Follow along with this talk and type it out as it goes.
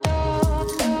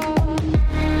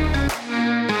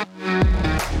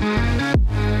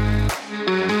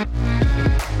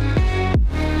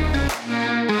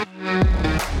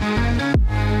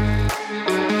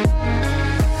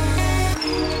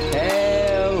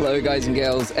Hello, guys and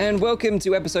girls, and welcome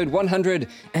to episode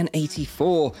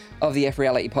 184 of the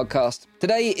F-Reality podcast.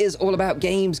 Today is all about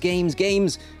games,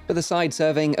 with a side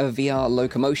serving of VR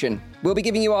Locomotion. We'll be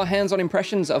giving you our hands-on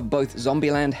impressions of both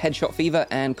Zombieland Headshot Fever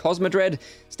and Cosmodread.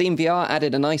 Steam VR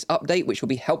added a nice update which will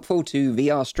be helpful to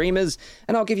VR streamers,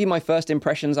 and I'll give you my first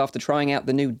impressions after trying out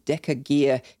the new Deca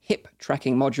Gear hip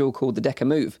tracking module called the Deca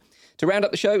Move. To round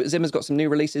up the show, Zimmer's got some new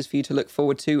releases for you to look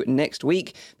forward to next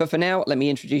week. But for now, let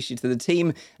me introduce you to the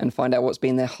team and find out what's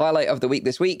been their highlight of the week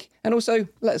this week. And also,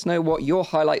 let us know what your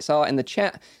highlights are in the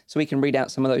chat so we can read out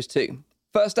some of those too.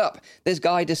 First up, this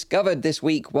guy discovered this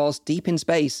week whilst deep in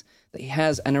space that he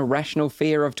has an irrational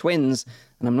fear of twins.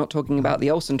 And I'm not talking about the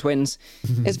Olsen twins.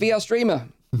 It's VR streamer.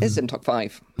 It's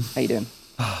ZimTok5. How you doing?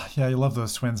 Yeah, you love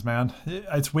those twins, man.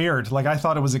 It's weird. Like, I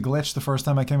thought it was a glitch the first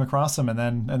time I came across them, and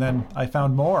then I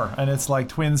found more, and it's like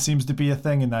twins seems to be a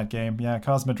thing in that game. Yeah,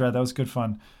 Cosmodread, that was good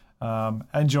fun.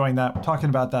 Enjoying that. We're talking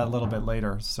about that a little bit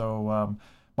later. So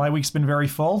my week's been very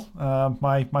full.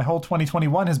 My whole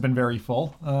 2021 has been very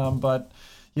full. But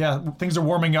yeah, things are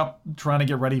warming up, trying to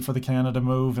get ready for the Canada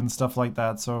move and stuff like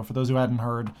that. So for those who hadn't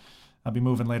heard, I'll be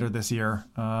moving later this year.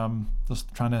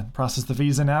 Just trying to process the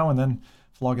visa now, and then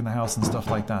vlogging the house and stuff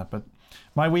like that. But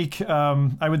my week,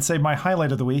 I would say my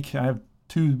highlight of the week, I have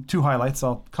two highlights.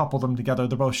 I'll couple them together.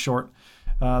 They're both short.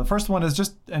 The first one is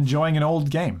just enjoying an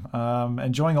old game,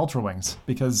 enjoying Ultra Wings,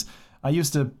 because I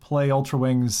used to play Ultra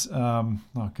Wings,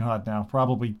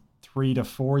 probably 3 to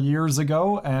 4 years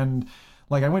ago. And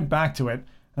like, I went back to it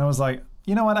and I was like,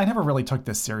 you know what? I never really took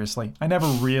this seriously. I never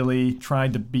really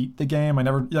tried to beat the game.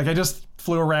 I just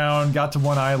flew around, got to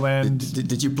one island.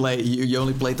 Did you play, you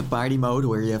only played the party mode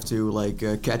where you have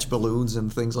to catch balloons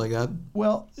and things like that?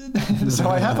 Well, so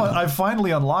I finally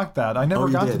unlocked that. I never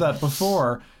got to that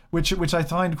before, which I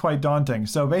find quite daunting.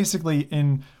 So basically,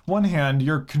 in one hand,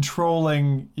 you're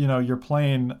controlling, your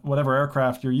plane, whatever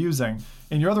aircraft you're using.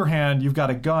 In your other hand, you've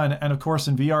got a gun. And of course,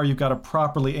 in VR, you've got to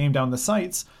properly aim down the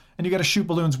sights. And you got to shoot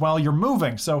balloons while you're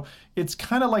moving. So it's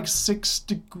kind of like 6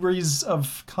 degrees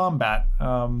of combat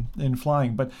in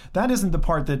flying. But that isn't the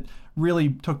part that really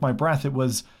took my breath. It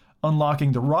was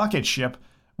unlocking the rocket ship,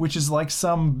 which is like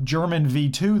some German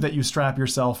V2 that you strap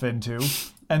yourself into.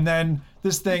 And then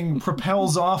this thing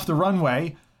propels off the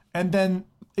runway, and then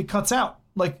it cuts out.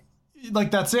 Like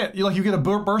that's it. You get a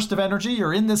burst of energy,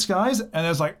 you're in the skies, and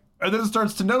then it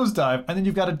starts to nosedive, and then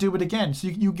you've got to do it again. So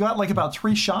you got like about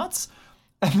 3 shots,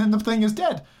 and then the thing is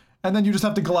dead. And then you just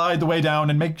have to glide the way down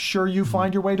and make sure you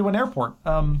find your way to an airport.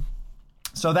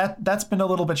 So that's been a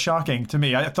little bit shocking to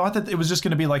me. I thought that it was just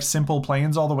going to be like simple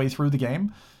planes all the way through the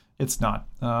game. It's not.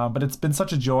 But it's been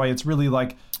such a joy. It's really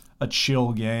like a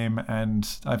chill game, and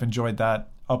I've enjoyed that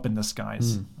up in the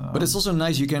skies. But it's also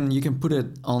nice. You can put it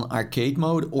on arcade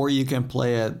mode, or you can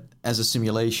play it as a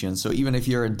simulation. So even if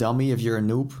you're a dummy, if you're a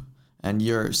noob, and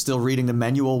you're still reading the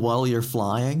manual while you're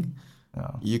flying,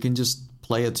 you can just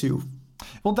play it too.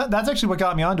 Well, that's actually what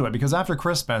got me onto it, because after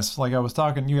Christmas, like I was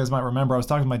talking, you guys might remember, I was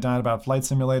talking to my dad about Flight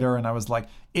Simulator, and I was like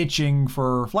itching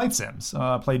for flight sims.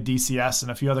 Played DCS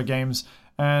and a few other games,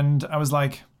 and I was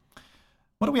like,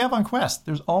 what do we have on Quest?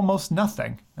 There's almost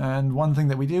nothing. And one thing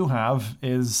that we do have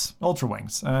is Ultra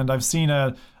Wings. And I've seen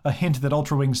a hint that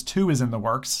Ultra Wings 2 is in the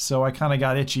works, so I kind of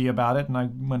got itchy about it, and I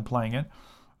went playing it.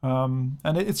 And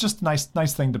it's just a nice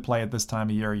thing to play at this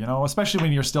time of year, especially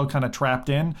when you're still kind of trapped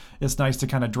in. It's nice to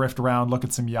kind of drift around, look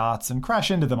at some yachts, and crash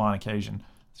into them on occasion.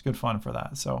 It's good fun for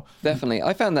that. So definitely,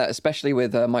 I found that especially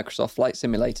with Microsoft Flight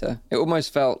Simulator, it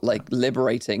almost felt like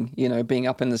liberating. Being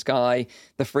up in the sky,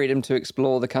 the freedom to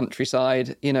explore the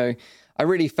countryside. I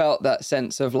really felt that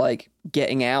sense of like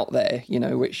getting out there,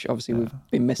 which obviously we've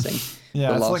been missing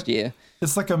the last year.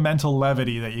 It's like a mental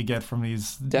levity that you get from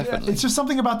these. Definitely. It's just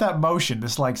something about that motion,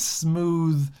 this like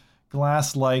smooth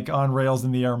glass-like on rails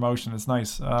in the air motion. It's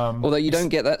nice. Although you don't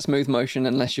get that smooth motion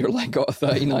unless you're like got a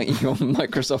 3090 on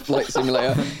Microsoft Flight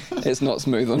Simulator. It's not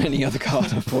smooth on any other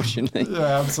card, unfortunately.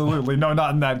 Yeah, absolutely. No,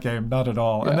 not in that game. Not at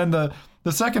all. Yeah. And then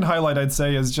the second highlight I'd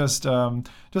say is just the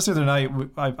other night,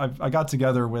 I got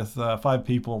together with 5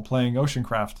 people playing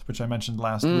Oceancraft, which I mentioned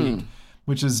last week,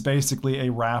 which is basically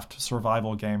a raft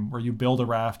survival game where you build a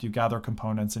raft, you gather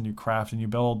components, and you craft and you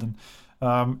build. And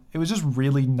it was just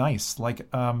really nice. Like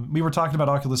we were talking about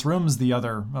Oculus Rooms the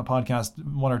other podcast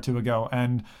 1 or 2 ago,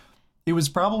 and it was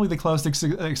probably the closest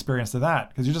experience to that,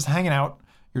 because you're just hanging out,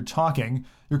 you're talking,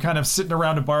 you're kind of sitting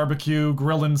around a barbecue,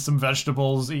 grilling some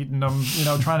vegetables, eating them,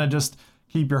 trying to just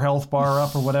keep your health bar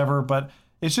up or whatever. But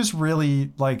it's just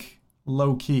really like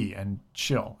low key and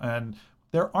chill. And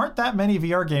there aren't that many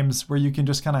VR games where you can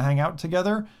just kind of hang out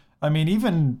together. I mean,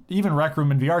 even Rec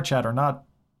Room and VR Chat are not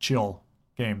chill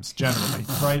games generally,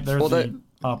 right?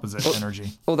 opposite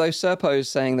energy. Although Serpo's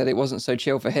saying that it wasn't so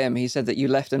chill for him, he said that you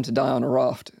left him to die on a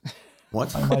raft.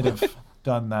 What? I might have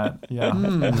done that. Yeah.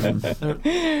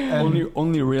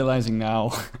 Only realizing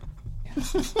now.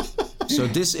 So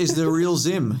this is the real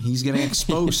Zim. He's getting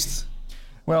exposed.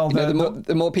 Well,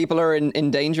 the more people are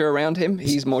in danger around him,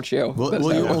 he's more chill.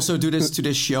 Will you also do this to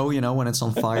this show, when it's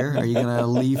on fire? Are you going to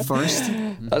leave first?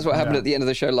 That's what happened at the end of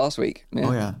the show last week. Yeah.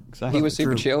 Oh, yeah. Exactly. He was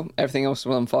super chill. Everything else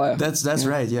was on fire. That's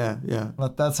right, yeah.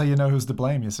 But that's how you know who's to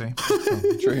blame, you see.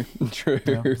 True.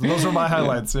 Yeah. Those are my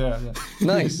highlights, yeah.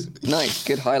 Nice.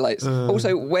 Good highlights.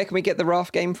 Also, where can we get the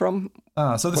raft game from?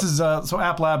 So this is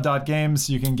applab.games.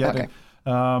 You can get it.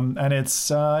 And it's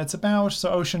about,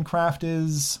 so Oceancraft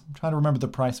is, I'm trying to remember the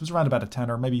price. It was around about a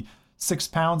tenner, maybe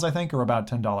 £6, I think, or about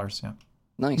 $10. Yeah.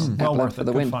 Nice. Well worth it. For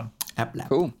the Good win. fun.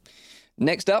 Cool.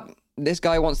 Next up, this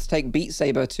guy wants to take Beat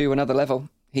Saber to another level.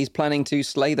 He's planning to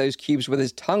slay those cubes with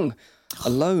his tongue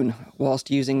alone whilst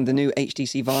using the new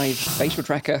HTC Vive facial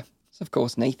tracker. It's, of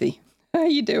course, Nathie. How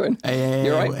you doing? Hey,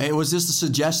 you all right? It was just a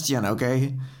suggestion,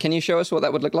 okay? Can you show us what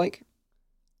that would look like?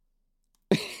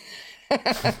 Like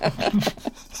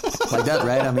that,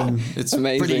 right? I mean, it's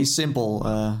amazing. Pretty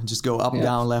simple. Just go up,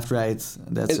 down, left, right.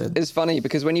 That's it. It's funny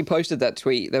because when you posted that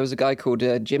tweet, there was a guy called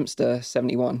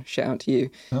Jimster71, shout out to you,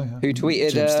 who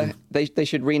tweeted they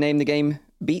should rename the game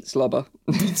Beat Slobber.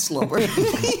 Beat Slobber. Yeah.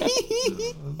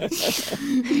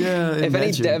 If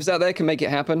any devs out there can make it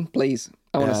happen, please.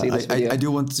 I want to see this video. I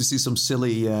do want to see some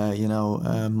silly,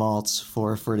 mods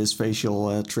for this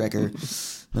facial tracker.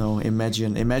 No,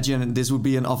 imagine this would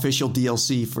be an official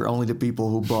DLC for only the people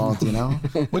who bought,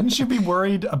 Wouldn't you be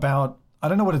worried about, I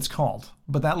don't know what it's called,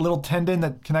 but that little tendon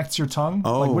that connects your tongue?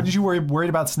 Oh. Like, wouldn't you worried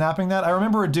about snapping that? I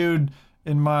remember a dude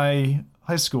in my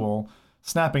high school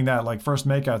snapping that, like, first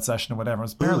makeout session or whatever. It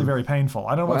was apparently very painful.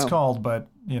 I don't know what it's called, but,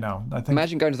 I think...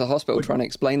 Imagine going to the hospital trying to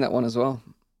explain that one as well.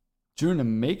 During a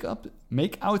make-out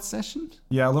session?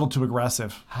 Yeah, a little too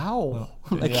aggressive. How?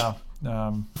 Yeah.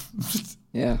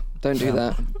 Yeah, don't do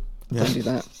that. Yeah. Don't do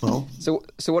that. Well, So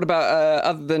what about,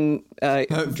 other than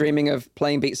dreaming of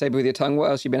playing Beat Saber with your tongue, what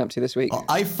else have you been up to this week?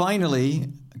 I finally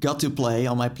got to play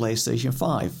on my PlayStation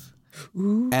 5.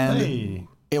 And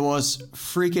it was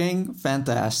freaking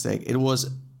fantastic. It was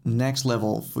next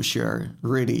level for sure,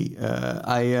 really.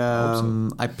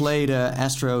 I played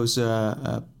Astro's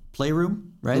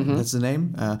Playroom, right? Mm-hmm. That's the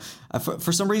name.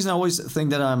 For some reason, I always think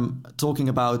that I'm talking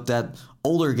about that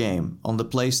older game on the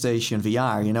PlayStation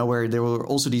VR, where there were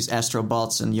also these Astro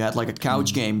bots and you had like a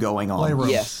couch game going on. Playroom.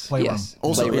 Yes. Playroom. Yes.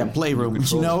 Also, Playroom,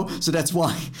 so that's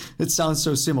why it sounds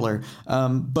so similar.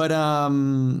 Well,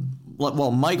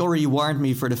 Mike already warned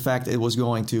me for the fact it was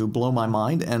going to blow my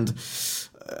mind, and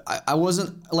I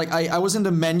wasn't, like, I was in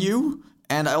the menu,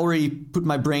 and I already put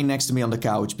my brain next to me on the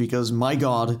couch, because, my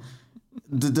God,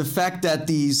 the fact that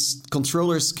these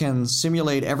controllers can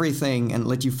simulate everything and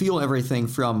let you feel everything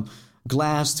from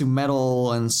glass to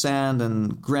metal and sand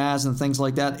and grass and things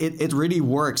like that, it really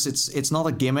works. It's not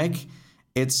a gimmick.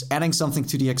 It's adding something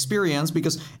to the experience,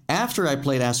 because after I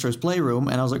played Astro's Playroom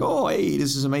and I was like, oh, hey,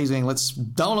 this is amazing, let's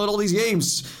download all these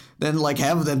games. Then like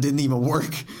half of them didn't even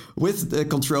work with the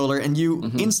controller, and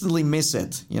you instantly miss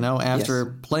it.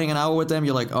 After playing an hour with them,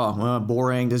 you're like, oh, well,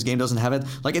 boring, this game doesn't have it.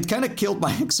 Like, it kind of killed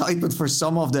my excitement for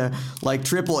some of the like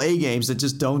AAA games that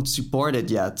just don't support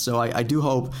it yet. So I do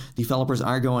hope developers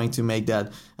are going to make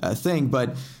that thing.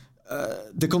 But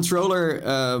the controller,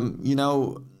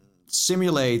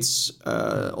 simulates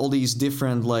all these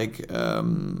different like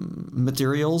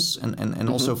materials and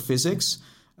also physics.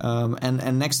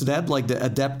 And next to that, like the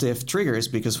adaptive triggers,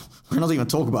 because we're not even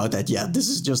talking about that yet. This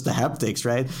is just the haptics,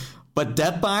 right? But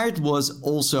that part was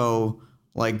also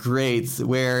like great,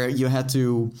 where you had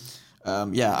to,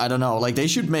 I don't know, like they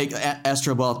should make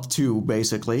Astrobot 2,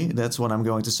 basically. That's what I'm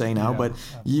going to say now. Yeah, but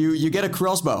you get a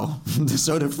crossbow.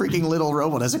 So the freaking little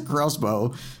robot has a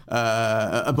crossbow,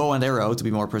 a bow and arrow to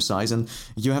be more precise. And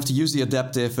you have to use the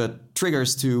adaptive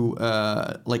triggers to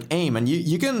like aim, and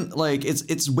you can like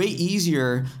it's way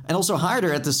easier and also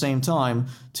harder at the same time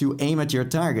to aim at your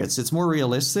targets. It's more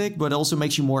realistic, but also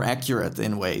makes you more accurate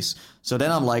in ways. So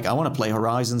then I'm like, I want to play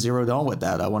Horizon Zero Dawn with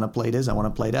that. I want to play this. I want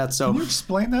to play that. So can you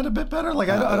explain that a bit better? Like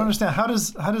I don't understand. How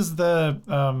does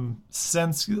the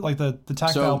sense, like the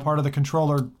tactile part of the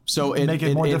controller, make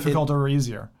it more difficult or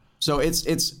easier? So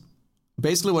it's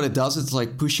basically what it does. It's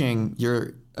like pushing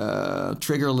your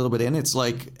trigger a little bit in. It's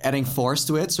like adding force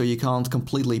to it, so you can't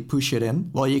completely push it in.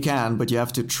 Well, you can, but you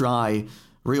have to try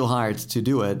real hard to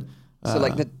do it. So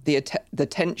like the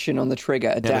tension on the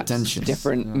trigger adapts to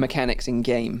different mechanics in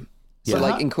game. So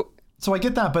so I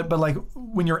get that, but like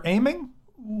when you're aiming,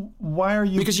 why are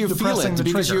you because you feel depressing it the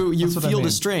because trigger? you That's what I feel the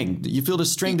mean. string. You feel the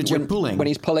string that you're pulling. When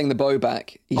he's pulling the bow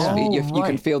back, you can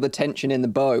right. feel the tension in the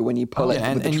bow when you pull it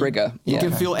with the trigger. You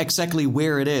can feel exactly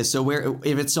where it is. So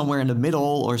if it's somewhere in the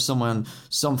middle or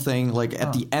something like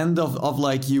at the end of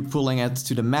like you pulling it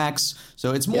to the max.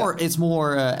 So it's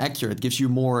more accurate. Gives you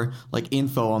more like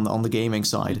info on the gaming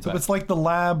side. So it's like the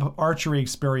lab archery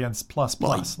experience plus.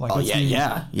 It's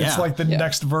like the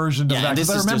next version of that. Because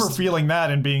I remember feeling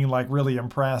that and being like really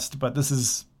impressed. But this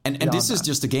is and this is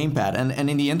just a gamepad. And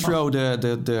in the intro,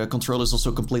 the controller is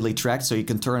also completely tracked, so you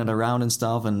can turn it around and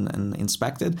stuff and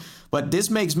inspect it. But this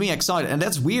makes me excited, and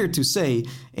that's weird to say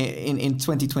in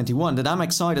 2021 that I'm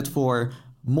excited for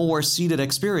more seated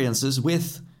experiences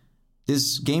with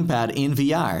this gamepad in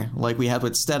VR, like we had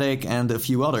with Static and a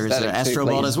few others,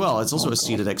 Astrobot as well. It's also a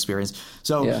seated experience.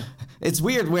 So it's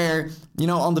weird where,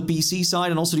 on the PC side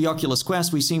and also the Oculus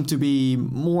Quest, we seem to be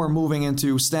more moving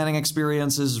into standing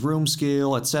experiences, room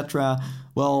scale, etc.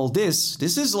 Well, this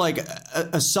is like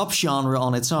a subgenre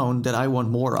on its own that I want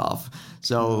more of.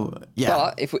 So,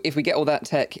 yeah. But if we get all that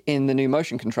tech in the new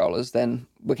motion controllers, then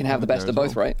we can have the best of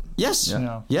both, right? Yes.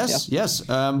 Yes.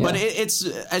 But it's,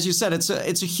 as you said, it's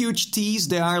a huge tease.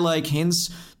 There are like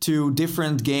hints to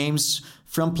different games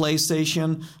from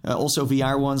PlayStation, also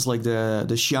VR ones like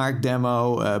the Shark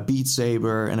demo, Beat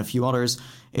Saber, and a few others.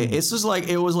 It's just like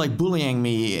it was like bullying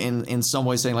me in some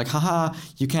way, saying like, haha,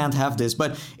 you can't have this.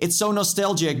 But it's so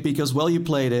nostalgic because while you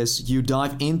play this, you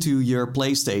dive into your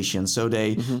PlayStation. So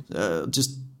they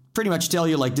just pretty much tell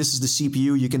you like, this is the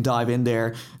CPU, you can dive in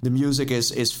there. The music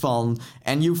is fun.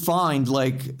 And you find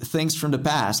like things from the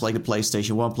past, like the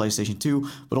PlayStation 1, PlayStation 2,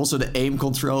 but also the aim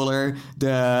controller,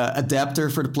 the adapter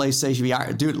for the PlayStation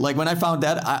VR. Dude, like when I found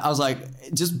that, I was like,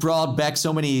 it just brought back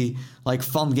so many like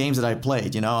fun games that I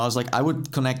played, I was like, I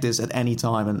would connect this at any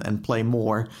time and play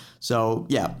more. So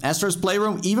yeah, Astro's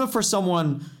Playroom, even for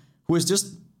someone who is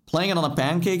just playing it on a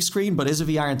pancake screen, but is a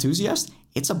VR enthusiast,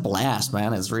 it's a blast,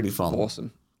 man. It's really fun.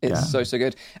 Awesome. It's so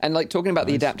good. And like talking about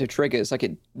the adaptive triggers, like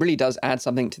it really does add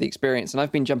something to the experience. And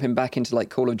I've been jumping back into like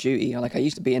Call of Duty. Like I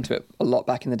used to be into it a lot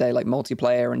back in the day, like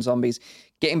multiplayer and zombies.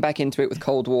 Getting back into it with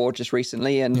Cold War just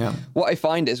recently. And what I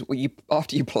find is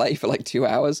after you play for like 2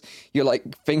 hours, your like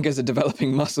fingers are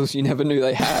developing muscles you never knew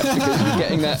they had because you're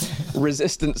getting that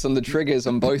resistance on the triggers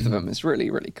on both of them. It's really,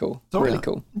 really cool. So, really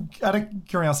cool. Out of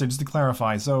curiosity, just to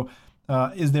clarify, so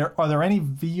are there any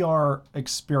VR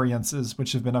experiences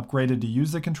which have been upgraded to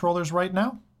use the controllers right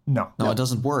now? No, it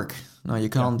doesn't work. No, you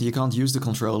can't. You can't use the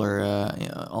controller,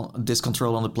 this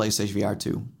controller on the PlayStation VR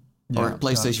 2 or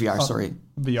PlayStation VR. Sorry,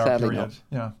 VR Sadly period. not.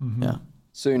 Yeah. Mm-hmm. Yeah.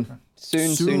 Soon.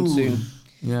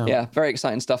 Yeah. Very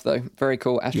exciting stuff though. Very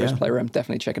cool. Astro's Playroom.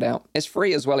 Definitely check it out. It's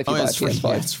free as well if you buy a PS5.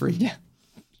 Yeah, it's free. Yeah.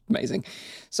 Amazing.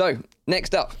 So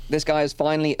next up, this guy has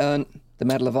finally earned the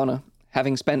Medal of Honor.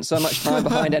 Having spent so much time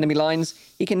behind enemy lines,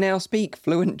 he can now speak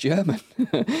fluent German.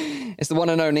 It's the one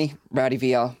and only Rowdy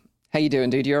VR. How you doing,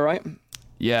 dude? You all right?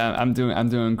 Yeah, I'm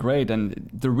doing great. And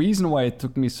the reason why it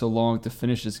took me so long to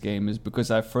finish this game is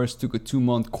because I first took a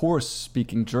 2-month course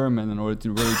speaking German in order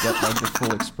to really get like the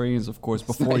full experience, of course,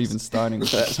 before even starting.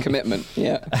 So that's commitment.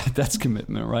 Yeah. That's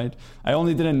commitment, right? I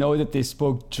only didn't know that they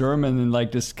spoke German in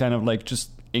like this kind of like just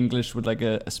English with like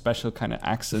a special kind of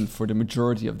accent for the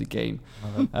majority of the game.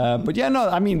 But yeah, no,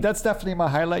 I mean, that's definitely my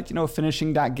highlight,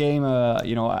 finishing that game.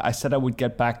 I said I would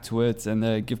get back to it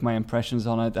and give my impressions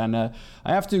on it. And I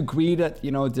have to agree that,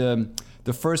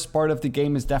 the first part of the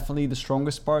game is definitely the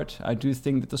strongest part. I do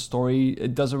think that the story,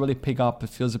 it doesn't really pick up. It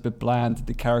feels a bit bland.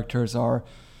 The characters are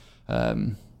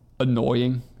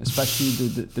annoying, especially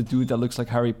the dude that looks like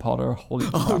Harry Potter. Holy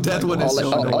crap, that one is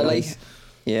so Ollie.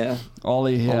 Yeah.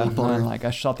 Ollie, yeah. Man, like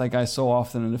I shot that guy so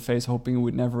often in the face, hoping he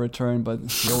would never return, but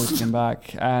he always came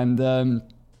back. And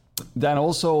then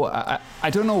also, I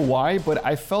don't know why, but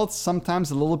I felt sometimes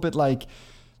a little bit like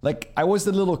I was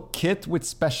the little kid with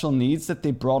special needs that they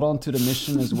brought onto the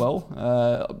mission as well.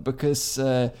 Because,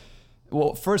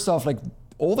 first off, like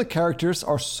all the characters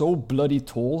are so bloody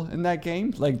tall in that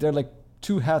game. Like they're like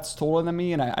 2 hats taller than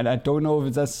me, and I don't know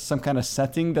if that's some kind of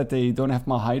setting that they don't have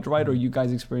my height right, or you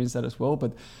guys experience that as well.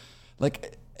 But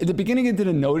like in the beginning, it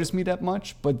didn't notice me that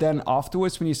much, but then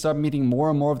afterwards, when you start meeting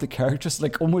more and more of the characters,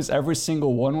 like almost every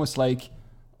single one was like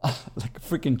a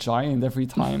freaking giant every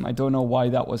time. I don't know why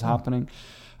that was happening.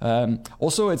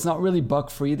 Also, it's not really bug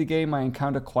free. The game, I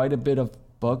encounter quite a bit of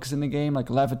bugs in the game,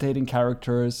 like levitating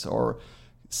characters or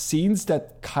scenes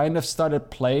that kind of started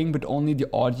playing but only the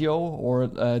audio, or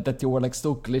that they were like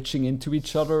still glitching into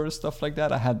each other or stuff like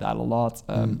that. I had that a lot.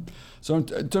 So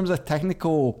in terms of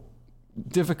technical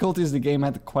difficulties. The game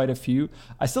had quite a few.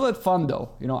 I still had fun though.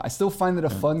 I still find it a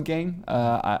fun game.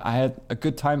 I had a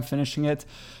good time finishing it.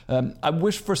 I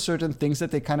wish for certain things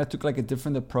that they kind of took like a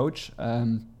different approach.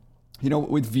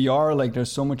 With VR, like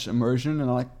there's so much immersion, and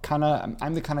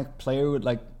I'm the kind of player who would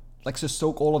likes to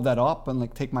soak all of that up and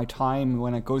like take my time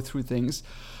when I go through things.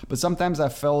 But sometimes I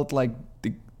felt like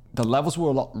the levels were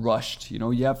a lot rushed.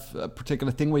 You have a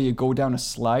particular thing where you go down a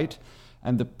slide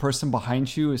and the person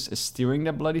behind you is steering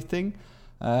that bloody thing.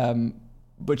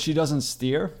 But she doesn't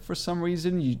steer for some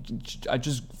reason. I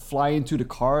just fly into the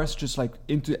cars, just like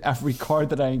into every car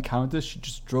that I encounter. She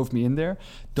just drove me in there.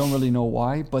 Don't really know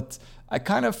why, but I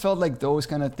kind of felt like those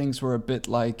kind of things were a bit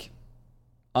like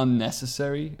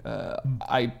unnecessary.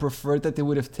 I preferred that they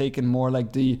would have taken more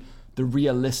like the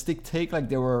realistic take, like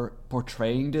they were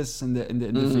portraying this in the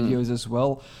videos as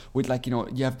well. With like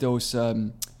you have those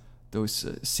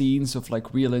scenes of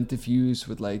like real interviews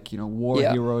with like war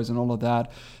heroes and all of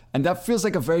that. And that feels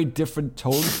like a very different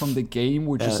tone from the game,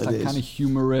 which is like kind of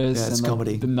humorous. Yeah, it's and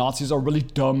comedy. The Nazis are really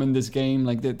dumb in this game.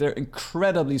 Like they're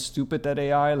incredibly stupid, that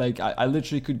AI. Like I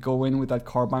literally could go in with that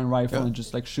carbine rifle and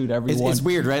just like shoot everyone. It's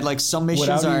weird, right? Like some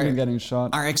missions even getting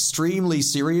shot. are extremely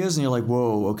serious, and you're like,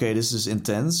 whoa, okay, this is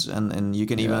intense, and you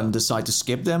can even decide to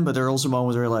skip them. But there are also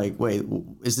moments where you're like, wait,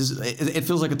 is this? It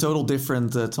feels like a total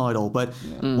different title. But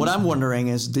what I'm wondering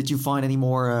is, did you find any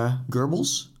more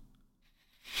Goebbels?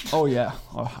 Oh yeah,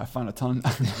 I found a ton.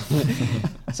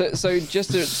 So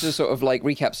just to sort of like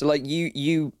recap, so like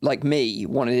you like me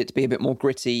wanted it to be a bit more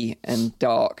gritty and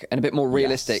dark and a bit more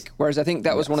realistic, whereas I think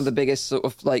that was one of the biggest sort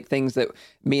of like things that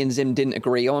me and Zim didn't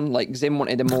agree on. Like Zim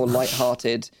wanted a more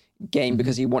lighthearted game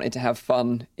because he wanted to have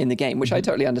fun in the game, which I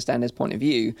totally understand his point of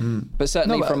view, but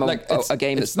certainly from a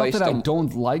game that's based on... It's not that I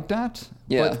don't like that,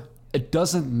 but it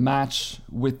doesn't match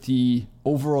with the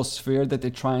overall sphere that they're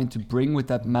trying to bring with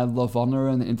that Medal of Honor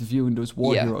and interviewing those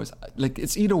war heroes. Like,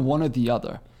 it's either one or the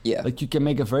other. Yeah. Like, you can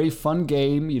make a very fun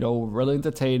game, really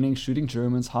entertaining, shooting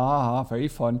Germans, ha, very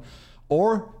fun.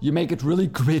 Or you make it really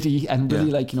gritty and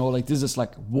really like this is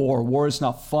like war. War is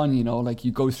not fun, like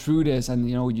you go through this and,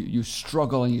 you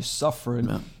struggle and you suffer. And,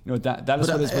 that is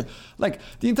what it's... Like,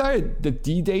 the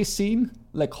D-Day scene...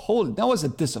 Like, that was a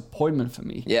disappointment for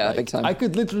me. Yeah, big time. I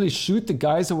could literally shoot the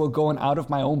guys that were going out of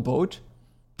my own boat.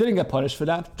 Didn't get punished for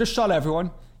that. Just shot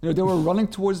everyone. They were running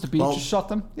towards the beach. Just shot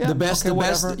them. Yeah, the best.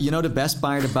 The best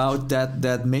part about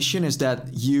that mission is that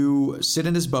you sit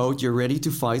in this boat. You're ready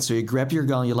to fight. So you grab your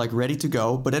gun. You're like ready to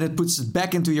go. But then it puts it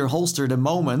back into your holster the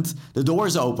moment the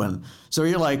doors open. So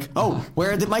you're like, oh,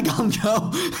 where did my gun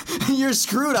go? You're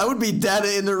screwed. I would be dead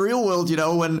in the real world.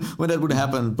 When that would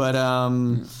happen. But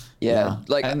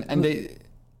like and they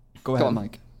go ahead,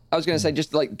 Mike. I was going to say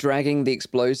just like dragging the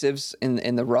explosives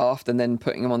in the raft and then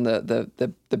putting them on the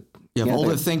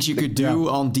the things you could do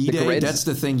on D-Day. That's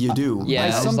the thing you do.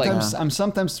 I'm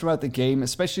sometimes throughout the game,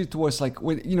 especially towards like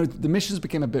when the missions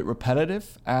became a bit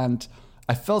repetitive, and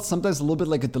I felt sometimes a little bit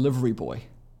like a delivery boy.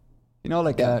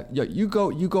 You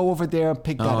go over there and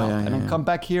pick that up, and then come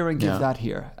back here and give that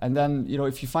here, and then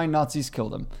if you find Nazis, kill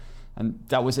them. And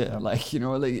that was it.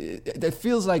 It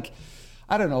feels like,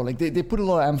 I don't know, like they put a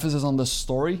lot of emphasis on the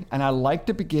story. And I liked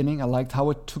the beginning. I liked how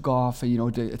it took off.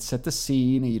 And, it set the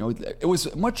scene. And, it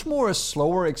was much more a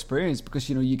slower experience because,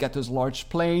 you get those large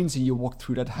planes and you walk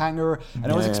through that hangar. And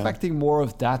I was expecting more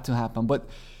of that to happen. But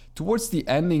towards the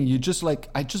ending,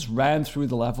 I just ran through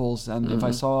the levels. And if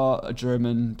I saw a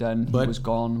German, then he was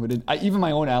gone. Even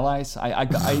my own allies,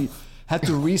 I had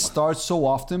to restart so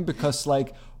often because,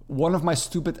 one of my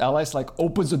stupid allies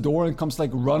opens the door and comes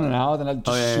running out, and I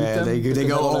just shoot them. They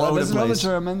go all over the place. Another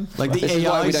German. Like the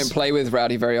AI, we don't play with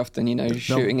Rowdy very often.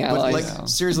 Shooting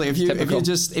allies. Seriously, if you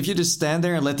just stand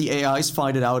there and let the AIs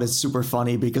fight it out, it's super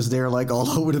funny because they're all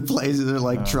over the place.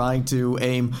 They're trying to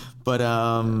aim. But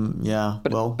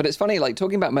but it's funny,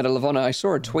 talking about Medal of Honor, I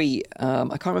saw a tweet, I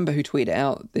can't remember who tweeted it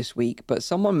out this week, but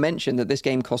someone mentioned that this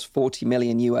game cost $40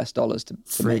 million to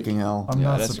freaking make. hell. I'm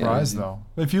not surprised though.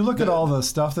 If you look at all the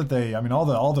stuff that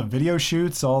all the video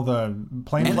shoots, all the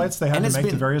plane flights they had to make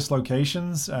to various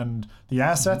locations and the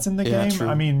assets in the game, true.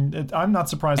 I'm not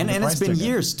surprised. And it's been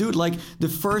years, dude. The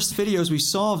first videos we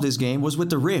saw of this game was with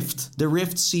the Rift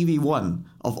CV1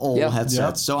 of all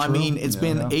headsets. So true. It's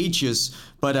been ages.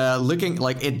 But looking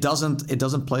it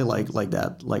doesn't play like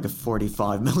that, like a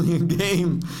 45 million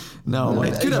game. No,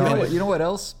 it could have been. You know what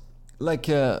else?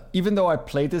 Even though I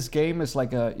played this game, it's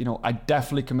I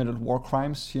definitely committed war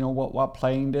crimes. While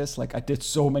playing this, I did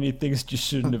so many things you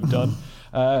shouldn't have done.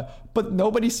 But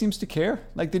nobody seems to care.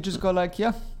 They just go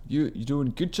you're doing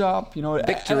a good job.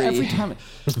 Victory every time.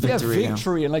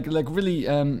 Victory and really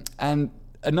and.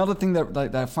 another thing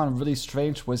that I found really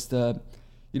strange was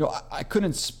I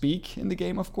couldn't speak in the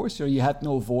game, of course. You had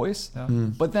no voice. Yeah.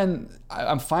 But then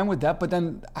I'm fine with that. But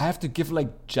then I have to give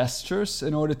like gestures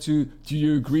in order to, do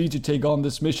you agree to take on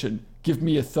this mission? Give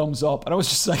me a thumbs up. And I was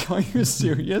just like, are you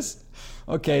serious?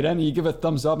 Okay, then you give a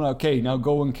thumbs up and okay, now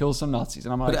go and kill some Nazis.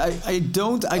 And I'm like, but I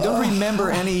don't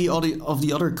remember any of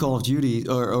the other Call of Duty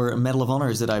or Medal of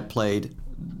Honors that I played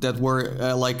that were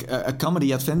like a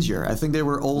comedy adventure. I think they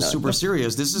were all super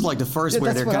serious. This is like the first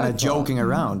where they're kind of joking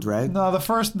around, right? No, the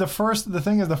first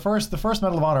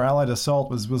Medal of Honor Allied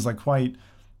Assault was like quite.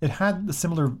 It had a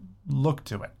similar look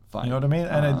to it. Fine. You know what I mean?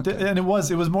 And it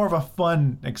was more of a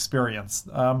fun experience.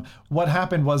 What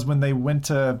happened was when they went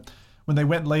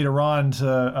later on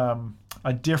to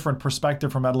a different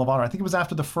perspective from Medal of Honor. I think it was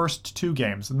after the first 2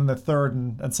 games, and then the third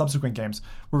and subsequent games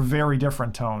were very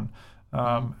different tone.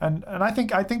 And I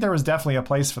think there was definitely a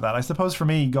place for that. I suppose for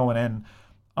me going in,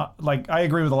 like I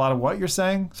agree with a lot of what you're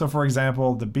saying. So for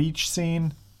example, the beach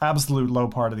scene, absolute low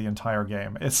part of the entire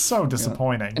game. It's so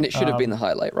disappointing. And it should have been the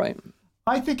highlight, right?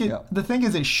 I think the thing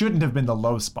is, it shouldn't have been the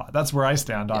low spot. That's where I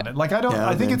stand on it. Like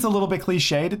I think it's a little bit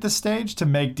cliched at this stage to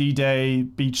make D-Day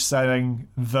beach setting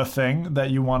the thing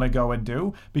that you want to go and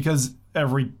do, because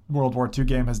every World War II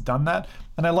game has done that.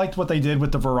 And I liked what they did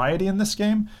with the variety in this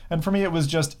game. And for me, it was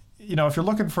just, if you're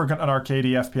looking for an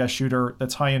arcadey FPS shooter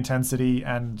that's high intensity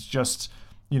and just,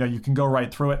 you can go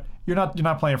right through it, you're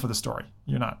not playing for the story.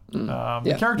 You're not.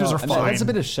 The characters are fine. That's a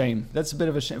bit of shame. That's a bit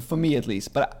of a shame for me, at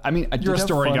least. But I mean, you're a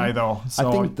story guy, though. So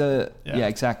I think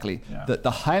exactly. Yeah.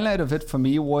 The highlight of it for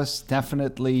me was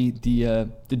definitely the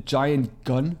giant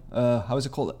gun. How is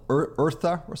it called?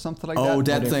 Eartha or something like that. Oh,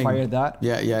 that thing. Fired that.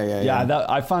 Yeah.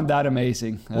 I found that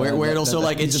amazing. Where it also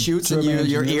it shoots and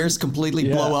your ears completely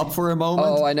blow up for a moment.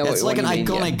 Oh, I know. It's like an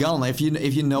iconic gun. If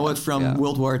you know it from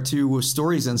World War II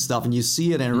stories and stuff, and you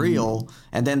see it in real,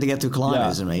 and then to get to Klein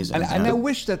is amazing. And I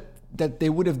wish that they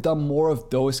would have done more of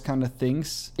those kind of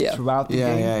things throughout the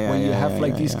game, when you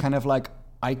have these kind of like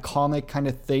iconic kind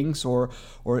of things or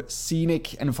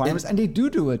scenic environments, and they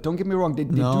do it. Don't get me wrong; they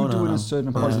do it in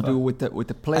certain parts. They do it with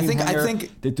the plane hangar. I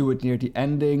think they do it near the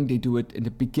ending. They do it in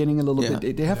the beginning a little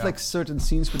bit. They have like certain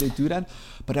scenes where they do that.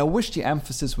 But I wish the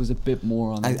emphasis was a bit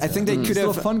more on it. I think they could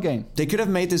have a fun game. They could have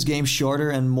made this game shorter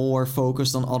and more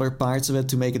focused on other parts of it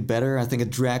to make it better. I think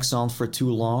it drags on for too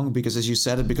long because, as you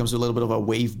said, it becomes a little bit of a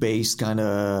wave-based kind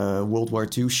of World War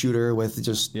II shooter with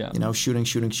just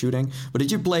shooting. But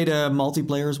did you play the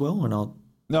multiplayer as well or not?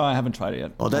 No, I haven't tried it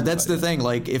yet. Well, that's the thing.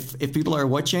 Like, if people are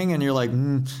watching and you're like, I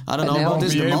don't know about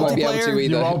this, the multiplayer,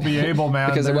 you won't be able, man.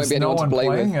 Because there won't be anyone to play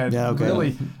with. It. Yeah, okay.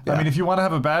 Really. I mean, if you want to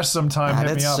have a bash sometime,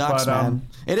 hit me up. Sucks, man.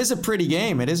 It is a pretty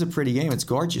game. It's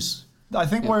gorgeous. I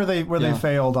think where they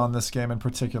failed on this game in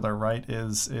particular, right,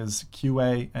 is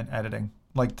QA and editing.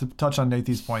 Like, to touch on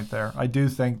Nathan's point there, I do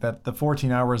think that the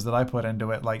 14 hours that I put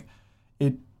into it, like,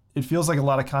 it feels like a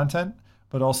lot of content,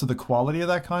 but also the quality of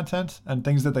that content and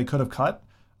things that they could have cut.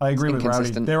 I agree with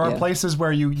Rowdy. There are places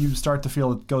where you start to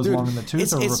feel it goes long in the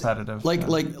tooth or repetitive.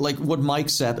 Like what Mike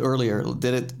said earlier,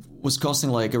 that it was costing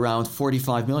like around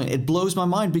 45 million. It blows my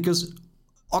mind because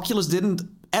Oculus didn't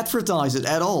advertise it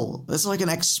at all. It's like an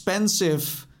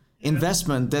expensive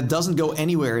investment that doesn't go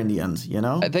anywhere in the end,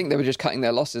 I think they were just cutting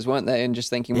their losses, weren't they? And just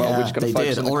thinking, well, we're just going to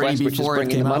focus on the Quest, which is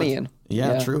bringing the money in.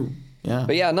 Yeah, true. Yeah.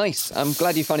 But nice. I'm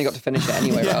glad you finally got to finish it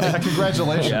anyway, Rowdy.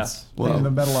 Congratulations. Well, the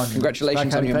medal on you.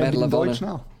 Congratulations on your Medal of Honor.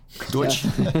 Now. Deutsch.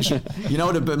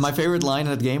 My favorite line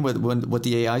in that game when what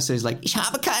the AI says, like, ich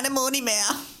habe keine Money mehr.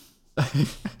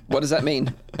 What does that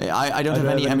mean? I don't have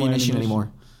any ammunition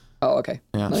anymore. Oh, okay.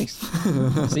 Yeah. Nice.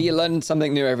 So you learn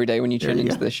something new every day when you tune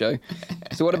into this show.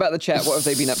 So what about the chat? What have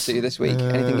they been up to this week?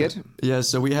 Anything good? Yeah,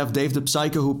 so we have Dave the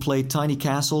Psycho who played Tiny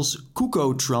Castles.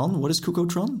 Kukotron. What is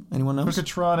Kukotron? Anyone knows?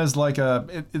 Kukotron is like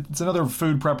it's another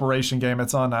food preparation game.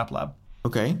 It's on App Lab.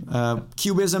 Okay.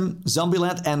 Cubism,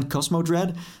 Zombieland, and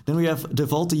Cosmodread. Then we have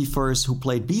Devoltiverse who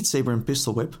played Beat Saber and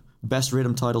Pistol Whip. Best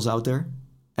rhythm titles out there.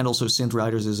 And also Synth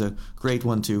Riders is a great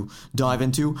one to dive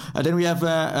into. Then we have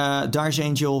Dark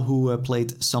Angel who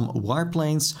played some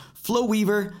Warplanes, Flow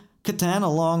Weaver, Catan,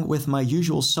 along with my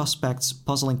usual suspects,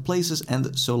 Puzzling Places,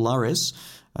 and Solaris.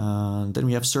 Then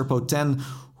we have Serpo 10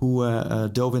 who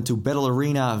dove into Battle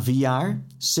Arena VR,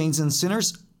 Saints and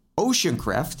Sinners,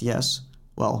 Oceancraft, yes.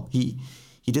 Well, he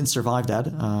didn't survive that,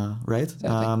 right?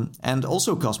 Exactly. And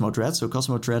also Cosmodread. So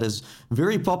Cosmodread is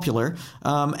very popular.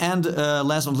 And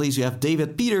last but not least, you have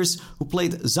David Peters, who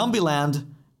played Zombieland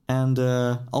and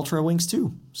Ultra Wings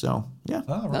 2. So, yeah.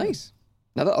 Oh, right. Nice.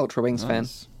 Another Ultra Wings fan.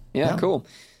 Yeah, cool.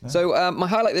 So my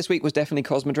highlight this week was definitely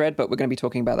Cosmodread, but we're going to be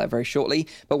talking about that very shortly.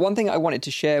 But one thing I wanted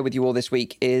to share with you all this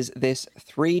week is this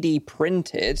 3D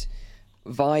printed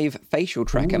Vive facial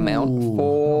tracker mount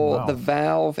for the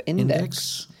Valve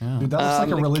Index. Yeah. Dude, that looks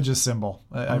like a religious symbol.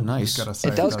 Nice. Gotta say,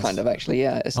 It does kind of, actually,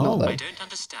 yeah. It's not, though. I don't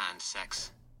understand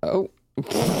sex. Oh. Did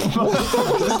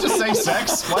it just say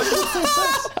sex? Why did it say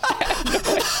sex?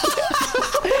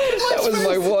 That was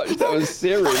my watch. That was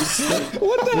Siri.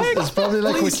 What the heck? It's probably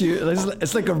like what you.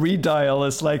 It's like a redial.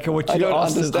 It's like what you I don't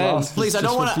asked understand. last. Please, I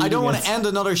don't want to end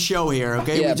another show here.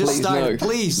 Okay, Yeah, we just please, started. no.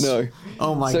 Please, No.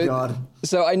 Oh my god.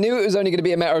 So I knew it was only going to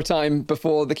be a matter of time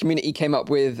before the community came up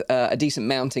with a decent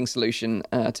mounting solution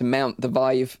to mount the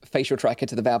Vive facial tracker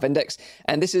to the Valve Index.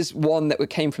 And this is one that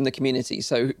came from the community.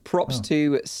 So props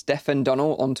to Stefan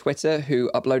Donnell on Twitter,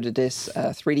 who uploaded this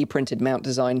 3D printed mount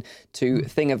design to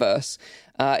Thingiverse.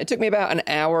 It took me about an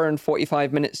hour and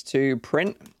 45 minutes to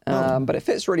print, but it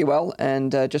fits really well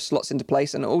and just slots into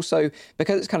place. And also,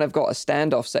 because it's kind of got a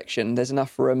standoff section, there's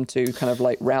enough room to kind of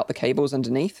like route the cables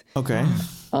underneath. Okay.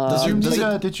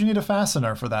 Did you need a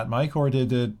fastener for that, Mike, or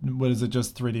was it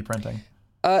just 3D printing?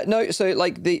 No, so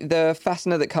like the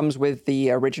fastener that comes with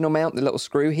the original mount, the little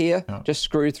screw here, just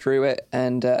screwed through it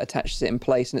and attaches it in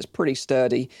place, and it's pretty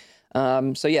sturdy.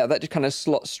 So yeah, that just kind of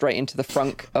slots straight into the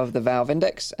front of the Valve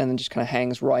Index and then just kind of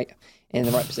hangs right in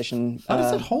the right position. How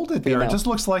does it hold it there? It just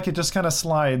looks like it just kind of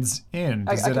slides in.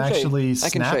 Does it actually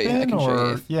snap in,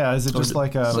 or is it just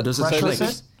like a pressure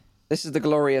fit? This is the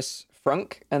glorious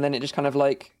frunk, and then it just kind of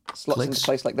like slots into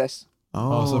place like this.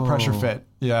 Oh, so pressure fit.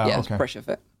 Yeah, Yeah, okay. it's pressure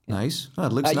fit. Nice. Oh,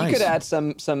 it looks nice. You could add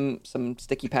some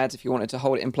sticky pads if you wanted to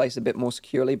hold it in place a bit more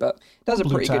securely, but it does a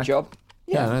pretty good job.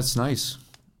 Yeah, that's nice.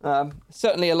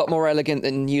 Certainly a lot more elegant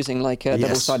than using like a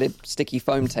double-sided sticky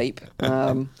foam tape.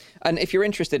 And if you're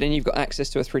interested and you've got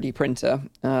access to a 3D printer,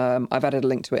 I've added a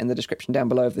link to it in the description down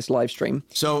below of this live stream.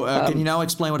 So can you now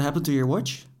explain what happened to your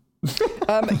watch?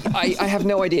 I have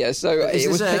no idea. So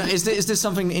is this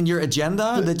something in your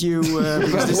agenda that you?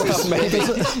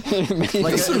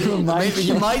 Maybe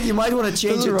you might want to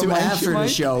change it to after the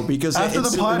show because after the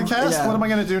podcast. What am I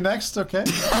going to do next? Okay,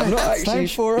 I'm not actually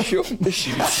sure. I'm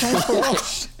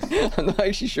not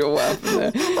actually sure what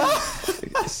happened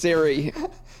there. Siri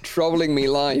troubling me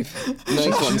live.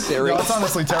 Nice one, Siri. No, it's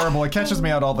honestly terrible. It catches me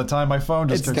out all the time. My phone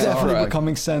just It's definitely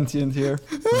becoming sentient here.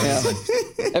 Yeah.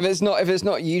 If it's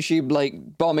not YouTube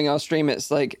like bombing our stream,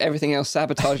 it's like everything else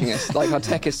sabotaging us. Like our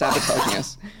tech is sabotaging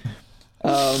us.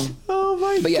 Oh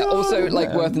my god! But yeah, also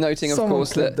like worth noting, of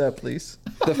course, that please.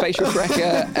 the facial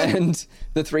tracker and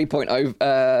the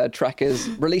 3.0 trackers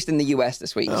released in the US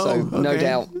this week. So no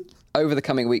doubt over the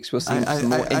coming weeks we'll see some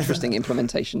more interesting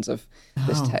implementations of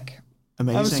this tech.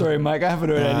 Amazing. I'm sorry, Mike. I haven't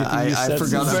heard anything you said. I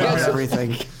forgot about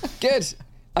everything. Good.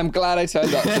 I'm glad I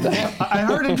turned up today. I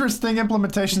heard interesting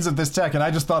implementations of this tech, and I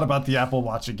just thought about the Apple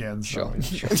Watch again. So.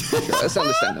 Sure. That's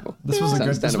understandable. This was a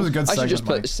good segment. I should just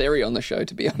put Siri on the show,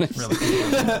 to be honest.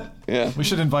 Really? Yeah. We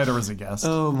should invite her as a guest.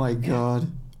 Oh my god.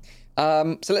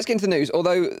 So let's get into the news.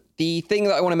 Although the thing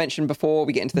that I want to mention before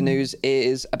we get into the news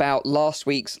is about last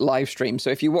week's live stream. So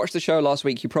if you watched the show last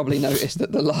week, you probably noticed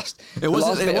that it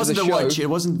wasn't the watch. It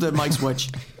wasn't the Mike's watch.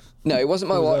 No, it wasn't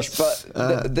my watch,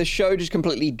 but the show just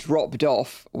completely dropped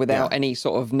off without any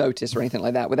sort of notice or anything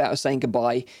like that, without us saying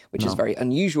goodbye, which is very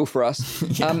unusual for us.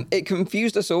 It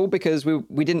confused us all because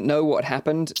we didn't know what had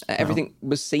happened. Everything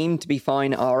seemed to be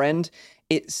fine at our end.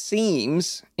 It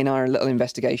seems, in our little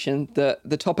investigation, that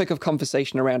the topic of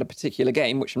conversation around a particular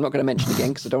game, which I'm not going to mention again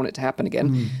because I don't want it to happen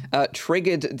again,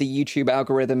 triggered the YouTube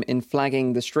algorithm in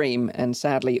flagging the stream and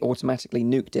sadly automatically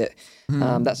nuked it.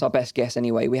 That's our best guess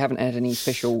anyway. We haven't had any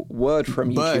official word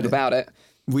from YouTube about it.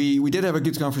 We did have a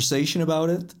good conversation about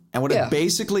it. And what it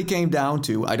basically came down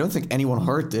to, I don't think anyone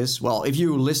heard this. Well, if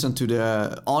you listen to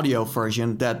the audio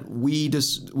version, that we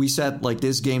said like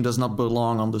this game does not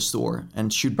belong on the store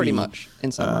and should pretty much in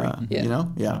summary. You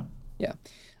know? Yeah.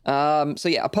 So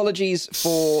apologies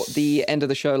for the end of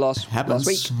the show last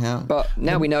week. Yeah. But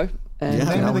now we know. The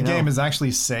name of the game is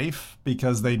actually Safe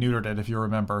because they neutered it, if you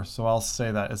remember. So I'll say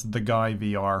that it's The Guy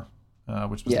VR.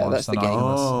 Which was that's the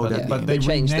game. But they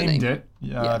renamed it.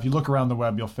 If you look around the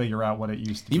web, you'll figure out what it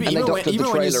used to be. Even when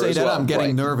you say that, I'm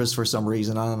getting nervous for some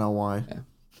reason. I don't know why.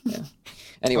 Yeah.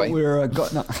 Anyway, we're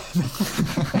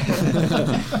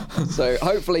so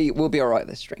hopefully we'll be all right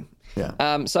this stream.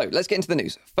 Yeah. So let's get into the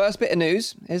news. First bit of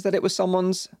news is that it was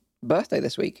someone's birthday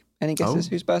this week. Any guesses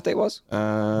whose birthday it was?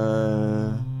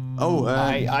 I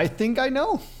think I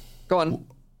know. Go on.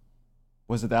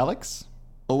 Was it Alex?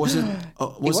 Or was it?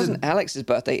 It wasn't Alex's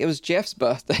birthday. It was Jeff's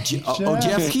birthday.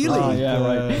 Jeff Keighley. Oh,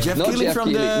 yeah, right. Jeff Not Keighley Jeff from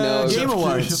Keighley, the no. Game Jeff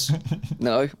Awards.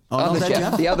 No, not other that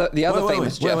Jeff. Jeff? The other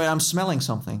famous Jeff. Wait, I'm smelling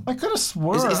something. I could have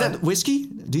sworn. Is that whiskey?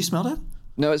 Do you smell that?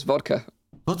 No, it's vodka.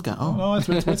 Vodka. Oh. No, it's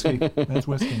whiskey. That's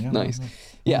whiskey. Yeah. Nice.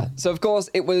 Yeah. So, of course,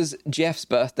 it was Jeff's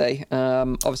birthday,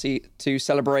 obviously, to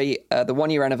celebrate the 1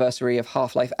 year anniversary of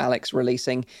Half-Life Alyx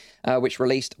releasing, which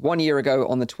released 1 year ago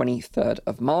on the 23rd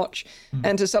of March.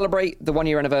 And to celebrate the 1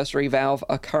 year anniversary, Valve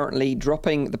are currently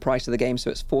dropping the price of the game.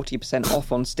 So it's 40%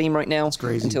 off on Steam right now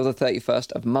until the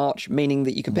 31st of March, meaning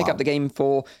that you can pick up the game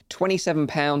for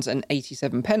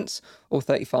 £27.87 or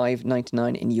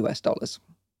 $35.99 in US dollars.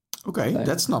 Okay,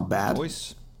 that's not bad.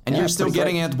 Boys. And Yeah, you're still pretty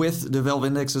getting great. it with the Valve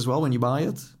Index as well when you buy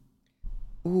it?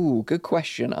 Ooh, good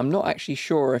question. I'm not actually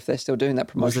sure if they're still doing that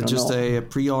Was promotion it just or not. a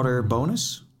pre-order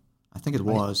bonus? I think it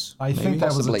was. I think that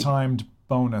was Possibly. a timed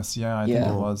bonus. Yeah, I think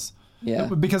Yeah. it was. Yeah.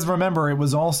 Because remember, it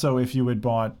was also if you had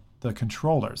bought the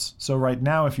controllers. So right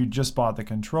now, if you just bought the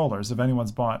controllers, if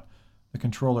anyone's bought the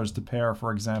controllers to pair,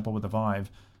 for example, with the Vive,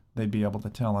 they'd be able to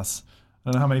tell us. I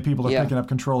don't know how many people are Yeah. picking up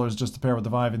controllers just to pair with the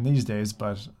Vive in these days,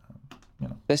 but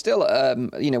There's still,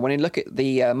 when you look at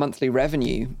the monthly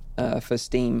revenue for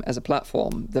Steam as a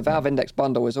platform, the Valve Index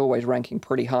bundle is always ranking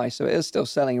pretty high, so it is still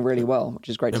selling really well, which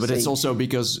is great to But see. it's also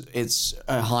because it's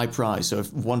a high price. So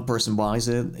if one person buys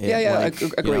it, agreed. Yeah,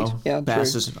 true.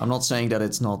 passes. I'm not saying that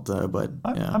it's not, but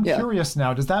yeah. I'm curious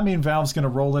now. Does that mean Valve's going to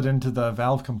roll it into the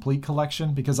Valve Complete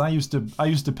collection? Because I used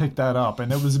to pick that up,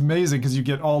 and it was amazing because you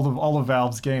get all of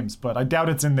Valve's games. But I doubt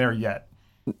it's in there yet.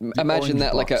 Imagine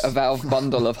that, like box. a Valve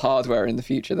bundle of hardware in the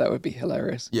future. That would be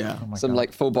hilarious. Yeah. Some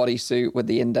like full body suit with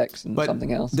the Index and But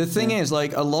something else. the thing is,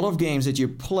 like a lot of games that you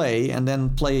play and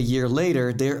then play a year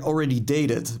later, they're already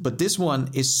dated. But this one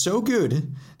is so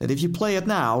good that if you play it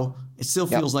now, it still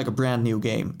feels like a brand new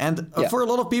game. And for a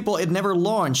lot of people, it never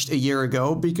launched a year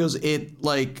ago because it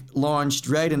like launched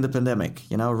right in the pandemic.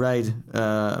 You know, right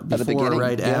before, beginning,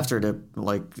 right yeah. after the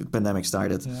pandemic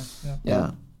started.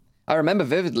 Yeah. I remember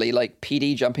vividly, like,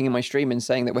 PD jumping in my stream and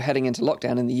saying that we're heading into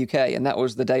lockdown in the UK, and that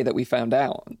was the day that we found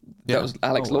out. That was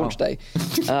Alex launch day.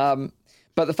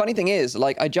 But the funny thing is,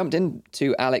 like, I jumped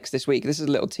into Alyx this week. This is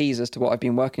a little tease as to what I've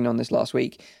been working on this last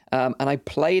week. And I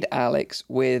played Alyx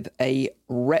with a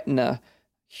Retina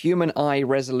human eye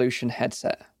resolution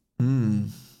headset.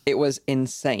 It was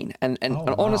insane. And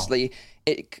honestly,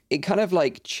 it kind of,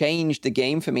 like, changed the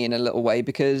game for me in a little way,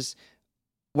 because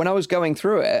when I was going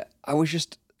through it, I was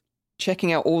just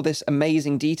checking out all this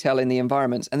amazing detail in the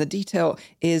environments, and the detail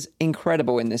is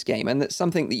incredible in this game, and that's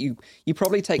something that you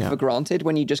probably take for granted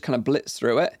when you just kind of blitz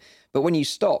through it. But when you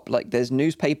stop, like, there's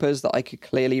newspapers that I could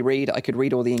clearly read. I could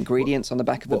read all the ingredients on the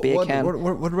back of the beer can.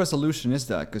 What resolution is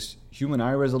that? Because human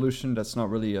eye resolution, that's not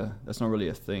really a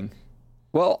thing.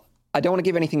 Well, I don't want to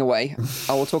give anything away.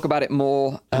 I will talk about it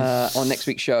more on next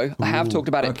week's show. I have talked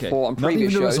about it before on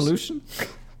previous Not even the shows. resolution?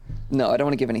 No, I don't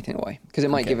want to give anything away because it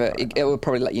might give it will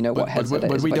probably let you know what headset it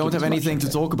is. But we if I don't give have too much anything to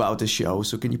info. talk about this show,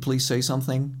 so can you please say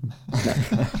something?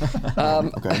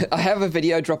 I have a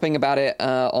video dropping about it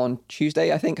on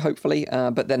Tuesday, I think, hopefully.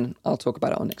 But then I'll talk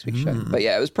about it on next week's show. But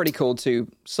yeah, it was pretty cool to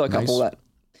soak up all that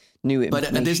new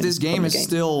information. But this game from the is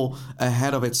still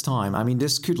ahead of its time. I mean,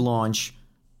 this could launch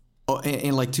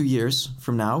in like 2 years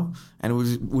from now, and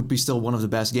it would be still one of the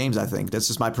best games, I think. That's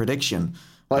just my prediction.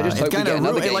 Well, I just hope we get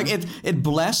another game. It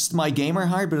blessed my gamer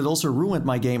heart, but it also ruined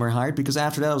my gamer heart, because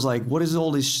after that I was like, what is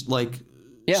all this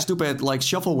stupid like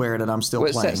shuffleware that I'm still Well,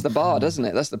 it playing? sets the bar, doesn't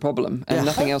it? That's the problem, and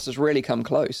nothing else has really come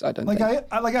close. I don't think.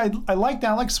 I liked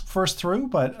Alyx first through,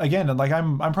 but again, like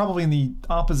I'm probably in the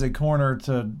opposite corner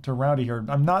to Rowdy here.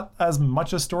 I'm not as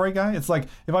much a story guy. It's like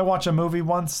if I watch a movie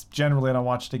once, generally I don't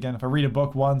watch it again. If I read a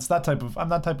book once, I'm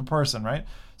that type of person, right?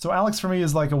 So Alyx for me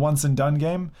is like a once and done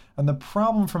game, and the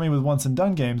problem for me with once and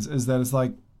done games is that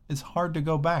it's hard to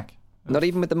go back. Not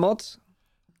even with the mods.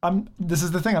 This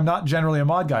is the thing. I'm not generally a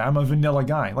mod guy. I'm a vanilla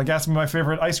guy. Like, ask me my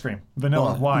favorite ice cream.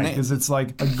 Vanilla. Why? Because it's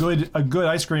like a good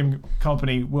ice cream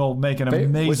company will make an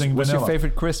amazing What's vanilla. your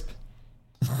favorite crisp?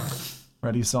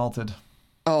 Ready salted.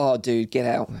 Oh, dude, get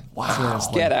out! Wow.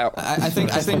 Get out! I think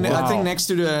next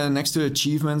to the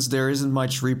achievements, there isn't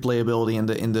much replayability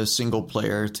in the single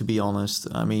player. To be honest,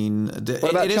 I mean,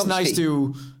 it is nice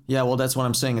to. Yeah, well, that's what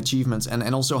I'm saying. Achievements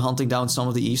and also hunting down some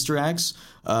of the Easter eggs.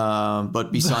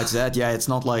 But besides that, yeah, it's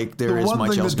not like there is much else going on. The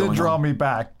one thing that did draw me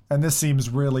back, and this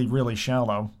seems really, really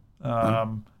shallow,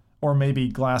 or maybe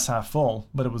glass half full,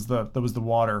 but it was the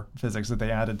water physics that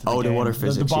they added to the game. The water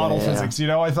physics, the bottle physics. You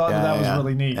know, I thought that was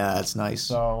really neat. Yeah, that's nice.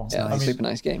 So Yeah, it's a super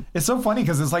nice game. It's so funny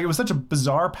because it was such a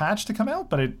bizarre patch to come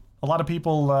out, but a lot of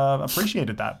people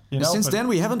appreciated that. Since then,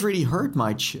 we haven't really heard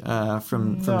much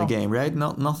from the game, right?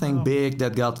 Nothing big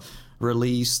that got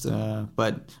released.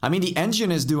 But I mean, the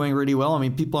engine is doing really well. I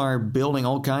mean, people are building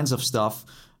all kinds of stuff.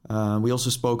 We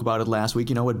also spoke about it last week,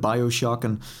 with BioShock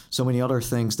and so many other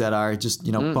things that are just,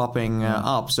 popping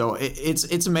up. So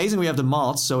it's amazing we have the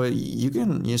mods, so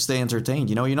you stay entertained.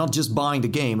 You're not just buying the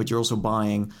game, but you're also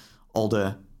buying all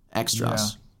the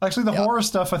extras. Yeah. Actually, the horror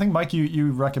stuff, I think, Mike,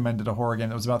 you recommended a horror game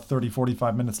that was about 30,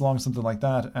 45 minutes long, something like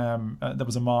that. That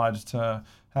was a mod to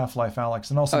Half-Life Alyx.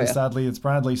 And also, sadly, it's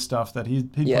Bradley's stuff that he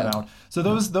put out. So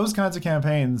those kinds of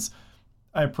campaigns,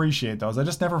 I appreciate those. I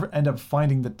just never end up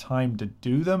finding the time to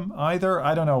do them either.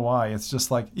 I don't know why. It's just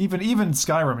like, even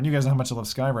Skyrim, and you guys know how much I love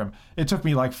Skyrim, it took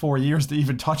me like 4 years to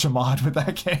even touch a mod with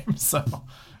that game. So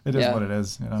it is what it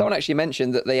is. Someone actually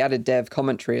mentioned that they added dev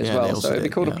commentary as well. So it'd be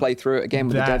cool to play through it again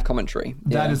with the dev commentary.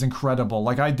 That is incredible.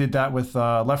 Like I did that with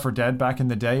Left 4 Dead back in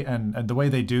the day, and the way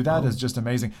they do that is just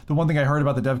amazing. The one thing I heard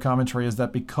about the dev commentary is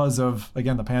that because of,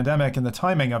 again, the pandemic and the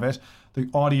timing of it, the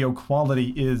audio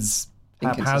quality is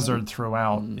haphazard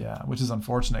throughout, which is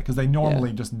unfortunate because they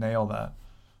normally just nail that.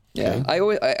 Yeah,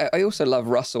 I also love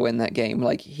Russell in that game.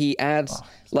 Like he adds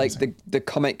the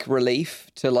comic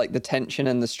relief to like the tension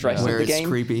and the stress of the game. Where it's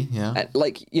creepy, And,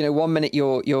 like 1 minute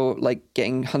you're like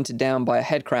getting hunted down by a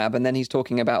head crab, and then he's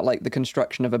talking about like the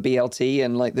construction of a BLT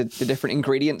and like the different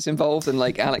ingredients involved, and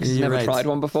like Alex has never tried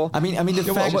one before. I mean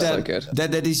the fact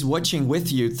that he's watching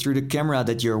with you through the camera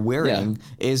that you're wearing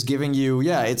is giving you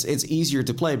it's easier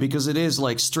to play because it is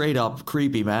like straight up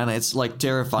creepy, man. It's like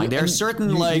terrifying. There are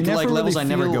certain like levels I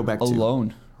never go back to.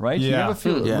 Alone, right? You never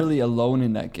feel really alone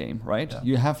in that game, right?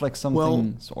 You have like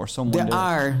something or someone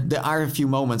there are a few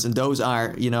moments, and those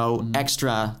are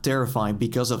extra terrifying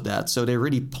because of that. So they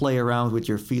really play around with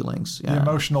your feelings. The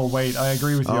emotional weight, I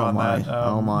agree with you on that.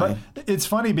 But it's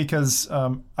funny because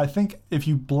I think if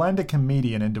you blend a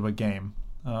comedian into a game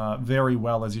very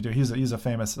well as you do, he's a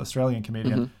famous Australian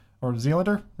comedian or New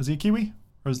Zealander. Is he Kiwi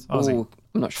or is Aussie? Ooh,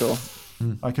 I'm not sure.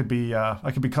 I could be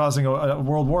causing a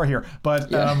world war here,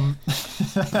 but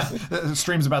the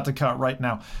stream's about to cut right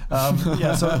now. I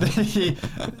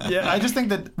just think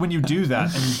that when you do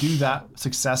that and you do that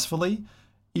successfully,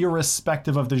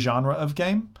 irrespective of the genre of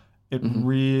game, it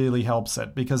really helps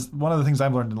it, because one of the things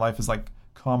I've learned in life is like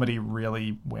comedy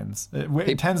really wins.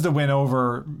 It tends to win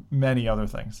over many other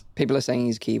things. People are saying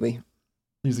he's Kiwi.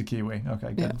 He's a Kiwi.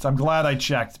 Okay, good. Yeah. So I'm glad I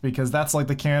checked, because that's like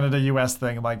the Canada-US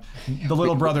thing. Like, the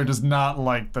little brother does not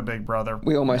like the big brother.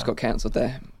 We almost got cancelled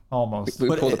there. Almost. We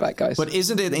pulled it back, guys. But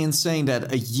isn't it insane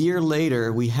that a year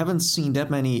later, we haven't seen that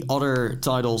many other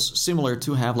titles similar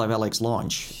to Half-Life Alyx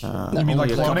launch? You mean like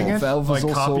cloning it? Valve like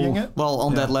copying it? Well,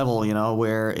 on that level,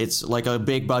 where it's like a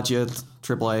big budget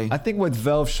AAA. I think what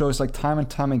Valve shows like time and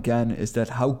time again is that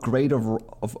how great of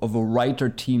a writer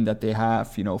team that they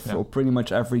have, for pretty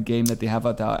much every game that they have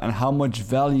out there, and how much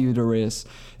value there is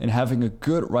in having a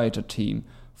good writer team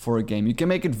for a game. You can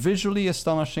make it visually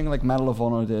astonishing like Medal of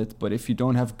Honor did, but if you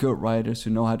don't have good writers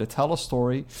who know how to tell a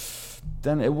story,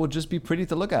 then it will just be pretty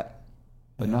to look at,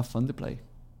 but not fun to play.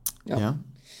 Yeah.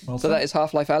 Well, so that is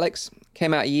Half-Life Alyx.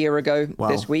 Came out a year ago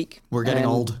this week. We're getting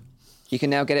old. You can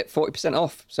now get it 40%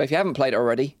 off. So if you haven't played it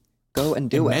already, go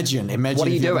and do it. Imagine what are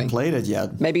you if you doing? haven't played it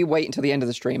yet. Maybe wait until the end of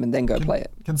the stream and then go play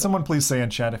it. Can someone please say in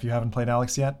chat if you haven't played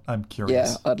Alyx yet? I'm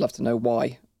curious. Yeah, I'd love to know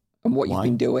why and what you've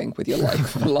been doing with your life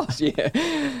for the last year.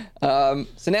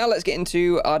 So now let's get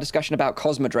into our discussion about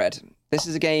Cosmodread. This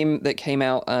is a game that came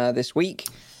out this week.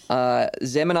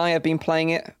 Zim and I have been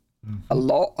playing it a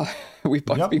lot. We've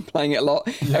both been playing it a lot.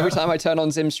 Every time I turn on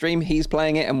Zim's stream, he's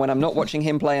playing it, and when I'm not watching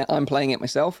him play it, I'm playing it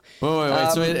myself.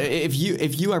 Wait. So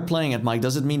if you are playing it, Mike,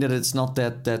 does it mean that it's not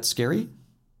that scary?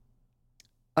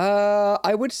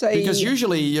 I would say, because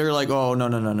usually you're like, oh no.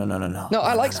 No,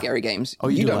 I like scary games. Oh,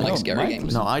 you don't like scary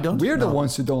games? No, I don't. We're the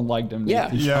ones who don't like them. Yeah.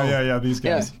 These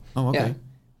guys. Yeah. Oh, okay.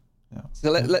 Yeah.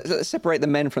 So let's separate the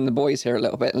men from the boys here a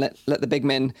little bit, and let the big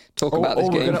men talk about this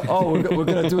game. We're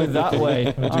gonna do it that way.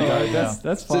 All right,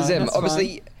 that's fine. So Zim,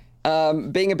 obviously,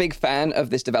 being a big fan of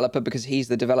this developer because he's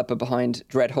the developer behind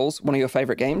Dreadhalls, one of your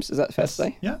favorite games. Is that fair to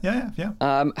say? Yeah.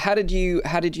 How did you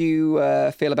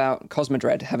feel about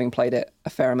Cosmodread, having played it a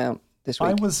fair amount this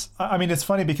week? I mean, it's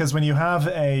funny because when you have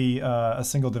a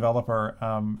single developer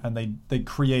and they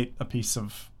create a piece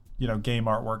of game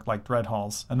artwork like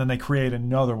Dreadhalls, and then they create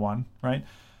another one, right?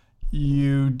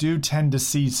 You do tend to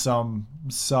see some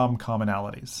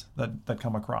commonalities that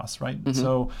come across, right? Mm-hmm.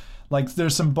 So, like,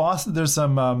 there's some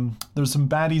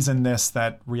baddies in this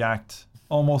that react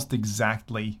almost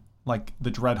exactly like the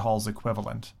Dreadhalls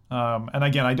equivalent. And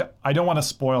again, I don't want to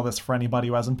spoil this for anybody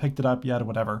who hasn't picked it up yet or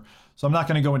whatever, so I'm not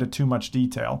going to go into too much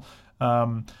detail.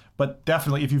 But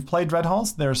definitely, if you've played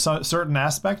Dreadhalls, there are certain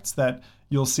aspects that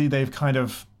you'll see they've kind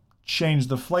of changed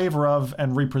the flavor of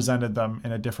and represented them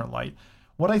in a different light.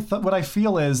 What I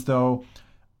feel is, though,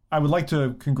 I would like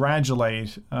to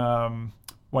congratulate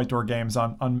White Door Games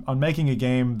on making a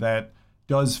game that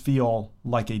does feel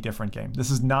like a different game.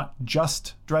 This is not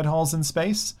just Dreadhalls in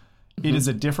space. Mm-hmm. It is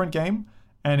a different game,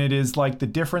 and it is like the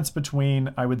difference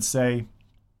between, I would say,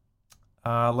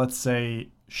 let's say,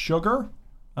 Sugar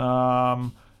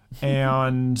and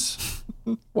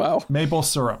wow, maple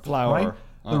syrup. Flour. Right?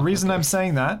 The reason I'm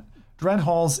saying that,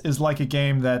 Dreadhalls is like a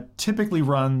game that typically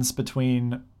runs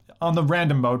between, on the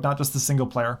random mode, not just the single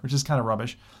player, which is kind of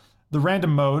rubbish. The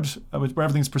random mode, where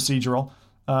everything's procedural,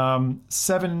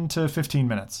 7 to 15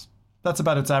 minutes. That's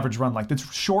about its average run length.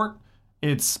 It's short.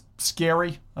 It's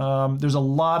scary. There's a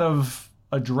lot of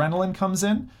adrenaline comes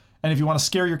in. And if you want to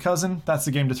scare your cousin, that's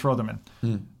the game to throw them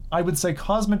in. I would say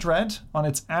Cosmodread, on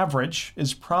its average,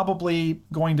 is probably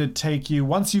going to take you,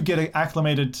 once you get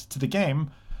acclimated to the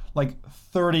game, like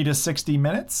 30 to 60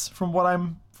 minutes from what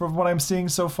I'm seeing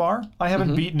so far. I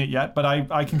haven't beaten it yet, but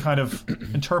I can kind of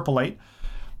interpolate,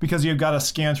 because you've got to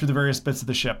scan through the various bits of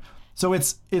the ship. So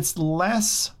it's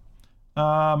less,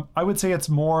 I would say it's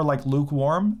more like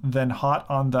lukewarm than hot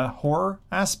on the horror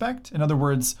aspect. In other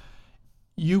words,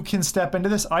 you can step into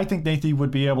this. I think Nathan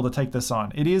would be able to take this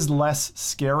on. It is less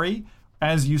scary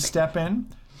as you step in,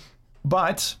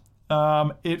 but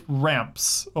it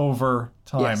ramps over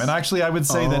time. Yes. And actually, I would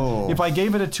say that if I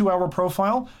gave it a 2-hour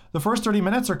profile, the first 30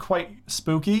 minutes are quite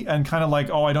spooky and kind of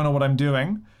like, I don't know what I'm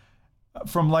doing.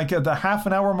 From like the half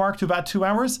an hour mark to about 2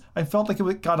 hours, I felt like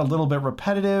it got a little bit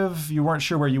repetitive. You weren't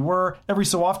sure where you were. Every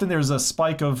so often, there's a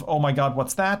spike of, oh my God,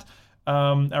 what's that?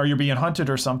 Or you're being hunted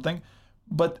or something.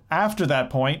 But after that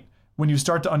point, when you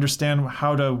start to understand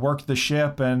how to work the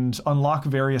ship and unlock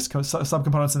various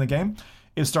subcomponents in the game,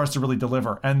 it starts to really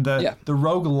deliver. And the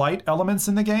roguelite elements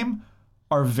in the game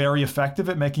are very effective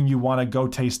at making you want to go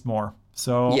taste more.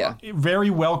 So very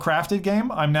well-crafted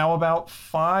game. I'm now about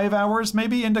 5 hours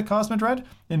maybe into Cosmodread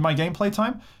in my gameplay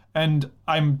time. And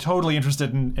I'm totally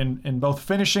interested in both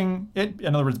finishing it,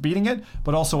 in other words, beating it,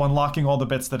 but also unlocking all the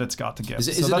bits that it's got to give.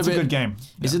 So that's a good game.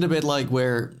 Is it a bit like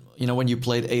where, when you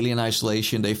played Alien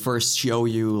Isolation, they first show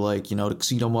you, like, the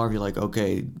xenomorph, you're like,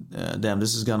 okay, damn,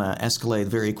 this is going to escalate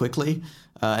very quickly.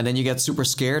 And then you get super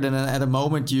scared, and then at a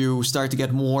moment you start to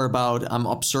get more about, I'm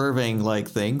observing, like,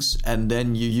 things, and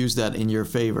then you use that in your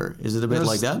favor. Is it a bit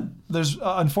like that? There's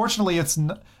unfortunately, it's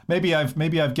maybe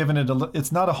I've given it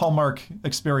it's not a Hallmark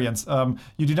experience.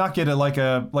 You do not get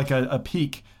a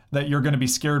peak that you're going to be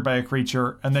scared by a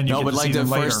creature, and then you get to see them later. No,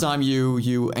 but like the first time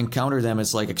you encounter them,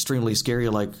 it's like extremely scary.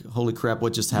 You're like, holy crap,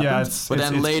 what just happened? Yeah, but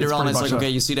then later on, it's like, okay,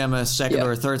 you see them a second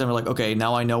or a third time, you're like, okay,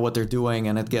 now I know what they're doing,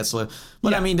 and it gets...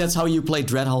 But I mean, that's how you play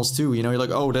Dreadhalls too. You're like,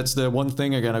 oh, that's the one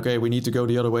thing again. Okay, we need to go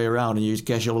the other way around, and you're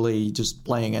casually just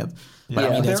playing it. But I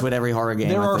mean, that's with every horror game.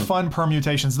 There are fun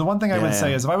permutations. The one thing I would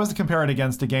say is, if I was to compare it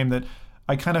against a game that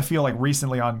I kind of feel like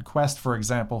recently on Quest, for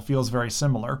example, feels very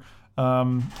similar,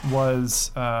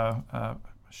 was...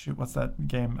 shoot, what's that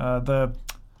game?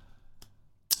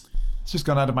 It's just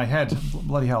gone out of my head.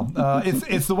 Bloody hell!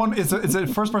 It's the one. It's a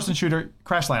first-person shooter.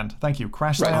 Crashland. Thank you.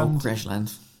 Crashland.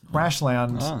 Crashland.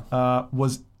 Crashland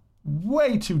was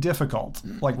way too difficult,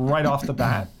 like right off the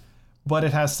bat. But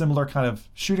it has similar kind of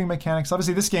shooting mechanics.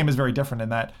 Obviously, this game is very different in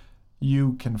that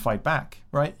you can fight back,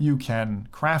 right? You can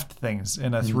craft things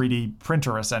in a 3D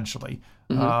printer, essentially,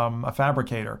 a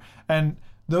fabricator, and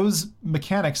those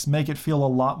mechanics make it feel a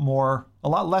lot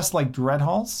less like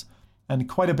Dreadhalls and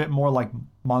quite a bit more like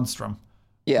Monstrum.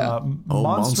 Yeah.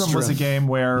 Monstrum was a game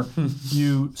where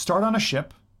you start on a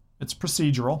ship. It's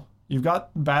procedural. You've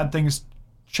got bad things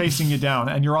chasing you down,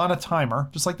 and you're on a timer.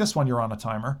 Just like this one, you're on a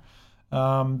timer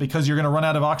because you're going to run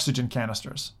out of oxygen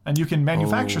canisters. And you can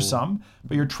manufacture some,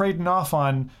 but you're trading off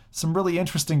on some really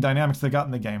interesting dynamics they got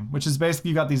in the game, which is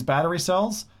basically you got these battery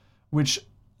cells, which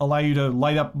allow you to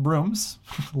light up rooms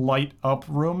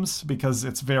because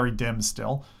it's very dim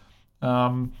still.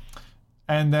 And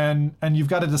you've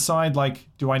got to decide, like,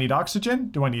 do I need oxygen?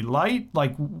 Do I need light?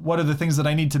 Like, what are the things that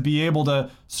I need to be able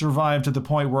to survive to the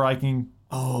point where I can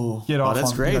get off?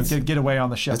 That's great. Get away on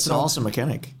the ship. That's an awesome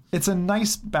mechanic. It's a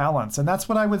nice balance, and that's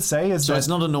what I would say is. So it's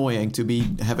not annoying to be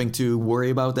having to worry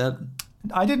about that.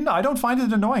 I don't find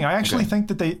it annoying. I actually think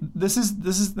that this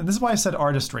is why I said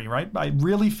artistry, right? I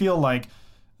really feel like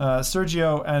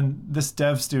Sergio and this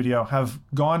dev studio have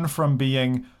gone from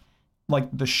being like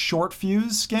the short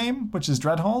fuse game, which is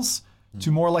Dreadhalls,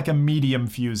 to more like a medium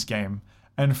fuse game.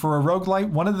 And for a roguelite,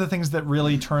 one of the things that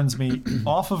really turns me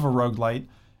off of a roguelite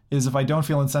is if I don't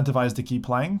feel incentivized to keep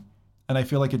playing. And I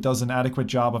feel like it does an adequate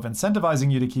job of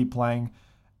incentivizing you to keep playing.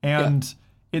 And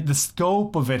the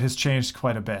scope of it has changed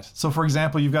quite a bit. So, for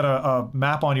example, you've got a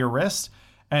map on your wrist,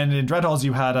 and in Dreadhalls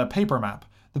you had a paper map.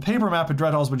 The paper map in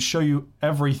Dreadhalls would show you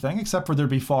everything except for there'd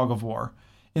be Fog of War.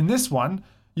 In this one,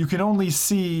 you can only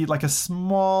see like a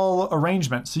small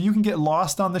arrangement. So you can get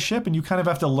lost on the ship and you kind of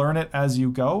have to learn it as you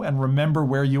go and remember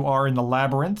where you are in the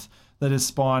labyrinth that is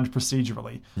spawned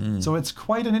procedurally. So it's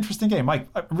quite an interesting game. Mike,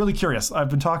 I'm really curious. I've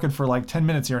been talking for like 10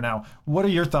 minutes here now. What are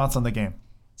your thoughts on the game?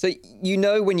 So you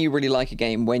know when you really like a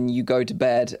game when you go to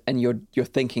bed and you're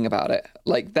thinking about it.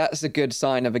 Like that's a good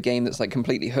sign of a game that's like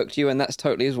completely hooked you, and that's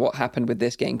totally is what happened with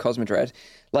this game, Cosmodread.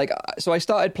 Like, so I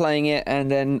started playing it, and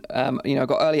then I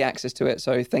got early access to it.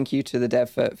 So thank you to the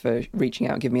dev for reaching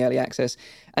out and giving me early access.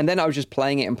 And then I was just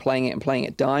playing it and playing it and playing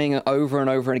it, dying over and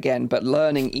over and again, but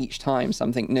learning each time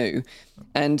something new.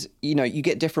 And you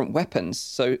get different weapons.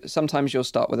 So sometimes you'll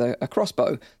start with a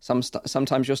crossbow.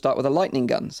 Sometimes you'll start with a lightning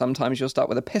gun. Sometimes you'll start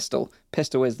with a pistol.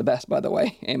 Pistol is the best, by the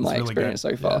way, in my experience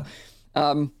so far.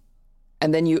 Yeah.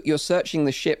 And then you're searching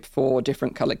the ship for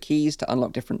different colored keys to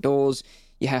unlock different doors.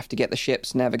 You have to get the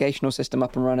ship's navigational system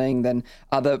up and running, then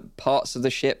other parts of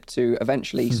the ship to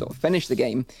eventually sort of finish the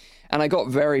game. And I got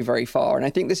very, very far. And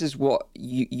I think this is what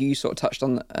you sort of touched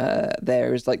on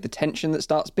there, is like the tension that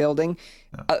starts building.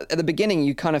 At the beginning,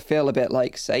 you kind of feel a bit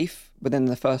like safe within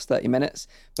the first 30 minutes,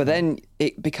 but then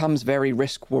it becomes very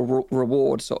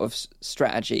risk-reward sort of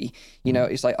strategy.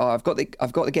 It's like, I've got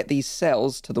to get these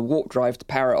cells to the warp drive to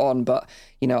power it on, but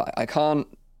I can't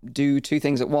do two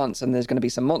things at once, and there's going to be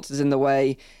some monsters in the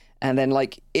way. And then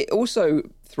like it also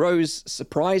throws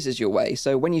surprises your way.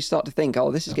 So when you start to think, oh,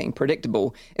 this is getting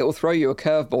predictable, it will throw you a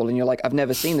curveball and you're like, I've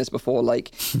never seen this before.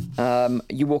 Like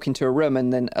you walk into a room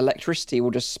and then electricity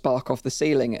will just spark off the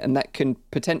ceiling, and that can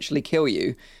potentially kill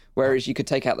you. Whereas you could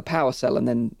take out the power cell and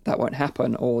then that won't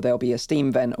happen, or there'll be a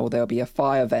steam vent, or there'll be a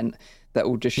fire vent that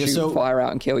will just shoot fire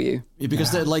out and kill you.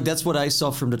 Because that's what I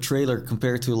saw from the trailer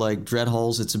compared to like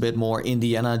Dreadhalls. It's a bit more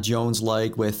Indiana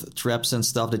Jones-like with traps and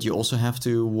stuff that you also have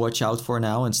to watch out for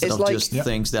now instead of like, just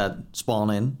things that spawn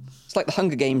in. It's like the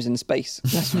Hunger Games in space.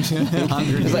 That's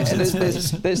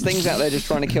what there's things out there just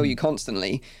trying to kill you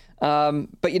constantly.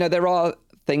 But there are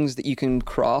things that you can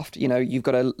craft. You've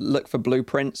got to look for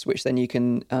blueprints, which then you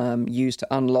can use to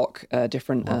unlock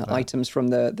different items from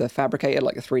the fabricator,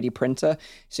 like a 3D printer.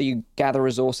 So you gather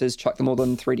resources, chuck them all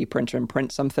on the 3D printer and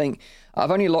print something.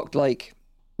 I've only locked like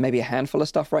maybe a handful of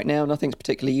stuff right now. Nothing's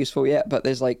particularly useful yet, but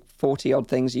there's like 40 odd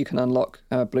things you can unlock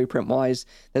blueprint wise.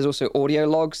 There's also audio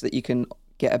logs that you can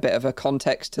get a bit of a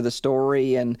context to the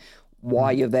story and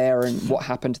why you're there and what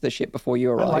happened to the ship before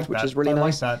you arrived, which is really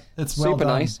nice. I like that. It's well super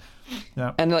done. Nice.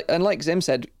 Yeah. And like Zim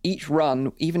said, each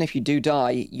run, even if you do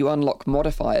die, you unlock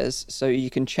modifiers, so you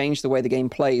can change the way the game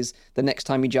plays the next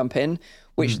time you jump in,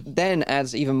 which then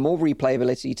adds even more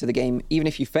replayability to the game, even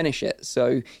if you finish it.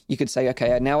 So you could say,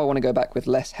 okay, now I want to go back with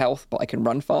less health, but I can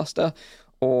run faster.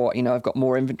 Or, I've got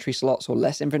more inventory slots or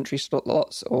less inventory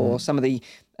slots, or some of the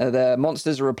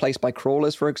monsters are replaced by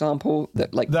crawlers, for example,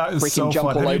 that freaking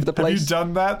jump all over the place. Have you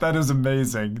done that? That is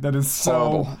amazing. That is so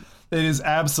horrible. It is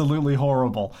absolutely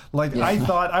horrible. Like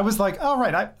I was like, all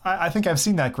right, I think I've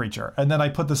seen that creature, and then I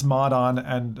put this mod on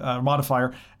and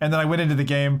modifier, and then I went into the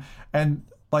game, and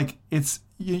like it's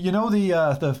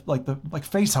the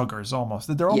face huggers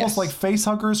almost. They're almost like face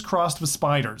huggers crossed with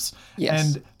spiders,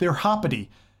 and they're hoppity,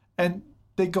 and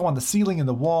they go on the ceiling and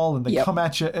the wall, and they come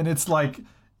at you, and it's like,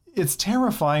 it's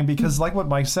terrifying because like what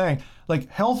Mike's saying, like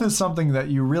health is something that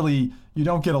you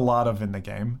don't get a lot of in the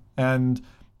game, and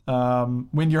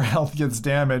when your health gets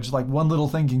damaged, like one little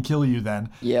thing can kill you then.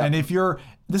 Yeah. And if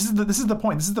this is the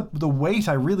point. This is the weight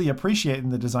I really appreciate in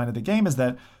the design of the game, is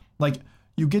that like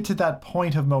you get to that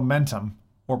point of momentum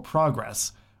or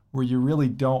progress where you really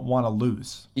don't want to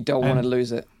lose. You don't want to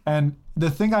lose it. And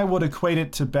the thing I would equate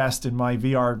it to best in my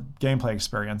VR gameplay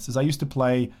experience is I used to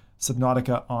play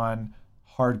Subnautica on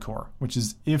hardcore, which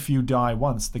is if you die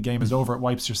once, the game is over. It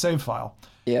wipes your save file.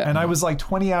 Yeah. And I was like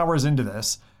 20 hours into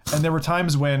this, and there were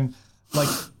times when like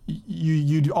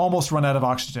you'd almost run out of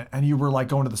oxygen, and you were like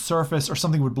going to the surface, or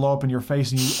something would blow up in your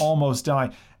face and you almost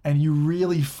die, and you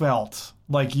really felt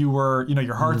like you were,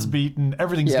 your heart's beating,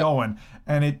 everything's going,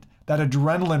 and that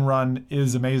adrenaline run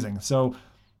is amazing. So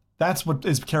that's what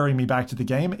is carrying me back to the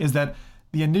game, is that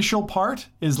the initial part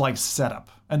is like setup,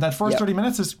 and that first 30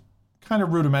 minutes is kind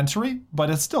of rudimentary, but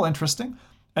it's still interesting.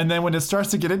 And then when it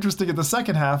starts to get interesting in the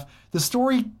second half, the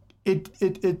story,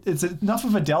 it's enough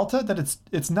of a delta that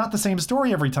it's not the same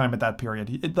story every time at that period.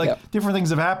 Different things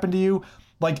have happened to you.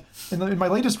 Like in my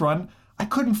latest run, I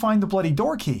couldn't find the bloody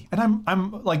door key, and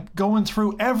I'm like going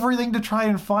through everything to try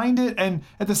and find it, and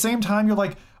at the same time you're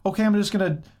like, okay, I'm just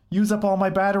gonna use up all my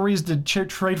batteries to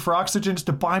trade for oxygen just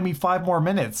to buy me 5 more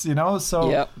minutes, you know?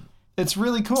 So it's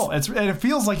really cool. And it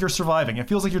feels like you're surviving. It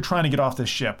feels like you're trying to get off this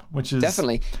ship, which is...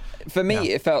 Definitely. For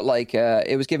me, it felt like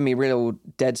it was giving me real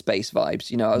Dead Space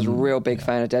vibes. You know, I was a real big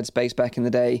fan of Dead Space back in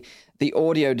the day. The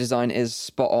audio design is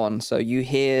spot on. So you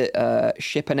hear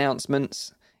ship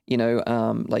announcements. You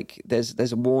know, like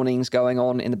there's warnings going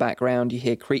on in the background. You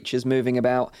hear creatures moving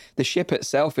about. The ship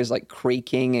itself is like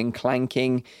creaking and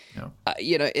clanking. Yeah.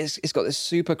 You know, it's got this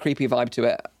super creepy vibe to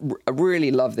it. I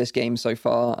really love this game so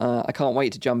far. I can't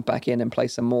wait to jump back in and play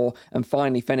some more and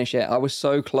finally finish it. I was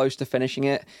so close to finishing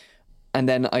it. And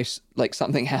then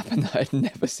something happened that I'd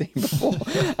never seen before.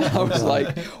 I was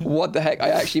like, what the heck? I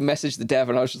actually messaged the dev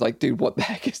and I was just like, dude, what the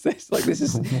heck is this? Like,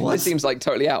 this seems like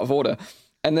totally out of order.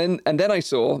 And then I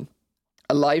saw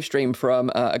a live stream from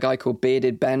a guy called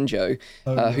Bearded Banjo,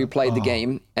 who played the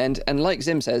game. And like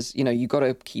Zim says, you know, you got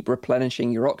to keep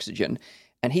replenishing your oxygen.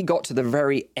 And he got to the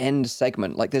very end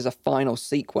segment, like there's a final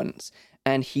sequence,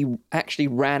 and he actually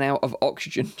ran out of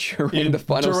oxygen during the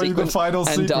final sequence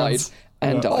and died.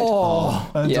 And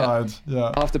died.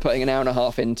 Yeah. After putting an hour and a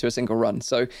half into a single run.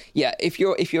 So yeah, if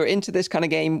you're into this kind of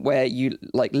game where you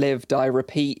like live, die,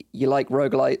 repeat, you like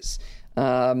roguelites,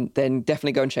 then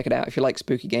definitely go and check it out. If you like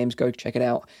spooky games, go check it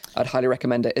out. I'd highly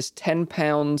recommend it. It's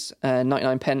 £10,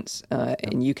 99 pence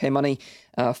in UK money,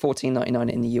 $14.99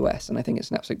 in the US, and I think it's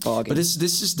an absolute bargain. But this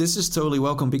is totally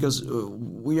welcome because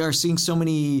we are seeing so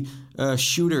many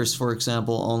shooters, for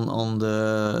example, on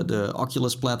the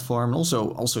Oculus platform, and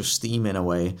also Steam in a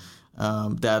way.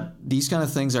 That these kind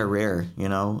of things are rare, you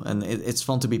know, and it's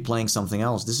fun to be playing something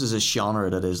else. This is a genre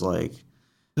that is like.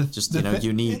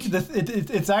 Unique.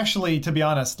 It's actually, to be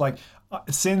honest, like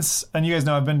since, and you guys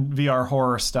know I've been VR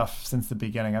horror stuff since the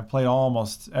beginning. I've played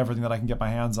almost everything that I can get my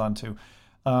hands onto.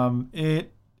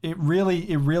 It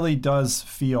really does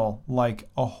feel like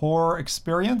a horror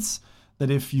experience that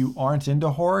if you aren't into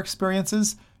horror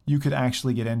experiences, you could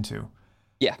actually get into.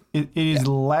 Yeah. It is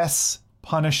less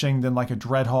punishing than like a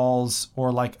Dreadhalls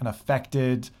or like an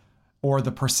Affected or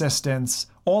The Persistence.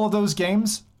 All of those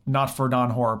games, not for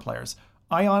non-horror players.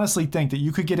 I honestly think that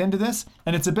you could get into this,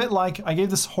 and it's a bit like, I gave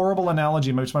this horrible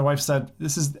analogy, which my wife said,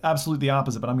 this is absolutely the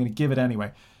opposite, but I'm going to give it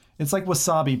anyway. It's like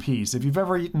wasabi peas. If you've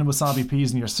ever eaten wasabi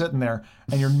peas and you're sitting there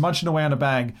and you're munching away on a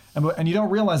bag and you don't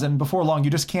realize it, and before long you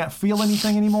just can't feel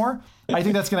anything anymore, I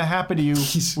think that's going to happen to you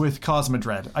with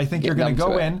Cosmodread. I think you're going to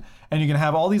go in and you're going to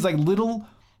have all these like little,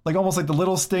 like almost like the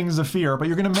little stings of fear, but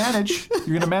you're going to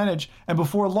manage, and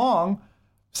before long,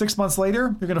 6 months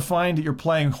later, you're going to find that you're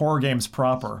playing horror games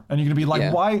proper. And you're going to be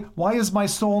like, why is my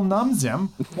soul numb, Zim?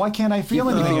 Why can't I feel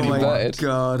anything anymore? Oh my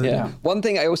God. Yeah. One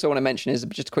thing I also want to mention is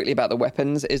just quickly about the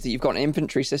weapons is that you've got an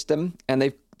inventory system, and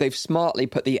they've smartly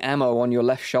put the ammo on your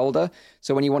left shoulder.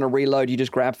 So when you want to reload, you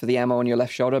just grab for the ammo on your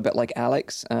left shoulder, a bit like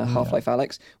Alex, Half-Life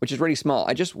Alex, which is really smart.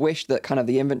 I just wish that kind of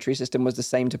the inventory system was the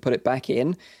same to put it back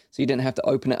in, so you didn't have to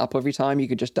open it up every time. You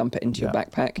could just dump it into your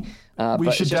backpack.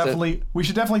 We should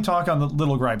definitely talk on the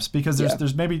little gripes, because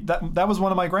there's maybe that was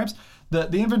one of my gripes. The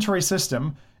inventory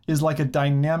system is like a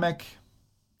dynamic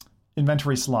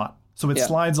inventory slot, so it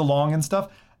slides along and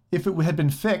stuff. If it had been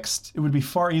fixed, it would be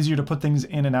far easier to put things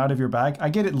in and out of your bag. I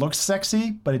get it looks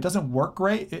sexy, but it doesn't work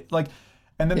great.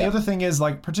 And then the other thing is,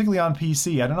 like, particularly on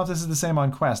PC, I don't know if this is the same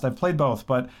on Quest. I've played both,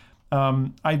 but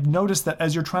I've noticed that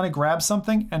as you're trying to grab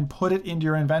something and put it into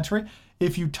your inventory,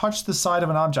 if you touch the side of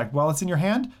an object while it's in your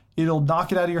hand, it'll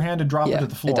knock it out of your hand and drop it to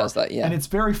the floor. It does that, And it's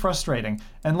very frustrating.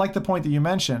 And like the point that you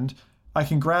mentioned, I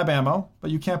can grab ammo,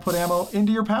 but you can't put ammo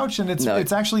into your pouch. And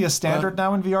it's actually a standard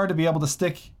now in VR to be able to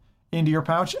stick into your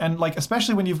pouch, and like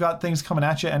especially when you've got things coming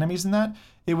at you, enemies and that,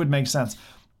 it would make sense.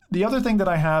 The other thing that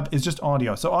I have is just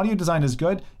audio. So audio design is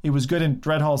good. It was good in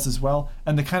Dreadhalls as well,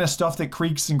 and the kind of stuff that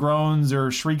creaks and groans or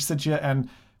shrieks at you and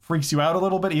freaks you out a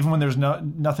little bit, even when there's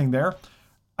nothing there.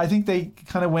 I think they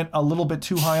kind of went a little bit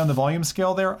too high on the volume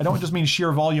scale there. I don't just mean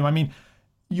sheer volume. I mean,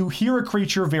 you hear a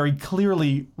creature very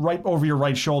clearly right over your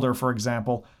right shoulder, for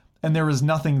example, and there is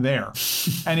nothing there,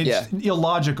 and it's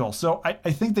illogical. So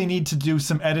I think they need to do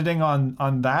some editing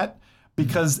on that,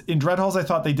 because in Dreadhalls I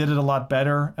thought they did it a lot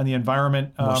better, and the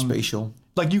environment more spatial.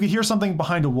 Like you could hear something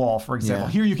behind a wall, for example.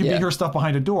 Here you can hear stuff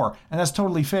behind a door, and that's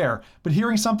totally fair. But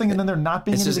hearing something and then there not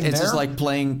being anything there, it's just like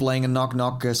playing a knock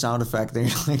knock sound effect.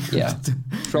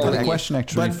 A question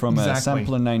actually from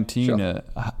Sampler 19: Sure.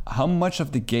 How much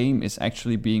of the game is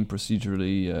actually being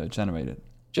procedurally generated?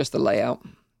 Just the layout.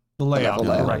 The layout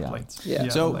correctly. Yeah.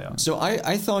 So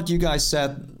I thought you guys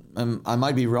said I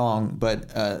might be wrong, but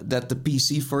that the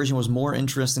PC version was more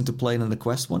interesting to play than the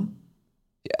Quest one.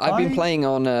 I've been playing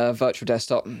on virtual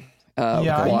desktop.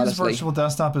 I use virtual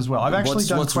desktop as well. I've actually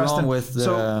done what's Quest. Wrong with the...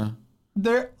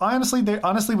 So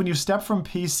honestly, when you step from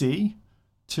PC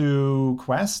to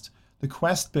Quest, the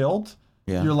Quest build,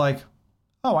 you're like,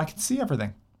 oh, I can see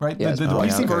everything, right? Yeah, the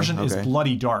PC version is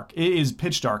bloody dark. It is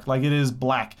pitch dark, like it is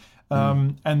black.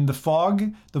 And the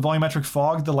fog, the volumetric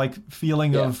fog, the like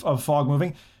feeling of fog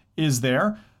moving is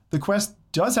there. The Quest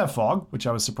does have fog, which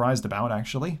I was surprised about,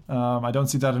 actually. I don't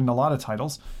see that in a lot of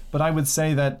titles. But I would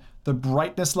say that the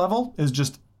brightness level is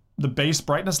just the base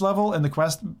brightness level, and the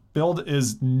Quest build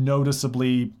is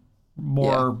noticeably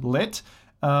more lit.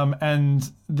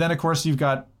 And then, of course, you've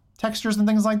got textures and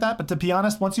things like that. But to be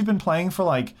honest, once you've been playing for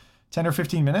like 10 or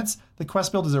 15 minutes, the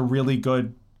Quest build is a really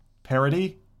good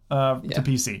parody to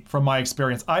PC, from my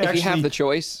experience. If you have the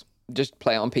choice, just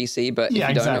play it on PC. But if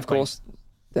you don't, of course,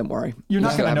 don't worry. You're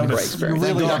not going to notice. You're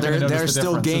really not going to notice there are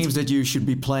still games that you should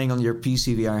be playing on your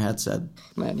PC VR headset.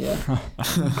 Man,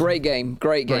 great game.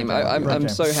 I'm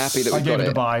so happy that we got it. I gave it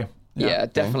a buy. Yeah,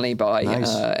 definitely buy,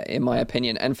 in my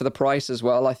opinion. And for the price as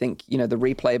well, I think, the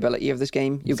replayability of this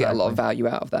game, you'll get a lot of value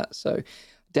out of that. So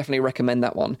definitely recommend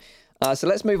that one. So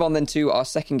let's move on then to our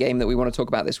second game that we want to talk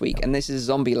about this week, and this is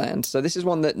Zombieland. So this is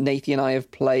one that Nathy and I have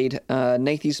played.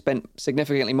 Nathy's spent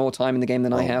significantly more time in the game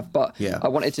than I have, but I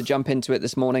wanted to jump into it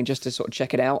this morning just to sort of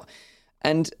check it out.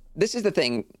 And this is the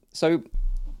thing. So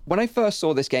when I first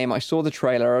saw this game, I saw the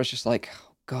trailer. I was just like,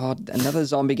 oh, God, another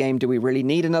zombie game. Do we really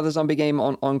need another zombie game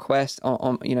on Quest?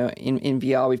 In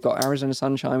VR, we've got Arizona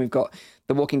Sunshine, we've got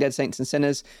The Walking Dead: Saints and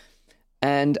Sinners.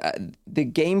 And the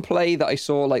gameplay that I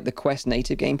saw, like the Quest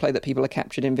native gameplay that people are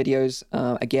captured in videos,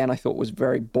 again, I thought was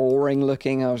very boring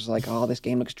looking. I was like, oh, this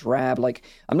game looks drab. Like,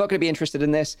 I'm not going to be interested in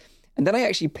this. And then I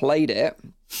actually played it,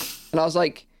 and I was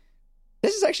like,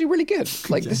 this is actually really good.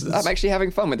 Like, I'm actually having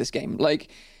fun with this game. Like,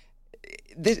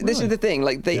 this is the thing.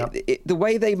 Like, the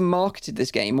way they marketed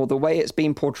this game, or the way it's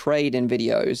been portrayed in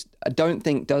videos, I don't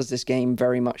think does this game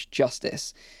very much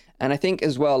justice. And I think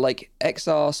as well, like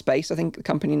XR Space, I think the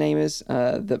company name is,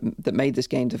 that made this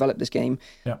game, developed this game.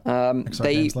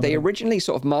 They originally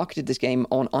sort of marketed this game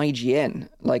on IGN,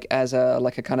 like as a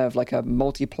kind of like a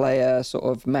multiplayer sort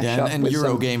of mashup. And with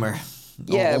Eurogamer.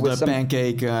 Yeah, with the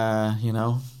Pancake,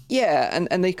 Yeah,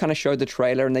 and they kind of showed the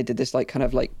trailer, and they did this like kind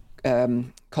of like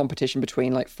competition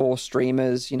between like 4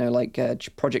 streamers. Like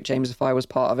Project Jamesify was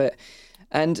part of it.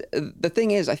 And the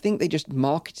thing is, I think they just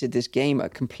marketed this game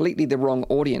at completely the wrong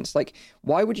audience. Like,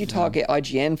 why would you target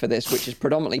IGN for this, which is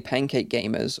predominantly Pancake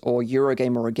gamers or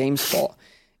Eurogamer or GameSpot?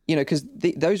 Because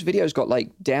those videos got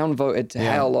like downvoted to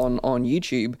hell on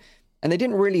YouTube, and they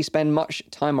didn't really spend much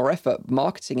time or effort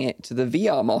marketing it to the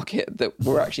VR market that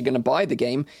were actually going to buy the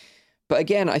game. But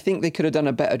again, I think they could have done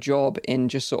a better job in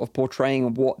just sort of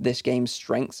portraying what this game's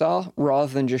strengths are,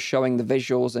 rather than just showing the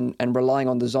visuals and relying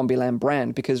on the Zombieland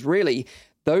brand, because really,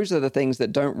 those are the things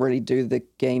that don't really do the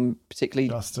game particularly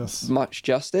much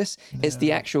justice. It's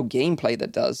the actual gameplay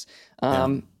that does.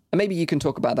 And maybe you can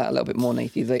talk about that a little bit more,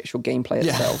 Nathan, the actual gameplay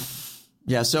itself.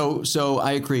 Yeah, so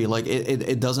I agree. Like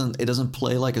it doesn't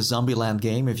play like a Zombieland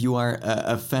game. If you are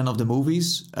a fan of the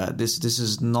movies, this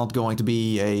is not going to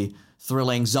be a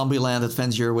thrilling Zombieland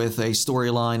adventure with a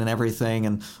storyline and everything,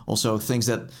 and also things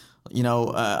that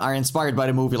are inspired by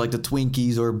the movie, like the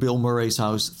Twinkies or Bill Murray's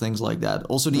house, things like that.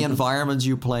 Also, the environments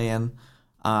you play in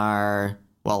are,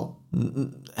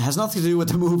 has nothing to do with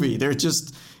the movie. They're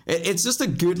just, it's just a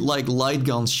good like light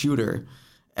gun shooter.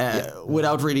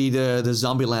 Without really the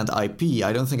Zombieland IP.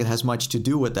 I don't think it has much to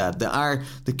do with that. There are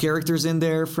the characters in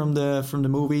there from the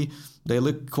movie. They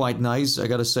look quite nice, I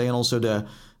gotta say, and also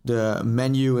the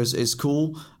menu is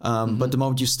cool. But the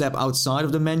moment you step outside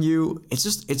of the menu, it's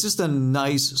just a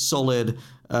nice solid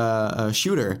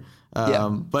shooter.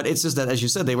 But it's just that, as you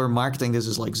said, they were marketing this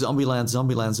as like Zombieland.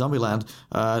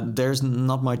 There's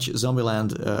not much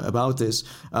Zombieland about this.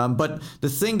 But the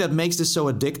thing that makes this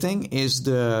so addicting is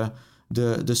the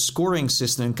scoring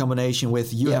system in combination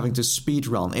with you having to speed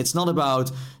run. It's not about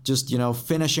just,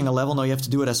 finishing a level. No, you have to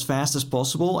do it as fast as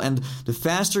possible. And the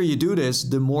faster you do this,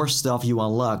 the more stuff you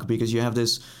unlock, because you have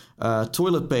this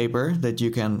toilet paper that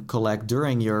you can collect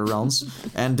during your runs.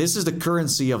 And this is the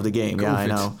currency of the game. COVID. Yeah, I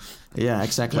know. Yeah,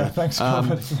 exactly. Yeah, thanks,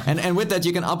 COVID. And with that,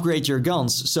 you can upgrade your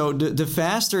guns. So the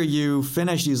faster you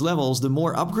finish these levels, the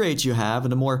more upgrades you have,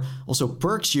 and the more also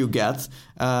perks you get.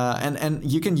 And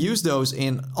you can use those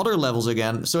in other levels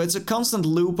again. So it's a constant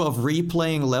loop of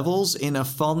replaying levels in a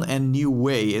fun and new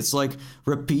way. It's like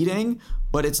repeating,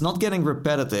 but it's not getting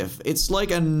repetitive. It's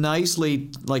like a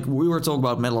nicely, like we were talking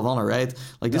about Medal of Honor, right?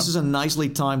 Like this is a nicely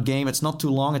timed game. It's not too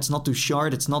long, it's not too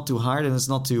short, it's not too hard, and it's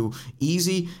not too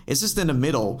easy. It's just in the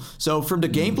middle. So from the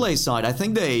gameplay side, I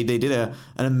think they did an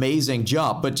amazing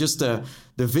job, but just the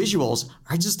visuals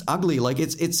are just ugly. Like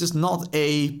it's just not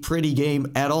a pretty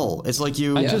game at all. It's like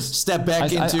you just step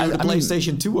back into the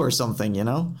PlayStation 2 or something, you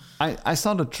know? I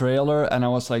saw the trailer and I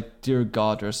was like, dear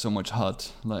God, there's so much HUD.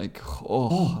 Like,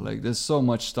 like there's so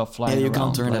much stuff flying around. Yeah, you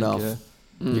can't turn it off.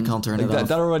 You can't turn it off.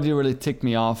 That already really ticked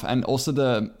me off. And also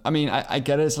I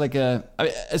get it. It's like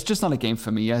it's just not a game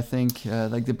for me, I think.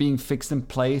 Like the being fixed in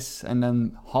place and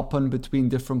then hopping between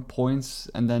different points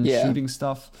and then shooting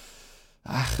stuff.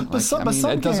 It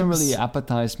doesn't really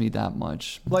appetize me that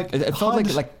much. Like it felt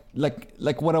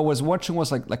like what I was watching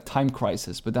was like Time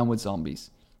Crisis, but then with zombies.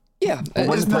 Yeah,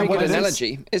 it's a pretty good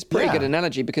analogy. It's pretty good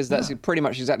analogy because that's pretty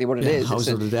much exactly what it is.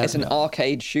 It's an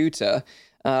arcade shooter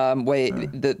where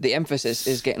the emphasis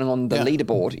is getting on the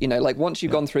leaderboard. You know, like once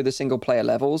you've gone through the single player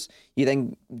levels, you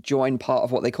then join part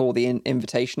of what they call the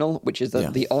Invitational, which is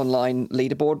the online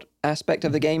leaderboard aspect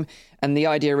of the game. And the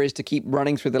idea is to keep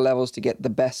running through the levels to get the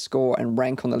best score and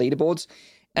rank on the leaderboards.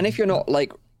 And if you're not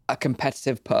like a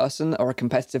competitive person or a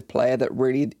competitive player that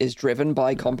really is driven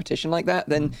by competition like that,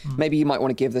 then maybe you might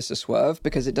want to give this a swerve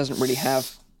because it doesn't really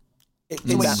have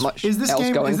that much else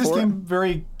going for it. Is this game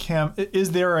very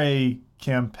is there a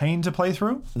campaign to play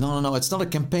through? No, it's not a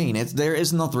campaign. There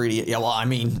is not really. Yeah, well, I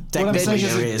mean, technically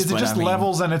there is. Is it just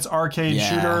levels and it's arcade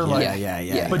shooter?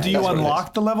 Yeah. But do you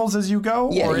unlock the levels as you go?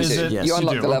 Yeah, or is it you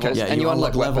unlock the levels and you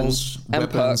unlock levels,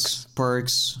 and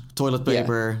perks, toilet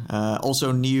paper.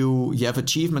 Also you have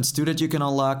achievements too that you can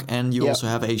unlock, and you also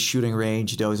have a shooting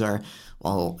range. Those are,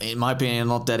 well, in my opinion,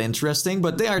 not that interesting,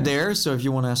 but they are there. So if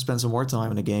you want to spend some more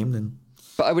time in the game, then.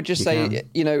 But I would just say,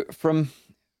 from.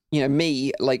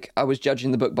 Me, like, I was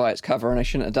judging the book by its cover, and I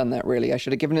shouldn't have done that, really. I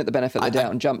should have given it the benefit of the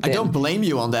doubt and jumped in. I don't blame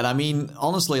you on that. I mean,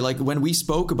 honestly, like, when we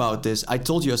spoke about this, I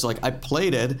told you, I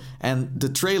played it, and the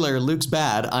trailer looks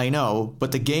bad, I know,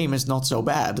 but the game is not so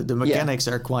bad. The mechanics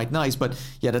are quite nice, but,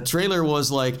 the trailer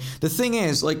was, like... The thing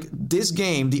is, like, this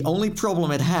game, the only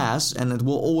problem it has, and it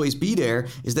will always be there,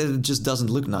 is that it just doesn't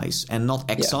look nice and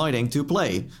not exciting to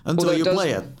play until you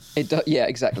play it. Yeah,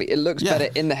 exactly. It looks better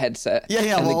in the headset.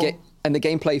 And the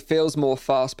gameplay feels more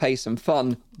fast-paced and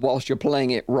fun whilst you're playing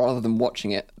it rather than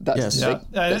watching it.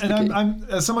 I'm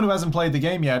as someone who hasn't played the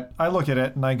game yet, I look at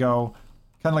it and I go,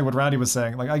 kind of like what Rowdy was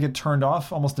saying, like I get turned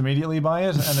off almost immediately by it,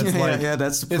 and it's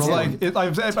that's the problem. It's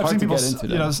like I've seen people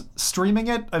streaming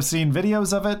it. I've seen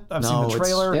videos of it. I've seen the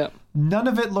trailer. None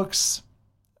of it looks,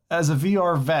 as a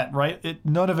VR vet, right?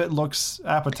 None of it looks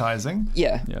appetizing.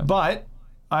 Yeah. But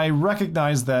I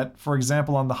recognize that, for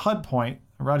example, on the HUD point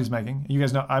Rowdy's making, you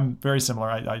guys know I'm very similar.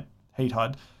 I hate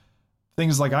HUD.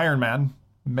 Things like Iron Man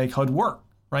make HUD work,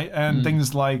 right? And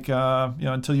things like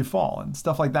Until You Fall and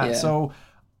stuff like that. Yeah. So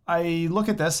I look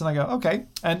at this and I go, okay.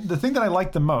 And the thing that I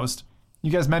like the most,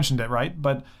 you guys mentioned it, right?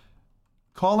 But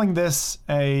calling this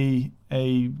a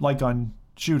like-on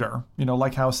shooter,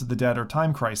 like House of the Dead or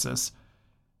Time Crisis,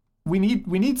 we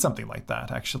need something like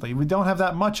that, actually. We don't have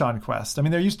that much on Quest. I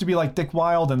mean, there used to be like Dick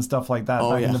Wild and stuff like that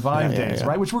back in the Vive days,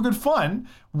 right? Which were good fun,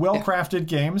 well-crafted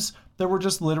games that were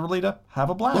just literally to have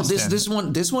a blast.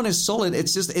 Well, this one is solid.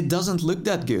 It's just it doesn't look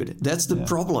that good. That's the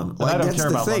problem. Like, I don't care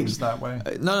about looks that way.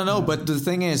 No. But the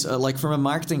thing is, like from a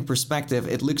marketing perspective,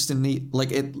 it looks to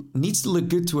it needs to look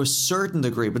good to a certain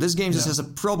degree. But this game just has a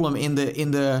problem in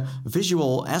the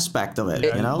visual aspect of it.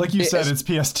 Like you said, it's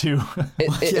PS2.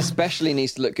 It especially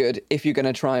needs to look good if you're going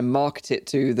to try and market it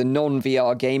to the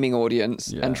non-VR gaming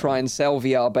audience and try and sell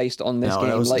VR based on this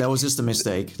game. That was just a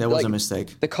mistake. That was a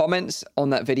mistake. The comments on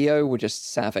that video were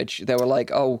just savage. They were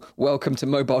like, "Oh, welcome to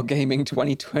mobile gaming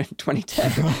 2010."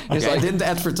 It's I didn't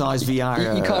advertise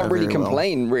VR. You can't really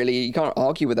complain. Really, you can't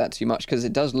argue with that too much because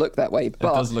it does look that way.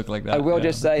 But it does look like that. I will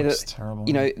just say that terrible.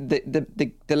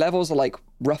 The levels are like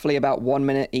roughly about 1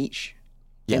 minute each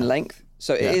in length.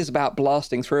 So it is about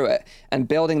blasting through it and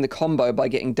building the combo by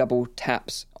getting double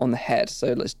taps on the head.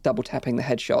 So let's double tapping the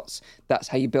headshots. That's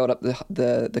how you build up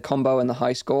the combo and the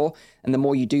high score. And the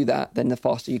more you do that, then the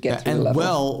faster you get through the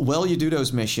level. Well, you do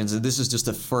those missions, and this is just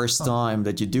the first time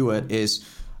that you do it, is...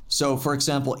 So, for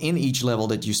example, in each level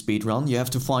that you speedrun, you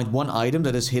have to find one item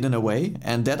that is hidden away,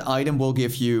 and that item will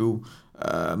give you...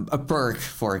 a perk,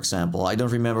 for example. I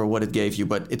don't remember what it gave you,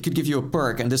 but it could give you a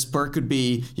perk, and this perk could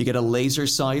be you get a laser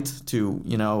sight to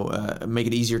make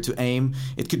it easier to aim.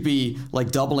 It could be like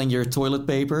doubling your toilet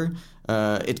paper.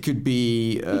 It could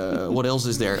be what else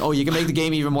is there? Oh, you can make the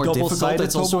game even more difficult.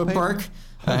 That's also a perk.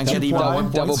 And get even more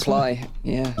points. Double ply,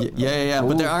 yeah. Yeah.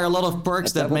 But there are a lot of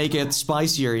perks that make it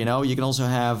spicier. You know, you can also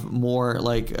have more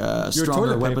like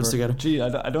stronger weapons together. Gee,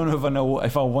 I don't know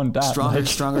if I want that.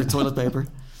 Stronger toilet paper.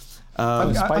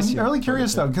 I'm really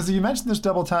curious though, because you mentioned this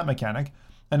double tap mechanic,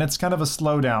 and it's kind of a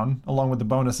slowdown along with the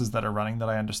bonuses that are running that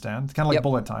I understand. It's kind of like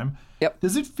bullet time. Yep.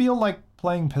 Does it feel like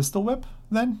playing Pistol Whip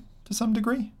then, to some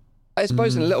degree? I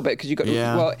suppose in a little bit, because you got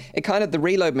well, it kind of the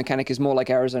reload mechanic is more like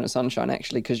Arizona Sunshine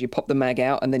actually, because you pop the mag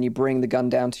out and then you bring the gun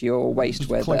down to your waist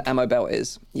where the ammo belt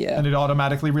is. Yeah. And it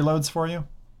automatically reloads for you.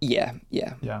 Yeah.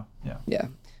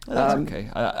 That's okay.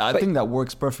 I think that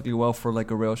works perfectly well for like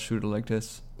a rail shooter like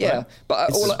this. Yeah, right?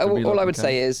 but all I would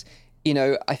say is, you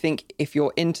know, I think if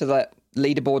you're into that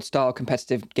leaderboard style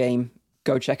competitive game,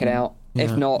 go check it out.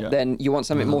 If not, then you want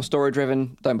something more story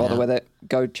driven, don't bother with it.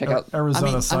 Go check out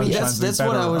Arizona Sunshine's a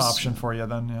better option for you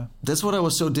then, yeah. That's what I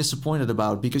was so disappointed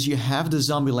about, because you have the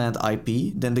Zombieland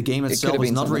IP, then the game itself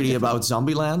is not really about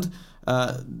Zombieland.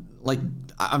 Like,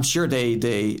 I'm sure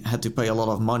they had to pay a lot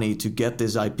of money to get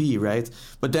this IP, right?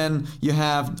 But then you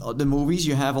have the movies,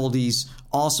 you have all these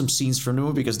awesome scenes from the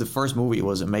movie, because the first movie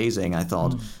was amazing, I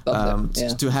thought.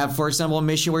 To have, for example, a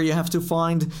mission where you have to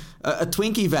find a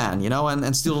Twinkie van, you know,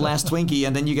 and steal the last Twinkie,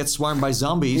 and then you get swarmed by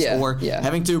zombies, or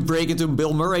having to break into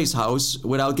Bill Murray's house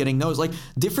without getting noticed. Like,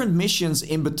 different missions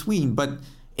in between, but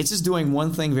it's just doing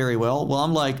one thing very well. Well,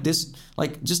 I'm like, just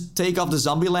take off the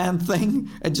Zombieland thing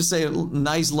and just say,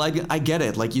 nice leg. I get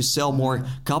it. Like, you sell more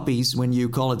copies when you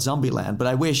call it Zombieland, but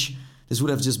I wish this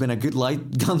would have just been a good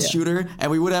light gun shooter,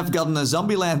 and we would have gotten a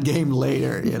Zombieland game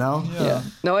later, you know? Yeah.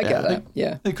 No, I get that.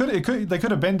 Yeah. They could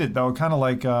have bended it though, kind of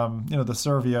like you know, the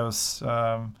Survios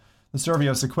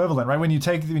equivalent, right? When you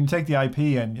take the IP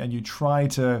and you try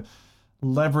to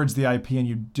leverage the IP and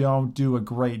you don't do a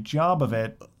great job of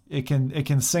it, it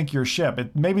can sink your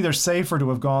ship. Maybe they're safer to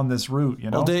have gone this route, you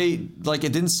know? Well, it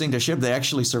didn't sink their ship. They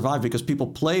actually survived because people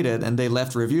played it and they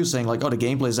left reviews saying like, oh, the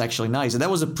gameplay is actually nice. And that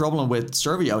was a problem with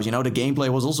Survios, you know? The gameplay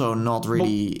was also not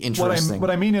really interesting.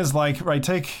 What I mean is, like, right,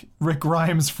 take Rick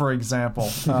Grimes, for example,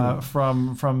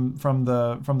 from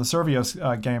the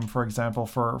Survios game, for example,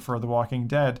 for The Walking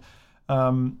Dead.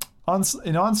 In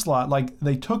Onslaught, like,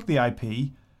 they took the IP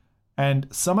and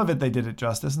some of it they did it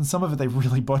justice and some of it they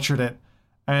really butchered it.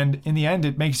 And in the end,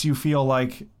 it makes you feel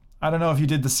like, I don't know if you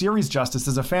did the series justice.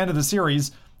 As a fan of the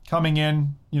series, coming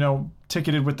in, you know,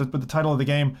 ticketed with the title of the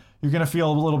game, you're going to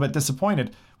feel a little bit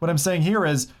disappointed. What I'm saying here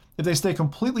is, if they stay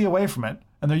completely away from it,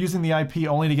 and they're using the IP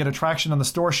only to get attraction on the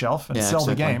store shelf and sell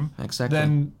the game,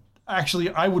 then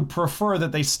actually I would prefer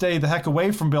that they stay the heck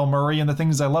away from Bill Murray and the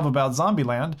things I love about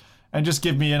Zombieland, and just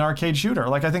give me an arcade shooter.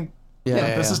 Like, I think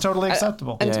this is totally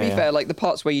acceptable. And to be fair, like, the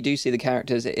parts where you do see the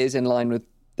characters, it is in line with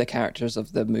the characters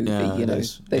of the movie, you know,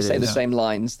 they say the same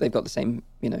lines, they've got the same,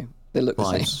 you know, they look the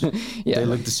same. They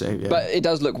look the same, but it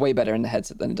does look way better in the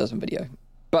headset than it does in video.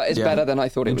 But it's better than I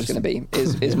thought it was going to be.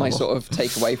 Is my sort of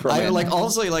takeaway from it. Like,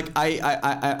 honestly, like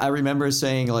I remember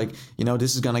saying, like, you know,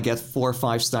 this is gonna get 4 or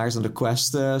 5 stars on the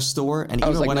Quest store, and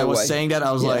even when I was saying that,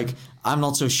 I was like, I'm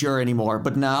not so sure anymore.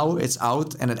 But now it's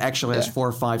out, and it actually has 4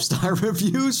 or 5 star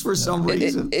reviews for some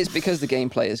reason. It's because the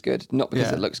gameplay is good, not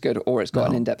because it looks good or it's got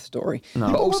an in-depth story. No.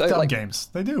 But also, dumb games,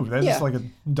 they do. They're just like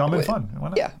dumb and fun. Why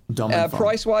not? Yeah, dumb and fun.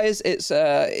 Price-wise, it's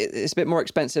a bit more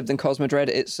expensive than Cosmodread.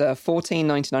 It's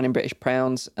 $14.99 in British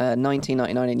pounds,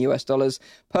 $19.99 in US dollars.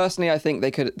 Personally, I think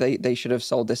they should have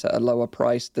sold this at a lower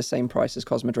price, the same price as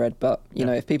Cosmodread. But you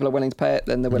know, if people are willing to pay it,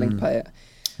 then they're willing to pay it.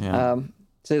 Yeah.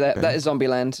 So that is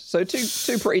Zombieland. So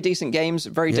two pretty decent games,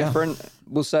 very different.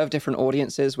 Will serve different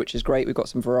audiences, which is great. We've got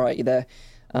some variety there.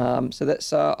 So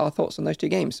that's our thoughts on those 2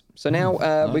 games. So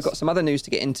now we've got some other news to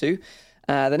get into.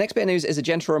 The next bit of news is a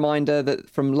gentle reminder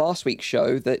that from last week's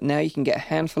show that now you can get a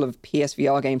handful of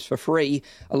PSVR games for free,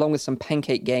 along with some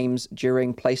Pancake games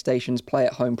during PlayStation's Play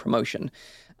at Home promotion.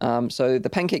 So the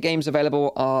Pancake games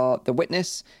available are The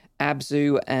Witness,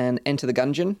 Abzu, and Enter the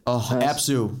Gungeon. Oh,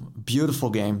 Abzu.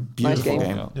 Beautiful game. Beautiful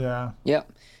nice game. Yeah.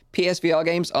 PSVR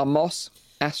games are Moss,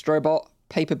 Astrobot,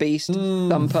 Paper Beast,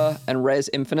 Thumper, and Res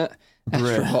Infinite.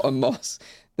 Astrobot and Moss.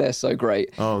 They're so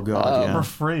great. Oh, God, For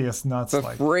free, it's nuts. For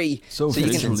free. So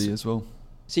visually as well.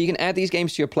 So you can add these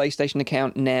games to your PlayStation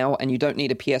account now, and you don't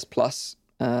need a PS Plus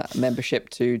membership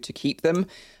to keep them.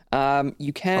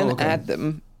 You can add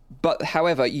them. But,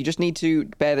 however, you just need to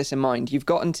bear this in mind. You've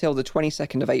got until the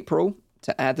 22nd of April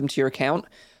to add them to your account.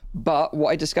 But what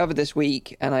I discovered this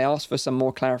week, and I asked for some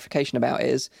more clarification about,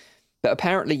 is that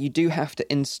apparently you do have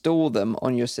to install them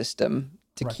on your system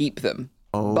to keep them.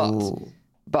 Oh.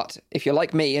 But if you're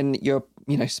like me and your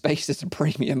space is a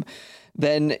premium,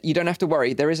 then you don't have to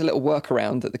worry. There is a little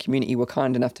workaround that the community were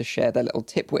kind enough to share their little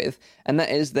tip with, and that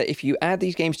is that if you add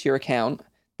these games to your account,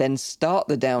 then start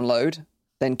the download,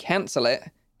 then cancel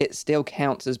it, it still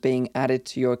counts as being added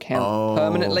to your account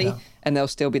permanently, and they'll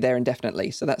still be there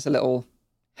indefinitely. So that's a little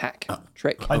hack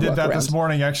trick. I did that this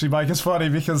morning, actually, Mike. It's funny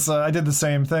because I did the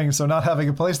same thing. So not having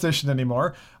a PlayStation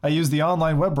anymore, I use the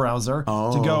online web browser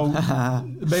to go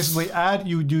basically add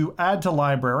to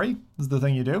library is the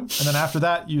thing you do. And then after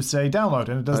that, you say download,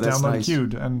 and it does download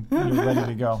queued, and you're ready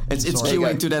to go. It's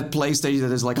queuing to that PlayStation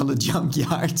that is like on the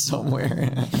junkyard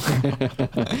somewhere.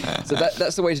 So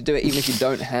that's the way to do it, even if you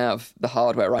don't have the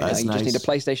hardware right now. You just need a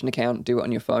PlayStation account, do it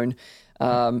on your phone.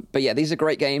 But yeah, these are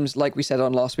great games. Like we said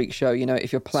on last week's show,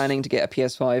 if you're planning to get a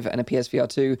PS5 and a PSVR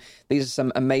 2, these are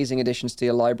some amazing additions to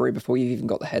your library before you've even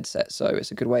got the headset. So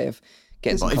it's a good way of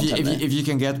getting some content there. If you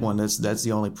can get one, that's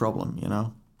the only problem,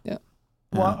 Yeah.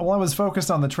 Well, I was focused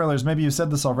on the trailers. Maybe you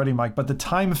said this already, Mike, but the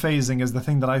time phasing is the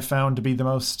thing that I found to be the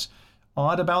most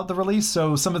odd about the release.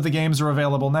 So some of the games are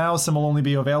available now. Some will only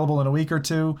be available in a week or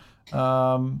two.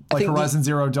 Like Horizon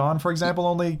Zero Dawn, for example,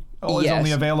 is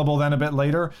only available then a bit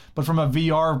later. But from a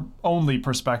VR only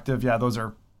perspective, those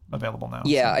are available now.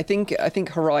 Yeah, so. I think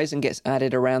Horizon gets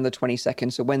added around the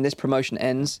 22nd. So when this promotion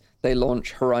ends, they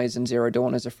launch Horizon Zero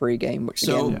Dawn as a free game, which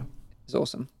again is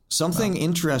awesome. Something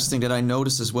interesting that I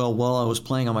noticed as well while I was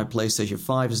playing on my PlayStation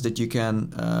 5 is that you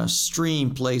can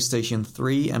stream PlayStation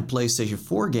 3 and PlayStation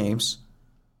 4 games.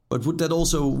 But would that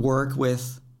also work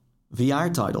with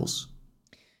VR titles?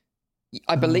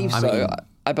 I believe so.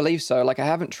 I believe so. Like, I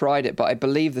haven't tried it, but I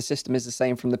believe the system is the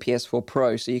same from the PS4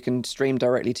 Pro, so you can stream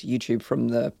directly to YouTube from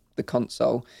the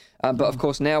console. But of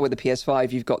course, now with the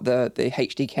PS5, you've got the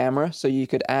HD camera, so you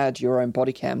could add your own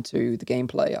body cam to the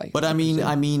gameplay. But I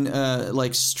mean,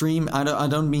 like stream. I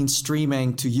don't mean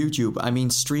streaming to YouTube. I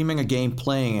mean streaming a game,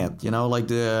 playing it.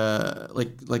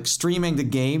 Like streaming the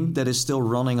game that is still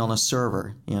running on a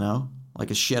server. Like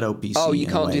a shadow PC. Oh, you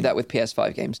can't do that with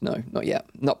PS5 games. No, not yet.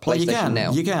 Not PlayStation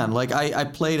now. You can. Like I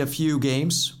played a few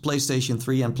games, PlayStation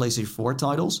 3 and PlayStation 4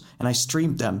 titles, and I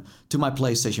streamed them to my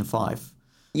PlayStation 5.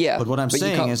 Yeah. But what I'm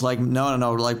saying is like, no.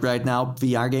 Like right now,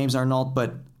 VR games are not,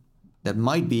 but that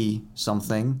might be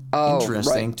something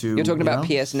interesting to... You're talking about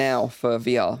PS Now for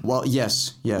VR. Well,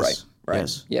 yes. Right.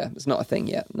 Yes. Yeah, it's not a thing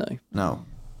yet, No.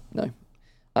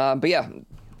 But yeah,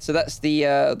 so that's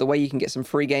the way you can get some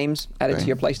free games added to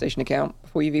your PlayStation account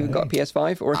before you've even got a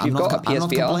PS5, or if you've got a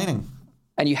PSVR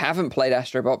and you haven't played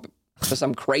Astrobot for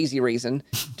some crazy reason,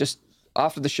 just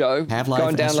after the show, go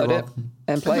and download it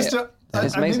and play it.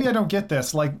 Maybe I don't get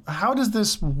this. Like, how does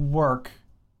this work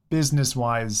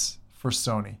business-wise for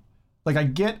Sony? Like, I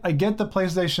get the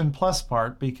PlayStation Plus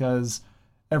part because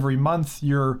every month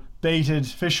you're baited,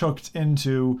 fish-hooked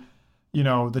into,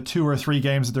 the 2 or 3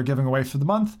 games that they're giving away for the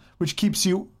month, which keeps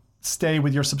you stay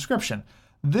with your subscription.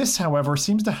 This, however,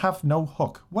 seems to have no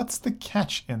hook. What's the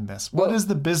catch in this? What is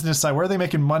the business side? Where are they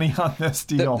making money on this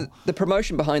deal? The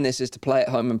promotion behind this is to play at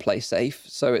home and play safe.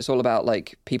 So it's all about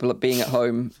like people being at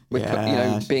home with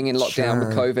being in lockdown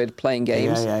with COVID, playing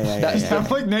games. I'm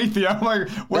like Nathan. I'm like,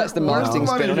 that's the marketing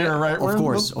spin on it, right?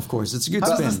 Of course, it's a good spin.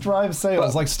 How does this drive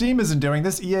sales? Like Steam isn't doing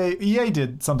this. EA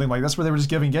did something like this where they were just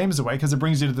giving games away because it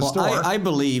brings you to the store. I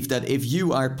believe that if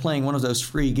you are playing one of those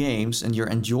free games and you're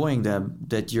enjoying them,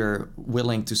 that you're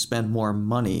willing to spend more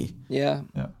money. Yeah.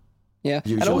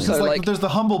 Usually. And also like there's the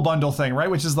Humble Bundle thing, right?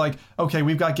 Which is like, okay,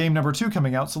 we've got game number 2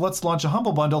 coming out, so let's launch a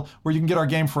Humble Bundle where you can get our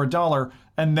game for $1,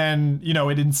 and then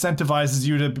it incentivizes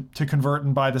you to convert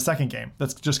and buy the second game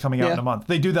that's just coming out in a month.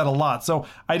 They do that a lot. So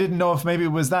I didn't know if maybe it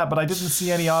was that, but I didn't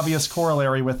see any obvious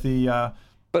corollary with the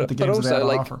But also,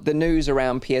 like, the news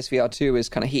around PSVR 2 is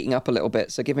kind of heating up a little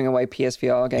bit, so giving away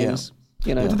PSVR games...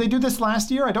 Did they do this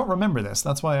last year? I don't remember this.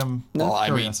 That's why I'm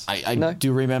curious. I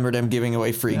do remember them giving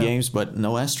away free games, but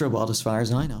no Astrobot as far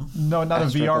as I know. No, not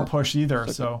Astrobot. A VR push either.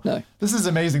 So this is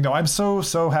amazing, though. I'm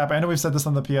so happy. I know we've said this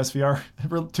on the PSVR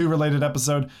 2 related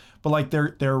episode, but like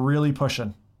they're really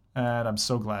pushing, and I'm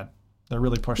so glad they're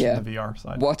really pushing the VR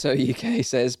side. Watto UK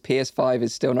says PS5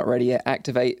 is still not ready yet.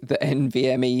 Activate the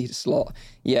NVMe slot.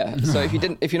 Yeah. So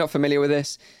if you're not familiar with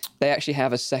this, they actually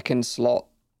have a second slot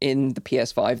in the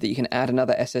PS5 that you can add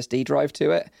another SSD drive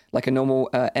to it, like a normal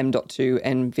M.2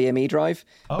 NVMe drive,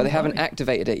 but they haven't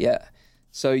activated it yet.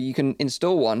 So you can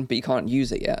install one, but you can't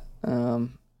use it yet. So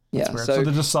they're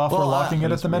just software locking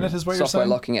it at the minute, is what you're saying? Software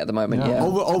locking it at the moment, yeah.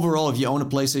 Overall, if you own a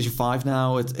PlayStation 5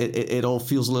 now, it all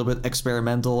feels a little bit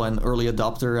experimental and early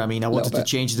adopter. I mean, I wanted to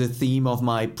change the theme of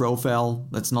my profile.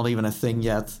 That's not even a thing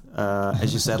yet.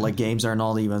 As you said, like games are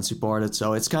not even supported.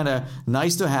 So it's kind of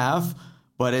nice to have,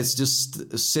 but it's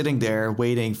just sitting there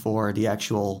waiting for the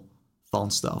actual fun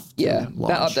stuff. Yeah, launch.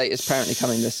 that update is apparently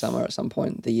coming this summer at some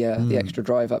point, the extra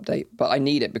drive update. But I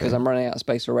need it because I'm running out of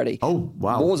space already. Oh,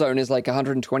 wow. Warzone is like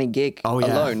 120 gig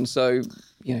alone, so,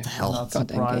 you know, Not goddamn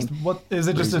surprised. game. What is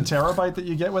it? Just a terabyte that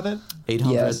you get with it?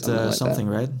 800 Yeah, something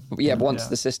like right? Yeah, once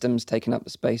the system's taken up the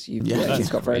space, you've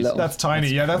got very little. That's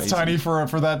tiny. That's tiny for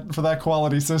that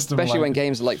quality system. Especially when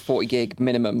games are like 40 gig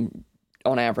minimum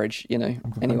on average, you know.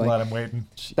 Anyway, I'm glad I'm waiting.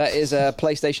 that is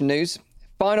PlayStation news.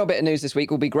 Final bit of news this week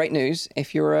will be great news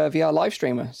if you're a VR live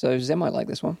streamer. So Zim might like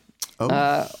this one.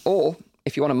 Or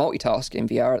if you want to multitask in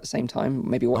VR at the same time,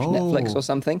 maybe watch Netflix or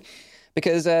something.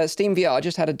 Because Steam VR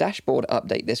just had a dashboard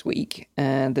update this week.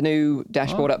 And the new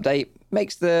dashboard update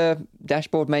makes the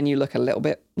dashboard menu look a little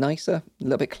bit nicer, a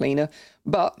little bit cleaner.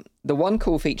 But the one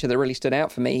cool feature that really stood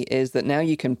out for me is that now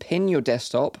you can pin your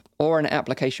desktop or an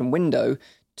application window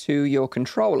to your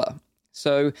controller.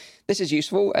 So this is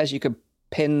useful as you could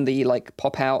pin the like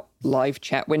pop-out live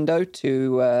chat window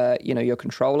to your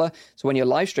controller. So when you're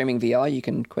live streaming VR, you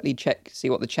can quickly see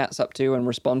what the chat's up to and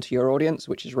respond to your audience,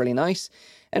 which is really nice.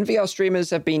 And VR streamers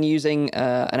have been using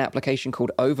an application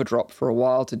called Overdrop for a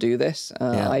while to do this.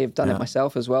 I have done it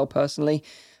myself as well, personally.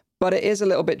 But it is a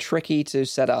little bit tricky to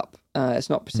set up. It's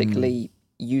not particularly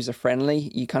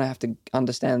user-friendly. You kind of have to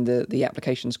understand the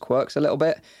application's quirks a little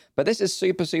bit. But this is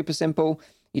super, super simple.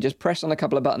 You just press on a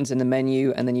couple of buttons in the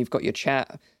menu, and then you've got your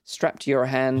chat strapped to your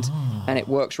hand, and it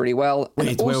works really well.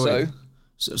 Wait.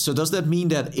 So does that mean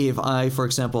that if I, for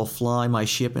example, fly my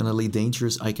ship in Elite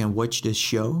Dangerous, I can watch this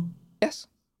show? Yes.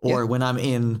 Or when I'm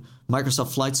in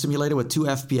Microsoft Flight Simulator with 2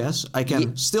 FPS, I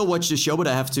can still watch the show, but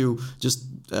I have to just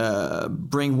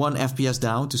bring 1 FPS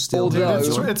down to still.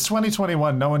 It's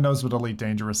 2021. No one knows what Elite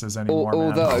Dangerous is anymore.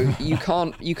 Although you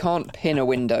can't pin a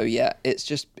window yet. It's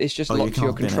just locked to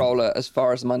your controller, as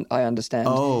far as I understand.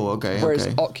 Oh, okay. Whereas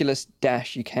Oculus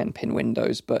Dash, you can pin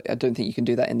windows, but I don't think you can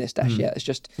do that in this Dash yet. It's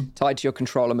just tied to your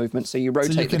controller movement. So you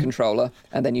rotate the controller,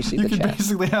 and then you see the chat. You can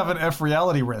basically have an F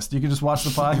Reality wrist. You can just watch the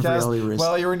podcast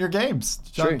while you're in your games.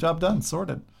 Job done.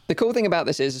 Sorted. The cool thing about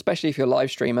this is, especially if you're a live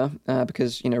streamer,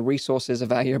 because resources are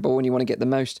valuable and you want to get the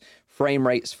most frame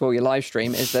rates for your live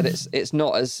stream, is that it's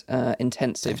not as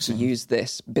intensive to use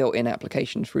this built-in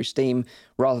application through Steam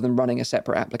rather than running a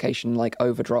separate application like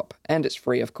Overdrop, and it's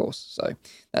free, of course. So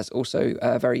that's also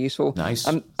very useful. Nice.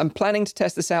 I'm planning to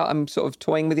test this out. I'm sort of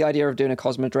toying with the idea of doing a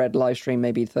Cosmodread live stream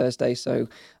maybe Thursday, so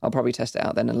I'll probably test it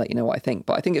out then and let you know what I think.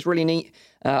 But I think it's really neat.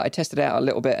 I tested it out a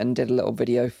little bit and did a little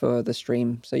video for the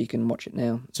stream, so you can watch it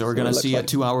now. So we're going to see a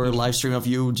 2-hour live stream of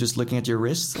you just looking at your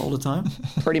wrists all the time?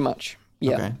 Pretty much,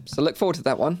 yeah. Okay. So look forward to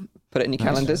that one. Put it in your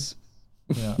calendars.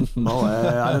 Yeah. Well,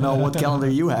 I don't know what calendar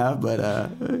you have, but...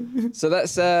 So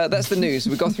that's the news.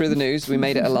 We got through the news. We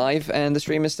made it alive, and the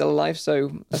stream is still alive,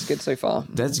 so that's good so far.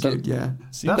 That's good, yeah.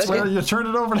 That's where you turn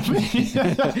it over to me.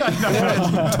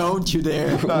 Don't you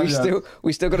dare.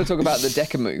 We still got to talk about the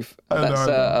Deca move. That's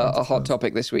a hot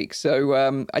topic this week.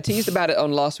 So I teased about it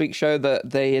on last week's show that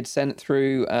they had sent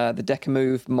through the Deca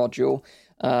move module.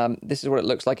 This is what it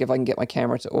looks like if I can get my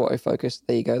camera to autofocus.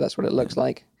 There you go. That's what it looks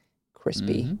like.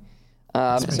 Crispy. Mm-hmm.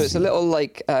 So it's a little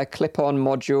like clip-on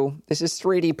module. This is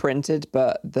 3D printed,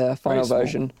 but the final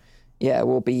version,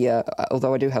 will be.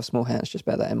 Although I do have small hands, just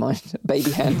bear that in mind.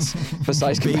 Baby hands for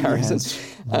size comparison.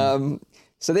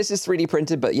 So this is 3D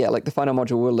printed, but like the final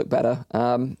module will look better.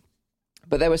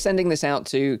 But they were sending this out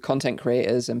to content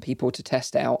creators and people to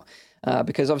test out.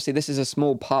 Because obviously this is a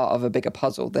small part of a bigger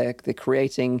puzzle. They're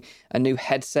creating a new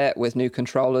headset with new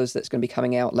controllers that's going to be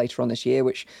coming out later on this year,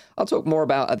 which I'll talk more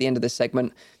about at the end of this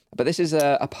segment. But this is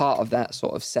a part of that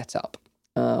sort of setup.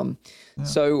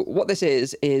 So what this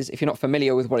is if you're not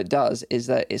familiar with what it does, is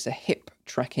that it's a hip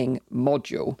tracking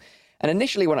module. And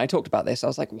initially when I talked about this, I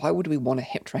was like, why would we want a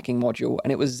hip tracking module?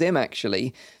 And it was Zim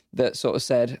actually that sort of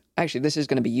said, actually, this is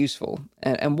going to be useful.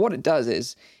 And what it does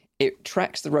is it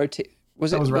tracks the rotation.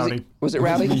 Was it Rowdy? Was it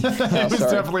Rowdy? It was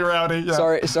definitely Rowdy.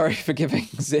 Yeah. Sorry for giving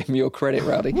Zim your credit,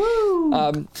 Rowdy.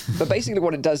 But basically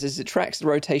what it does is it tracks the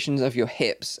rotations of your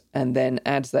hips and then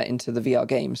adds that into the VR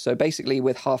game. So basically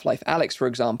with Half-Life Alyx, for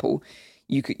example,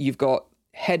 you've got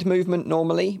head movement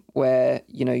normally where,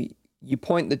 you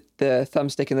point the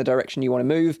thumbstick in the direction you want to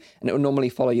move and it will normally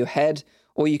follow your head,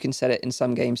 or you can set it in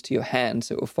some games to your hand.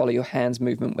 So it will follow your hand's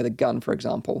movement with a gun, for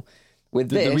example.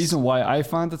 The reason why I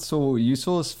find it so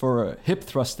useful is for hip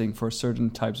thrusting for certain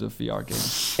types of VR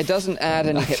games. It doesn't add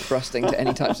any hip thrusting to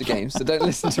any types of games, so don't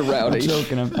listen to Rowdy. I'm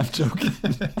joking.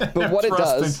 But what it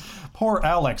does... Poor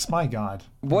Alex, my God.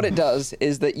 What it does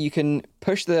is that you can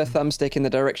push the thumbstick in the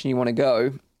direction you want to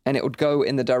go, and it would go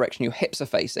in the direction your hips are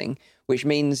facing, which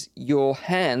means your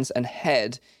hands and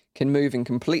head can move in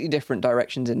completely different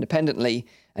directions independently,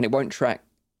 and it won't track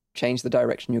change the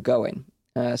direction you're going.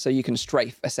 So you can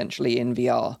strafe essentially in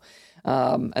VR.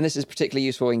 And this is particularly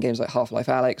useful in games like Half-Life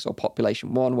Alyx or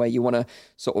Population 1, where you want to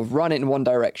sort of run in one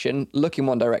direction, look in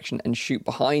one direction, and shoot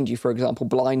behind you, for example,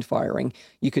 blind firing.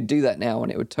 You could do that now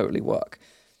and it would totally work.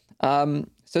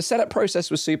 So setup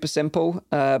process was super simple.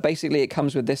 Basically, it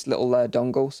comes with this little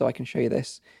dongle, so I can show you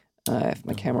this if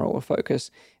my camera will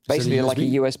focus. Basically, like a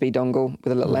USB dongle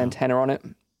with a little antenna on it.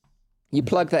 You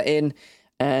plug that in,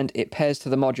 and it pairs to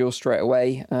the module straight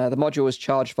away. The module was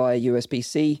charged via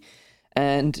USB-C,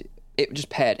 and it just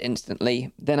paired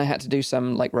instantly. Then I had to do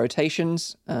some like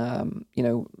rotations,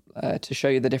 to show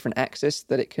you the different axes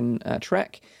that it can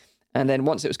track. And then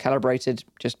once it was calibrated,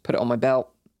 just put it on my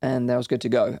belt, and that was good to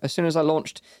go. As soon as I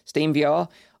launched Steam VR,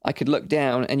 I could look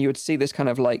down and you would see this kind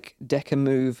of like Deca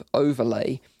Move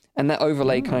overlay. And that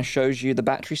overlay kind of shows you the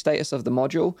battery status of the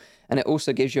module. And it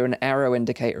also gives you an arrow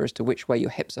indicator as to which way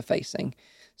your hips are facing.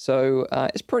 So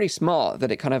it's pretty smart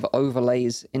that it kind of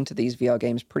overlays into these VR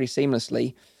games pretty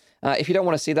seamlessly. If you don't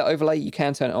want to see that overlay, you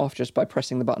can turn it off just by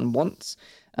pressing the button once.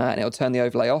 And it'll turn the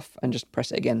overlay off, and just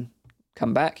press it again,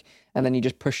 come back. And then you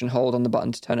just push and hold on the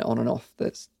button to turn it on and off.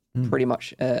 That's pretty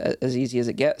much as easy as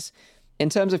it gets. In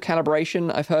terms of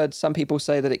calibration, I've heard some people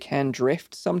say that it can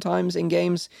drift sometimes in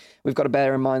games. We've got to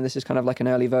bear in mind this is kind of like an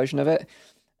early version of it.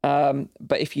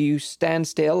 But if you stand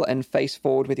still and face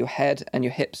forward with your head and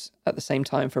your hips at the same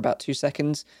time for about 2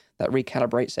 seconds, that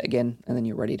recalibrates it again, and then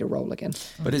you're ready to roll again.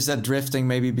 But is that drifting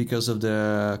maybe because of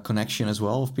the connection as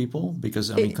well of people? Because,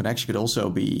 connection could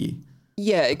also be...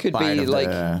 Yeah, it could be like,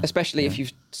 especially if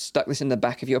you've stuck this in the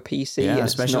back of your PC. Yeah,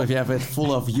 especially if you have it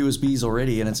full of USBs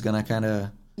already and it's going to kind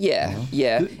of... Yeah.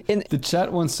 The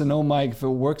chat wants to know, Mike, if it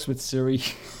works with Siri.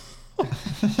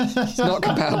 It's not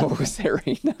compatible with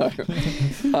Siri, no.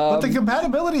 But the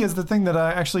compatibility is the thing that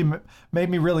actually made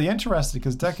me really interested,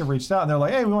 because Deca reached out and they're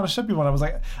like, "Hey, we want to ship you one." I was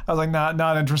like,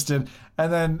 not interested.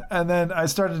 And then I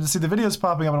started to see the videos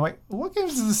popping up, and I'm like, what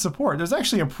games does this support? There's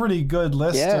actually a pretty good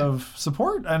list of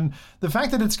support, and the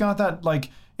fact that it's got that like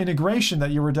integration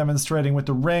that you were demonstrating with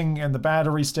the Ring and the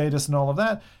battery status and all of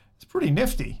that. It's pretty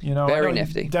nifty, Very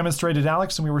nifty. Demonstrated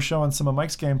Alyx, and we were showing some of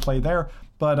Mike's gameplay there.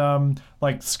 But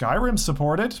like Skyrim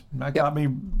supported, that got me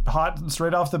hot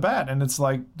straight off the bat, and it's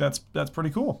like that's pretty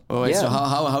cool. Oh, wait, so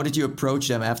how did you approach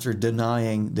them after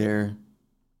denying their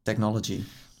technology?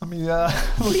 Let me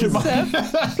look at my...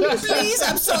 Please,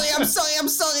 I'm sorry.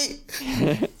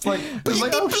 It's like,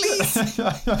 oh, please.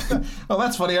 Oh,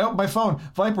 that's funny. My phone.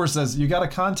 Viper says, "You got a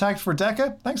contact for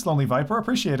Deca?" Thanks, Lonely Viper.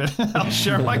 Appreciate it. I'll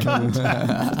share my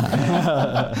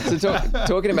contact. So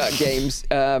talking about games,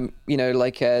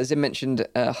 like Zim mentioned,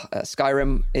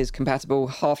 Skyrim is compatible.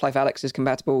 Half-Life Alyx is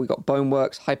compatible. We've got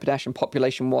Boneworks, Hyperdash, and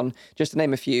Population 1, just to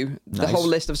name a few. Nice. The whole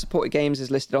list of supported games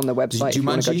is listed on their website if you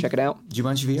want to go check it out.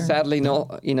 Jumanji VR? Sadly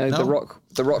not. No?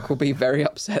 The Rock will be very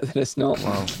upset that it's not.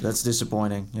 Wow, that's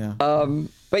disappointing. Yeah.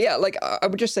 But yeah, like I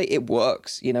would just say it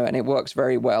works, and it works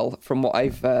very well from what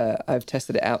I've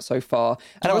tested it out so far.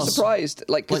 And I was surprised,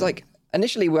 because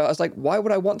initially I was like, why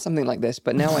would I want something like this?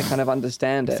 But now I kind of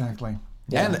understand it. Exactly.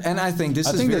 Yeah. And I think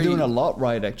they're doing a lot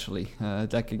right, actually.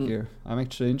 Deca Gear. I'm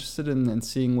actually interested in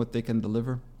seeing what they can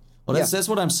deliver. Well, that's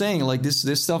what I'm saying. Like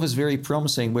this stuff is very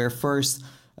promising. Where first.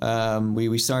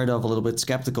 We started off a little bit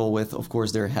skeptical with, of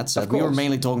course, their headset. We were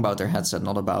mainly talking about their headset,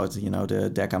 not about the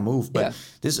Deca Move. But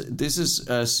this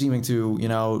is seeming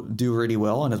to do really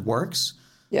well, and it works.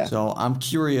 Yeah. So I'm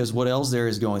curious what else there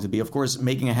is going to be. Of course,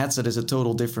 making a headset is a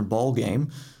total different ball game.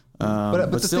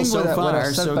 But the still, thing so what far, I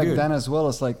said so back good. then as well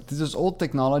is like this is old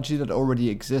technology that already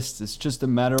exists. It's just a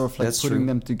matter of putting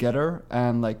them together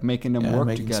and making them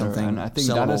work together. And I think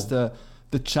that is the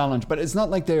challenge. But it's not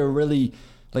like they're really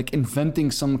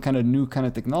inventing some kind of new kind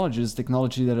of technology. It's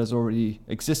technology that is already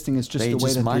existing. It's just the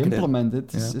way that they implement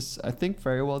it is, I think,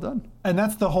 very well done. And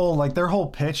that's the whole, their whole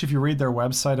pitch. If you read their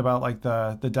website about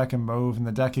the Deca Move and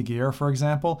the Deca Gear, for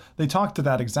example, they talk to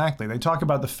that exactly. They talk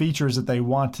about the features that they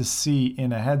want to see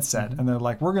in a headset. And they're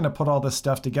like, we're going to put all this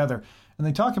stuff together. And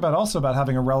they talk also about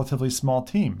having a relatively small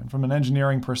team. And from an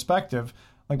engineering perspective,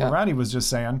 what Ratty was just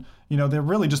saying, they're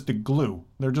really just the glue.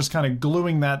 They're just kind of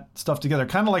gluing that stuff together.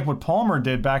 Kind of like what Palmer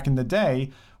did back in the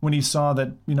day when he saw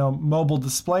that, mobile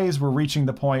displays were reaching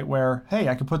the point where, hey,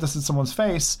 I could put this in someone's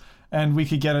face and we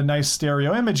could get a nice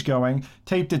stereo image going,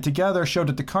 taped it together, showed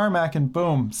it to Carmack, and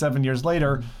boom, 7 years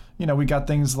later, we got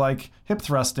things like hip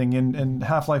thrusting in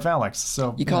Half-Life Alyx.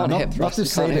 So you can't hip thrust. Not to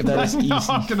say that is easy. No,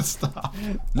 I'm going to stop.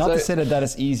 Not to say that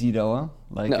is easy, though.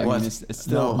 Huh? It's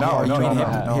still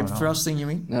hip thrusting. You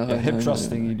mean? No, hip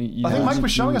thrusting. I think Mike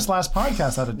was showing us last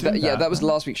podcast how to do that. Yeah, that was the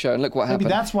last week's show, and look what happened. Maybe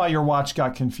that's why your watch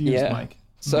got confused, Mike.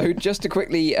 So just to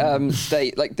quickly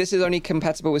state, like this is only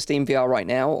compatible with Steam VR right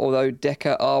now, although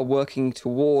Deca are working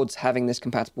towards having this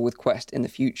compatible with Quest in the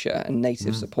future and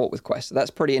native support with Quest. So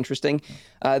that's pretty interesting.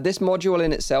 This module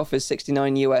in itself is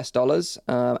 $69 US,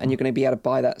 and you're going to be able to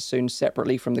buy that soon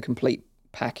separately from the complete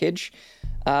package.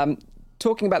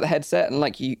 Talking about the headset, and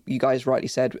like you guys rightly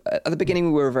said, at the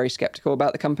beginning we were very skeptical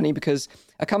about the company because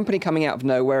a company coming out of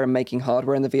nowhere and making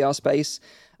hardware in the VR space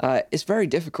is very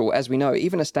difficult, as we know.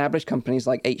 Even established companies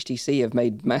like HTC have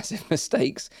made massive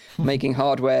mistakes making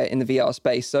hardware in the VR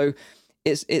space. So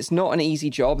it's not an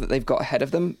easy job that they've got ahead of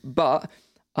them, but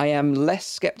I am less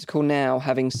skeptical now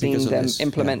having seen them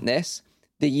implement this.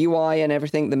 The UI and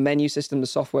everything, the menu system, the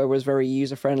software was very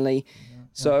user-friendly.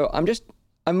 So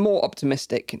I'm more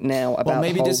optimistic now about. Well,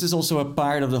 maybe this is also a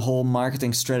part of the whole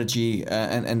marketing strategy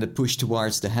and the push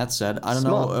towards the headset. I don't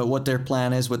know what their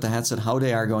plan is with the headset, how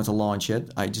they are going to launch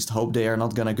it. I just hope they are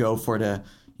not going to go for the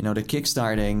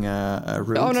kickstarting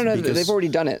route. Oh no, they've already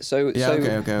done it. So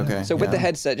okay. So with the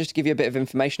headset, just to give you a bit of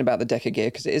information about the Deca Gear,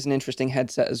 because it is an interesting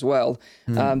headset as well.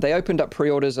 They opened up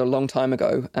pre-orders a long time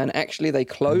ago, and actually they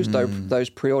closed those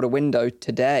pre-order window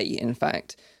today. In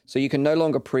fact. So you can no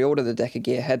longer pre-order the Deca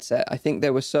Gear headset. I think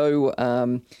they were so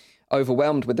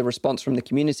overwhelmed with the response from the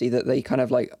community that they kind of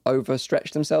like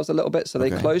overstretched themselves a little bit. So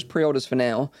they closed pre-orders for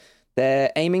now. They're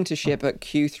aiming to ship at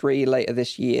Q3 later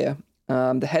this year.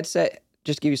 The headset,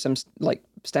 just to give you some like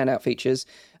standout features,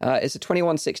 it's a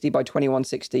 2160 by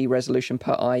 2160 resolution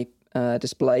per eye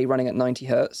display running at 90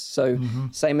 hertz. So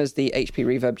same as the HP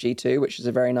Reverb G2, which is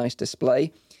a very nice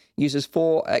display. Uses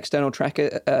 4 external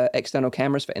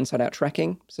cameras for inside-out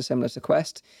tracking, so similar to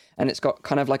Quest. And it's got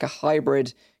kind of like a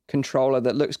hybrid controller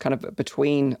that looks kind of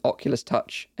between Oculus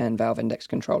Touch and Valve Index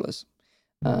controllers.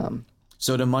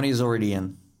 So the money is already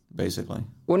in, basically.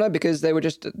 Well, no, because they were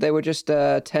just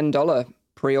 $10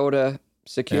 pre-order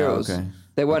secures. Yeah, okay.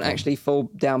 They weren't actually full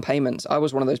down payments. I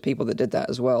was one of those people that did that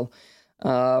as well.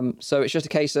 So it's just a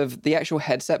case of the actual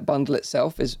headset bundle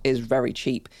itself is very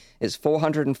cheap. It's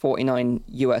 $449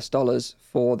 US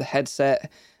for the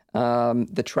headset,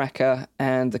 the tracker,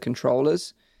 and the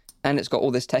controllers. And it's got all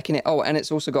this tech in it. Oh, and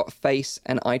it's also got face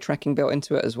and eye tracking built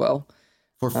into it as well.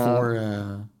 For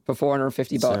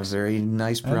 $450. It's a very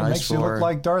nice price. And it makes you look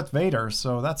like Darth Vader,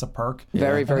 so that's a perk.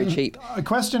 Very, very cheap. A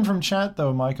question from chat,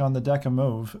 though, Mike, on the Deca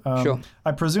Move. Sure.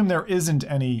 I presume there isn't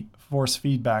any force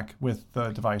feedback with the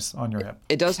device on your hip.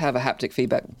 It does have a haptic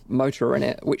feedback motor in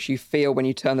it, which you feel when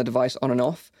you turn the device on and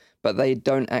off, but they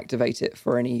don't activate it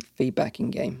for any feedback in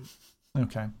game.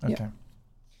 Okay. Yeah.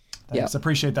 Thanks.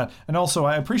 Appreciate that. And also,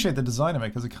 I appreciate the design of it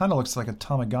because it kind of looks like a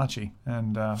Tamagotchi.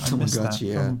 And I missed that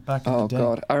from back in the day. Oh,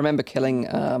 God. I remember killing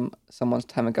someone's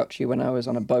Tamagotchi when I was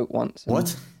on a boat once.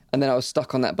 What? And then I was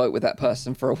stuck on that boat with that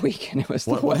person for a week, and it was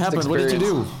what happened? Experience.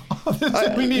 What did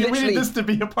you do? we need this to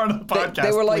be a part of the podcast.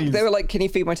 They were like, "Can you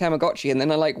feed my Tamagotchi?" And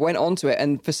then I like went onto it,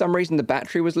 and for some reason the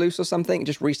battery was loose or something. It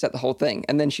just reset the whole thing,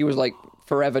 and then she was like,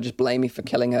 forever just blame me for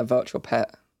killing her virtual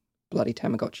pet. Bloody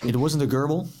Tamagotchi. It wasn't a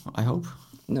gerbil, I hope.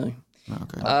 No.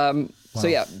 Okay. Wow. So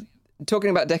yeah, talking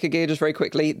about Deca Gear just very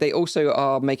quickly, they also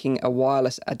are making a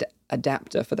wireless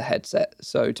adapter for the headset.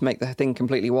 So to make the thing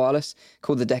completely wireless,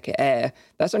 called the Deca Air.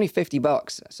 That's only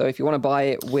 $50. So if you want to buy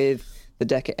it with the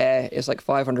Deca Air, it's like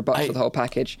 $500 for the whole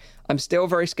package. I'm still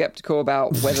very skeptical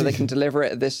about whether they can deliver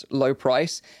it at this low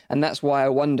price, and that's why I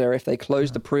wonder if they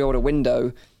close the pre-order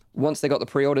window. Once they got the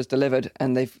pre-orders delivered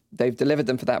and they've delivered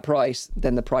them for that price,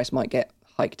 then the price might get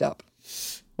hiked up.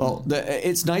 Well,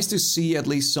 it's nice to see at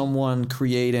least someone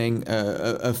creating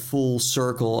a full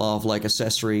circle of like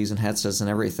accessories and headsets and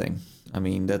everything. I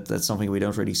mean, that's something we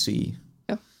don't really see.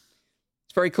 Yeah,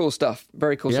 it's very cool stuff.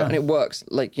 Very cool stuff, and it works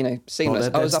like seamless.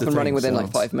 I was up and running within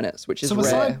like 5 minutes, which is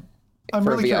rare. I'm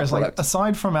really curious. Like,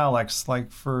 aside from Alex,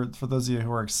 like for those of you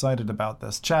who are excited about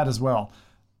this, Chad as well.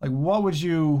 Like, what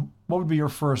would be your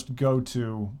first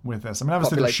go-to with this? I mean,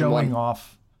 obviously they're showing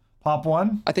off. Pop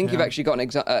one? I think you've actually got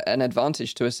an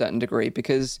advantage to a certain degree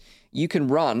because you can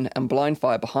run and blind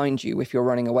fire behind you if you're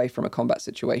running away from a combat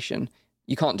situation.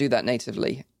 You can't do that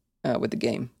natively with the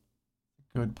game.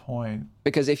 Good point.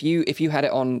 Because if you had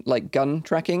it on like gun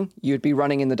tracking, you'd be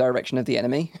running in the direction of the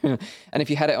enemy. And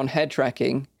if you had it on head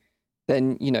tracking,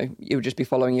 then it would just be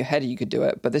following your head. You could do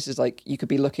it. But this is like you could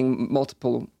be looking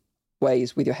multiple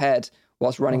ways with your head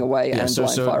whilst running away and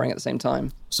blind firing at the same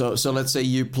time. So let's say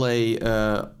you play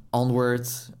Onward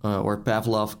or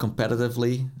Pavlov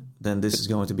competitively, then this is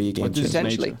going to be a game changer.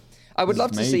 Potentially. I would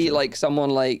love to see like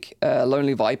someone like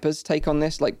Lonely Vipers take on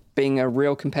this, like being a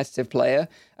real competitive player,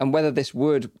 and whether this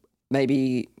would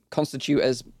maybe constitute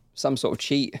as some sort of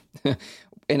cheat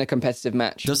in a competitive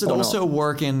match. Does it also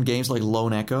work in games like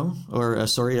Lone Echo? Or,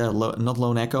 not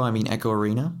Lone Echo, I mean Echo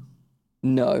Arena?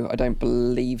 No, I don't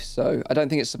believe so. I don't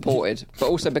think it's supported. But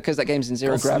also because that game's in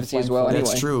zero gravity as well anyway.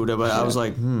 That's true, but I was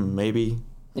like, maybe.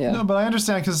 Yeah. No, but I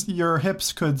understand because your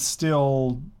hips could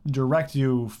still direct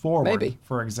you forward, Maybe.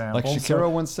 for example. Like Shakira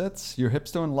once said, your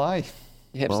hips don't lie.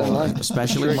 Your hips don't lie.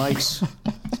 Especially Mike's.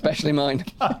 Especially mine.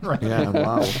 Right. Yeah,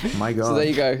 wow. My God. So there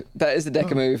you go. That is the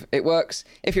Deca move. It works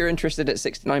if you're interested at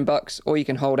 $69, or you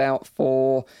can hold out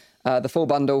for the full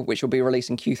bundle, which will be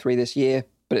releasing Q3 this year.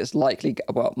 But it's likely,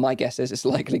 well, my guess is it's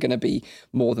likely going to be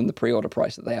more than the pre-order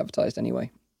price that they advertised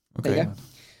anyway. Okay. There you go.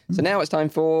 So now it's time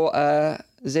for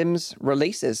Zim's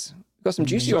releases. We've got some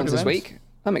juicy ones this week.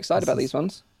 I'm excited about these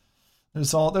ones.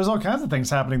 There's all kinds of things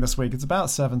happening this week. It's about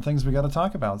 7 things we got to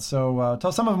talk about. So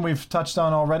some of them we've touched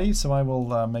on already, so I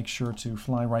will make sure to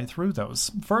fly right through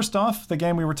those. First off, the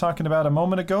game we were talking about a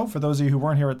moment ago, for those of you who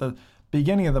weren't here at the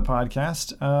beginning of the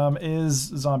podcast,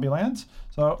 is Zombieland.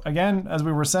 So again, as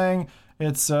we were saying,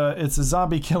 it's a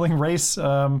zombie killing race,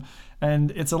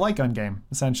 and it's a light gun game,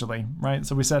 essentially, right?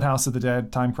 So we said House of the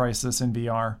Dead, Time Crisis in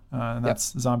VR, and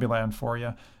that's Zombieland for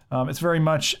you. It's very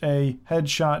much a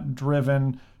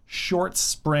headshot-driven, short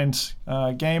sprint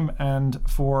game, and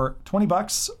for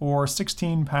 $20 or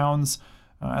 £16,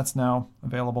 that's now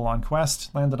available on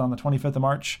Quest. Landed on the 25th of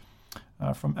March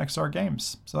from XR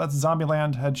Games. So that's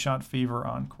Zombieland Headshot Fever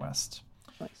on Quest.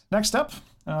 Nice. Next up,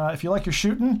 if you like your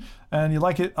shooting and you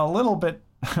like it a little bit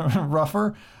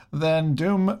rougher, then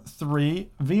Doom 3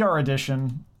 VR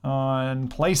Edition on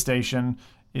PlayStation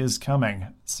is coming.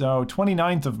 So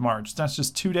 29th of March, that's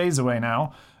just 2 days away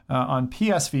now, on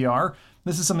PSVR.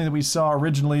 This is something that we saw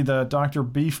originally, the Dr.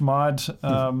 Beef mod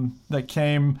that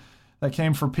came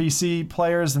for PC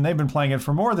players, and they've been playing it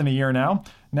for more than a year now.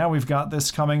 Now we've got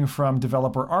this coming from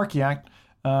developer Archiact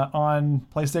on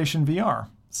PlayStation VR.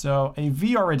 So a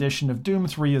VR edition of Doom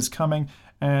 3 is coming,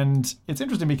 and it's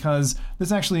interesting because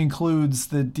this actually includes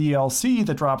the DLC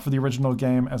that dropped for the original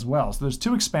game as well. So there's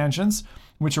 2 expansions,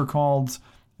 which are called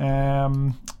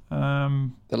The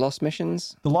Lost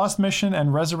Missions? The Lost Mission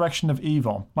and Resurrection of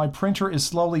Evil. My printer is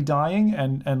slowly dying,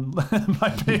 and my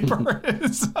paper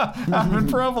is having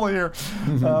trouble here.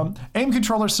 Aim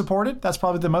controllers supported. That's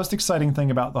probably the most exciting thing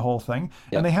about the whole thing.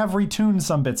 Yep. And they have retuned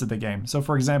some bits of the game. So,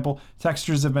 for example,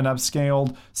 textures have been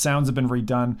upscaled, sounds have been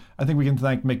redone. I think we can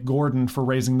thank Mick Gordon for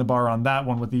raising the bar on that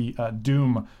one with the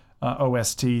Doom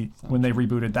OST when they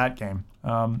rebooted that game.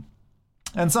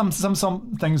 And some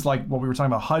things like what we were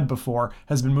talking about HUD before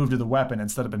has been moved to the weapon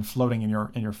instead of been floating in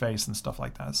your face and stuff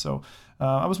like that. So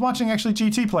I was watching actually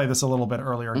GT play this a little bit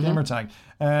earlier, Gamertag,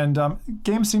 and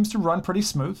game seems to run pretty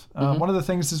smooth. One of the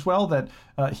things as well that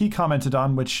he commented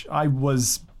on, which I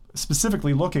was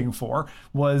specifically looking for,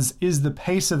 is the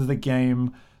pace of the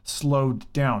game slowed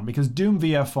down, because Doom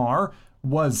VFR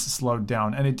was slowed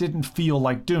down and it didn't feel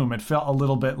like Doom. It felt a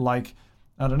little bit like,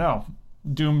 I don't know,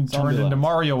 Doom turned into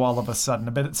Mario all of a sudden,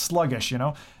 a bit sluggish, you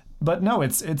know. But no,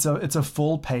 it's a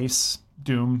full pace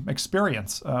Doom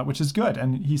experience, which is good.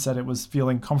 And he said it was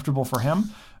feeling comfortable for him,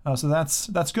 so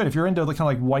that's good. If you're into the kind of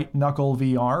like white knuckle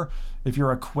VR, if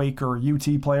you're a Quake or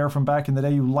UT player from back in the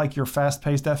day, you like your fast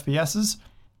paced FPSs,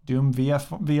 Doom 3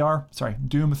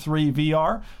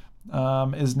 VR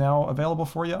is now available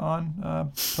for you on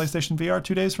PlayStation VR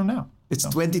 2 days from now. It's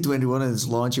 2021 and it's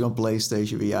launching on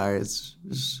PlayStation VR.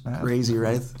 It's crazy,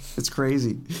 right? It's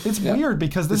crazy. It's weird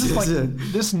because this is like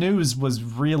this news was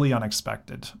really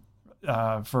unexpected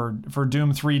for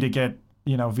Doom 3 to get,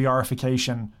 you know,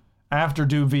 VRification after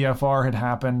Doom VFR had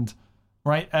happened,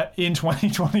 right, in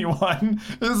 2021.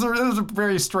 This is a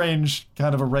very strange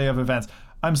kind of array of events.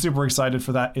 I'm super excited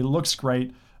for that. It looks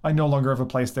great. I no longer have a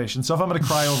PlayStation, so if I'm going to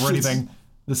cry over anything,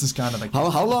 this is kind of the case.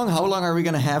 How long are we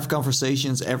going to have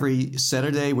conversations every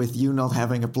Saturday with you not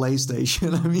having a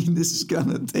PlayStation? I mean, this is going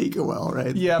to take a while,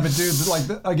 right? Yeah, but dude,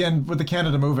 like, again, with the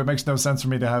Canada move, it makes no sense for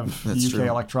me to have UK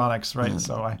electronics, right? Yeah.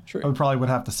 So I would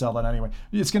have to sell that anyway.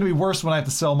 It's going to be worse when I have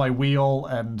to sell my wheel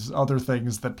and other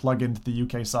things that plug into the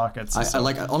UK sockets.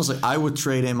 Honestly, I would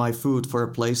trade in my food for a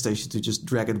PlayStation to just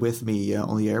drag it with me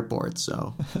on the airport.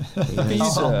 So definitely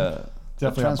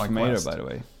Transformator, by the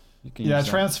way.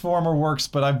 Transformer works,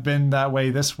 but I've been that way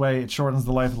this way. It shortens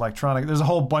the life of electronic. There's a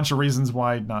whole bunch of reasons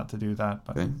why not to do that,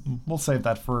 but we'll save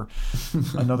that for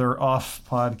another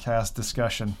off-podcast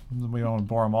discussion. We don't want to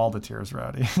bore them all to tears,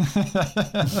 Rowdy.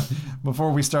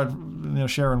 Before we start,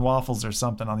 sharing waffles or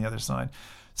something on the other side.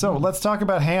 So let's talk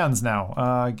about hands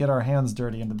now. Get our hands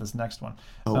dirty into this next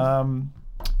one.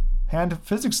 Hand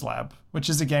Physics Lab, which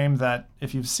is a game that,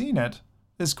 if you've seen it,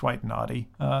 is quite naughty.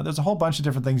 There's a whole bunch of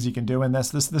different things you can do in this.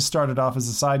 This started off as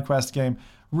a side quest game,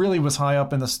 really was high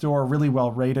up in the store, really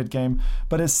well rated game.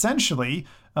 But essentially,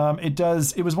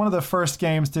 it was one of the first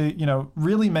games to,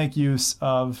 really make use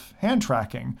of hand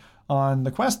tracking on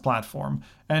the Quest platform.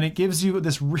 And it gives you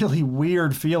this really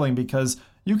weird feeling because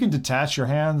you can detach your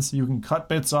hands, you can cut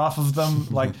bits off of them.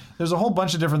 Like, there's a whole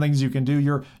bunch of different things you can do.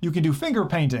 You can do finger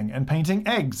painting and painting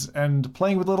eggs and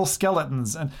playing with little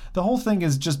skeletons. And the whole thing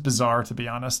is just bizarre, to be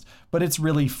honest. But it's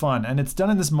really fun. And it's done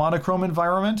in this monochrome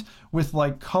environment with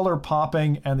like color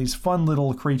popping and these fun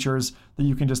little creatures that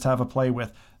you can just have a play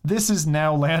with. This is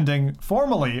now landing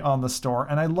formally on the store,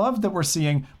 and I love that we're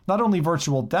seeing not only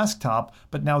virtual desktop,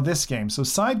 but now this game. So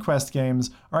side quest games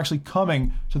are actually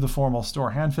coming to the formal store.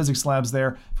 Hand Physics Lab's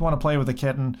there. If you want to play with a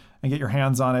kitten and get your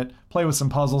hands on it, play with some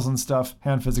puzzles and stuff,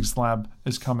 Hand Physics Lab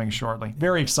is coming shortly.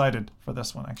 Very excited for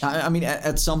this one, actually. I mean,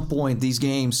 at some point, these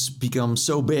games become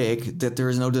so big that there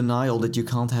is no denial that you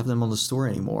can't have them on the store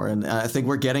anymore. And I think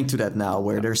we're getting to that now,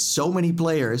 where there's so many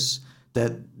players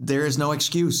that there is no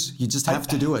excuse. You just have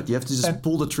to do it. You have to just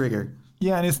pull the trigger.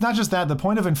 Yeah, and it's not just that. The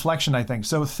point of inflection, I think.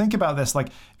 So think about this. Like,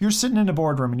 if you're sitting in a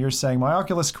boardroom and you're saying, my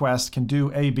Oculus Quest can do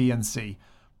A, B, and C.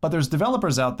 But there's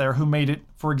developers out there who made it,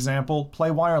 for example,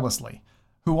 play wirelessly,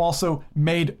 who also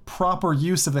made proper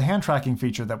use of the hand tracking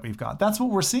feature that we've got. That's what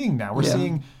we're seeing now. We're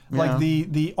seeing like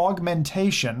the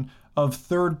augmentation of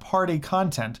third-party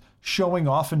content showing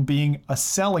off and being a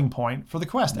selling point for the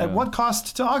Quest. At what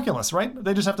cost to Oculus, right?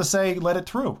 They just have to say, let it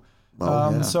through.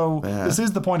 This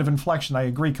is the point of inflection. I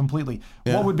agree completely.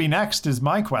 Yeah. What would be next is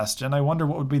my question. I wonder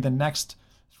what would be the next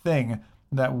thing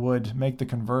that would make the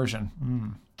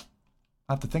conversion.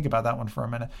 I have to think about that one for a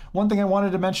minute. One thing I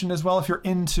wanted to mention as well, if you're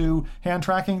into hand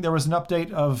tracking, there was an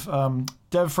update of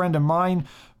dev friend of mine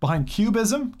behind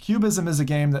Cubism. Cubism is a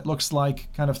game that looks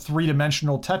like kind of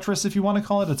three-dimensional Tetris, if you want to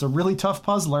call it. It's a really tough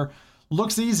puzzler.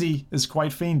 Looks easy, is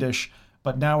quite fiendish,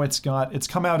 but now it's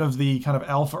come out of the kind of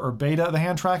alpha or beta of the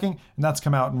hand tracking, and that's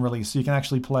come out in release. So you can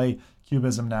actually play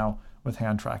Cubism now with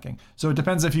hand tracking. So it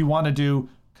depends if you want to do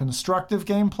constructive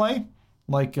gameplay,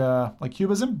 like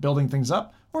Cubism, building things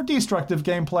up, or destructive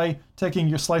gameplay,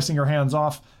 slicing your hands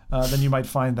off. Then you might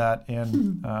find that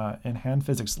in Hand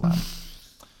Physics Lab.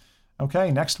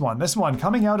 Okay, next one. This one,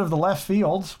 coming out of the left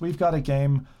field, we've got a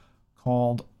game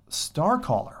called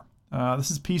Starcaller.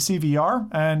 This is PC VR,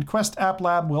 and Quest App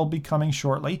Lab will be coming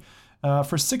shortly. For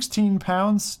 £16,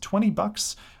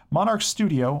 $20, Monarch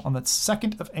Studio on the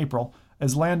 2nd of April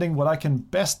is landing what I can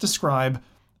best describe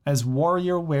as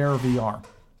WarriorWare VR.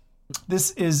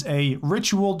 This is a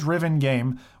ritual-driven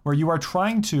game where you are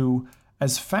trying to,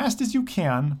 as fast as you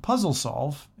can, puzzle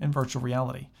solve in virtual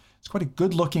reality. It's quite a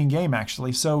good-looking game,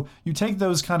 actually. So you take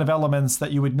those kind of elements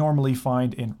that you would normally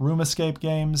find in room escape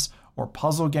games or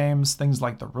puzzle games, things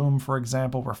like The Room, for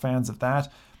example. We're fans of that.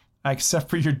 Except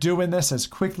for you're doing this as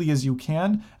quickly as you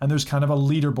can, and there's kind of a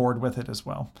leaderboard with it as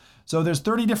well. So there's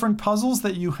 30 different puzzles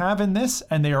that you have in this,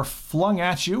 and they are flung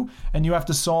at you, and you have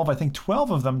to solve, I think, 12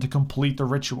 of them to complete the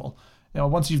ritual.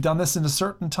 Once you've done this in a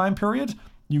certain time period,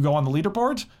 you go on the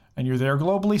leaderboard, and you're there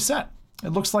globally set. It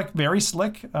looks like very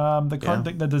slick.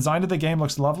 The design of the game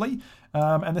looks lovely.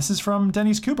 And this is from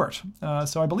Dennis Kubert.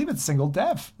 So I believe it's single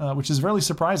dev, which is really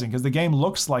surprising because the game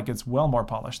looks like it's well more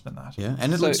polished than that. Yeah,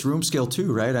 and it looks room scale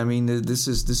too, right? I mean, this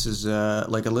is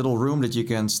like a little room that you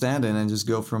can stand in and just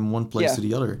go from one place to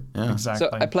the other. Yeah, exactly.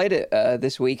 So I played it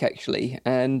this week, actually.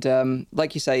 And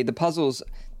like you say, the puzzles,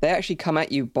 they actually come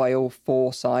at you by all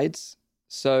four sides.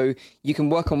 So you can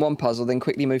work on one puzzle, then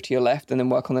quickly move to your left and then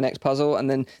work on the next puzzle, and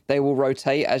then they will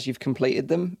rotate as you've completed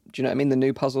them. Do you know what I mean? The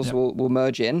new puzzles will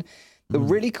merge in. The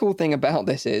really cool thing about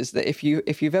this is that if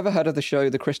you've ever heard of the show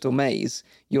The Crystal Maze,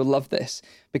 you'll love this,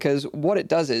 because what it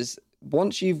does is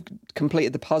once you've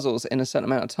completed the puzzles in a certain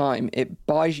amount of time, it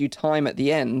buys you time at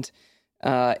the end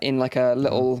in like a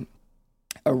little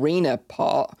arena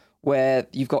part where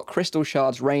you've got crystal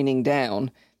shards raining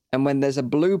down. And when there's a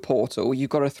blue portal, you've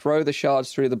got to throw the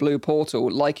shards through the blue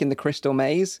portal, like in the Crystal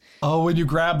Maze. Oh, when you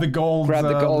grab the gold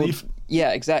leaf.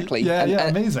 Yeah, exactly. Yeah,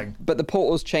 amazing. But the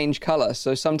portals change color,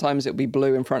 so sometimes it'll be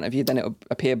blue in front of you, then it'll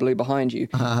appear blue behind you.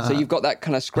 So you've got that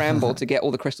kind of scramble to get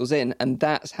all the crystals in, and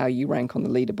that's how you rank on the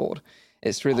leaderboard.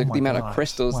 It's through the amount of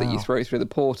crystals that you throw through the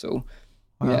portal.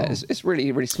 Wow. Yeah, it's really,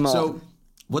 really smart. So,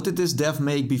 what did this dev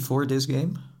make before this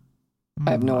game?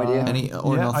 I have no idea.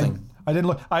 Nothing? I didn't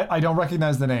look. I don't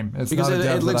recognize the name. It's because not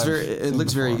it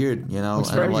looks very good. You know,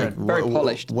 looks very good. Very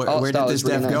polished. Where did this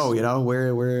dev go? You know,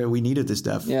 where we needed this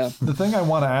dev. Yeah. The thing I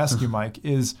want to ask you, Mike,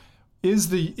 is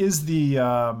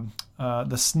the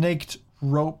snaked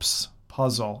ropes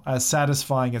puzzle, as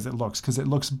satisfying as it looks, because it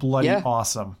looks bloody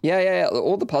awesome. Yeah.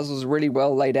 All the puzzles are really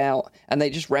well laid out, and they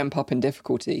just ramp up in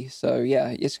difficulty. So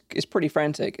yeah, it's pretty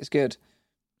frantic. It's good.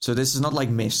 So this is not like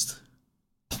Myst.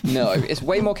 No, it's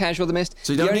way more casual than Myst.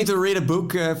 So you don't need to read a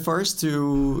book first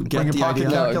to get Bring a the pocket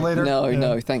idea. calculator.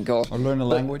 No, thank God. Or learn a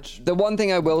language. The one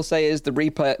thing I will say is the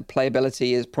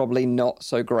replayability is probably not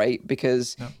so great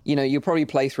because, you probably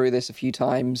play through this a few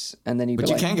times and then But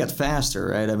you can get faster,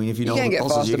 right? I mean, if you know the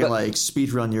puzzles, you can like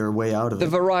speed run your way out of it.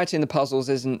 The variety in the puzzles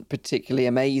isn't particularly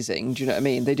amazing. Do you know what I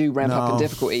mean? They do ramp up in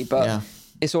difficulty, but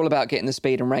it's all about getting the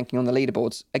speed and ranking on the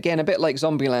leaderboards. Again, a bit like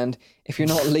Zombieland, if you're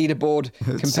not leaderboard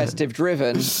competitive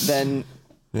driven, then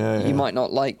you might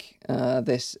not like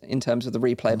this in terms of the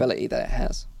replayability that it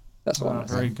has. That's what I'm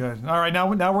very good. All right,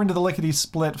 now we're into the lickety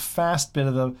split fast bit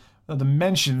of the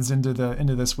mentions into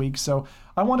this week. So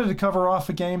I wanted to cover off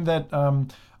a game that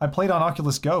I played on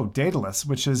Oculus Go, Daedalus,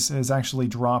 which is actually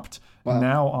dropped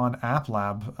now on App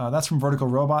Lab. That's from Vertical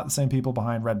Robot, the same people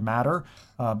behind Red Matter.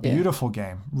 Beautiful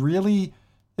game, really.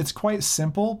 It's quite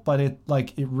simple, but it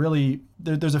really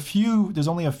there's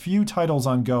only a few titles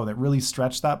on Go that really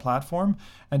stretch that platform,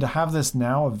 and to have this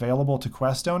now available to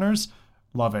Quest owners,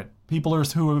 love it. People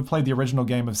who have played the original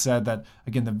game have said that,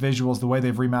 again, the visuals, the way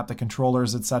they've remapped the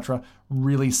controllers, etc.,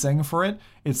 really sing for it.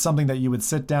 It's something that you would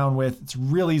sit down with. It's a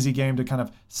real easy game to kind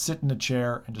of sit in a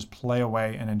chair and just play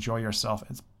away and enjoy yourself.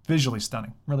 It's visually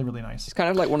stunning, really, really nice. It's kind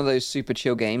of like one of those super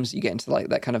chill games. You get into like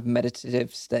that kind of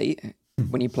meditative state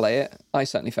when you play it. I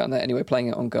certainly found that anyway, playing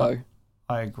it on Go.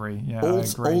 I agree. Yeah,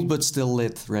 old but still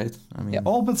lit, right? I mean,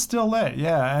 old but still lit.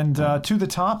 Yeah, and To the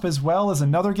Top as well is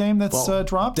another game that's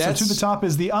dropped. So To the Top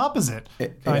is the opposite,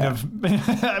 kind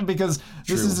of, because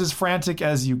this is as frantic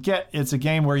as you get. It's a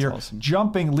game where you're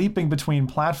jumping, leaping between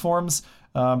platforms.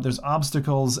 There's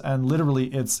obstacles, and literally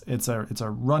it's a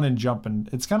run and jump, and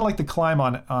it's kind of like the climb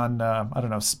on I don't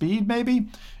know, Speed maybe.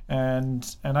 And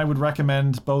I would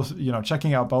recommend both,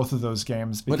 checking out both of those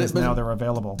games because now they're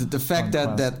available. The fact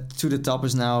that To the Top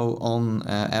is now on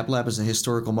App Lab is a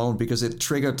historical moment because it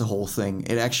triggered the whole thing.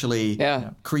 It actually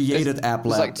created App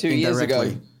Lab like 2 years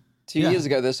ago. 2 years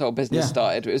ago, this whole business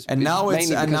started. Now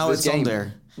it's on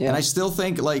there. Yeah. And I still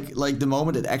think like the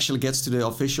moment it actually gets to the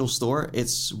official store,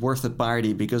 it's worth the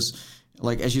party because,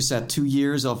 like as you said, 2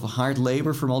 years of hard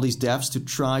labor from all these devs to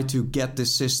try to get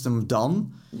this system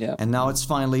done. Yeah. And now it's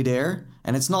finally there.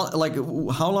 And it's not like,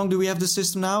 how long do we have this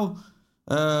system now?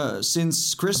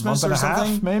 Since Christmas or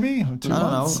something? Half, maybe? 2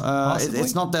 months? I don't know.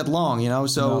 It's not that long,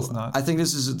 So I think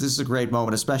this is a great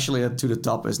moment, especially To the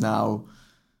Top is now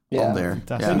on there.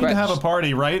 They need to have a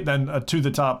party, right? Then a To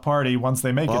the Top party once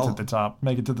they make it to the top,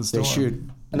 make it to the store. They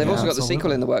should. And they've also got the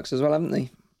sequel in the works as well, haven't they?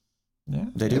 Yeah.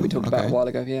 They do? We talked about a while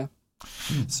ago, yeah.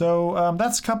 So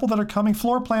that's a couple that are coming.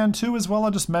 Floor Plan 2 as well, I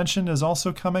just mentioned, is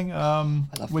also coming,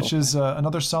 which is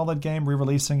another solid game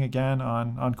re-releasing again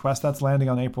on Quest. That's landing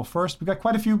on April 1st. We've got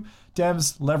quite a few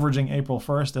devs leveraging April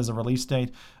 1st as a release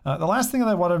date. The last thing that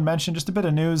I wanted to mention, just a bit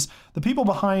of news, the people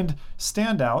behind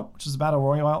Standout, which is a battle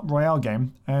royale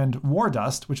game, and War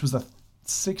Dust, which was a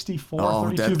 64,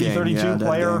 32v32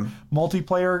 player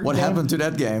multiplayer What happened to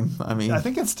that game? I mean, I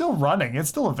think it's still running. It's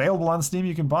still available on Steam.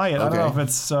 You can buy it. I don't know if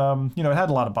it's, it had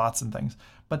a lot of bots and things.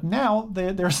 But now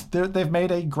they've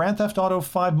made a Grand Theft Auto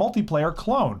 5 multiplayer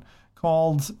clone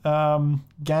called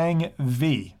Gang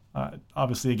V.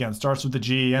 Obviously, again, starts with the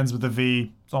G, ends with the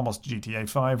V. It's almost GTA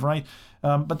 5, right?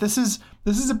 But this is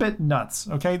a bit nuts,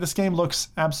 okay? This game looks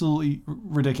absolutely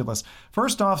ridiculous.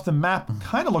 First off, the map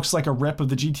kind of looks like a rip of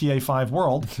the GTA 5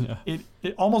 world. Yeah.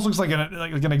 It almost looks like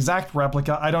an exact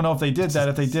replica. I don't know if they did that.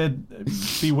 If they did,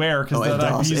 beware,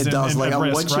 because it does. Like, I'm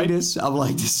risk, watching right? this. I'm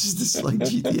like, this is like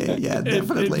GTA. Yeah,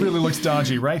 definitely. It really looks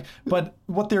dodgy, right? But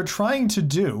what they're trying to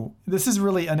do, this is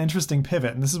really an interesting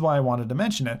pivot, and this is why I wanted to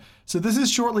mention it. So this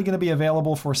is shortly going to be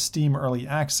available for Steam Early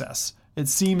Access. It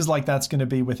seems like that's going to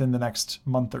be within the next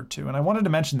month or two. And I wanted to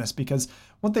mention this because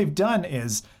what they've done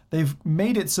is they've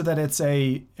made it so that it's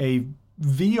a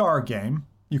VR game.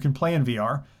 You can play in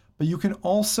VR, but you can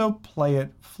also play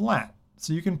it flat.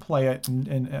 So you can play it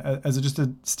as just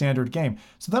a standard game.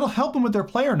 So that'll help them with their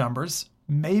player numbers.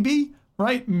 Maybe,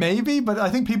 right? Maybe. But I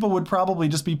think people would probably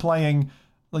just be playing,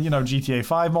 GTA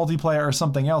 5 multiplayer or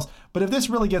something else. But if this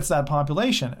really gets that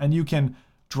population and you can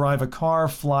drive a car,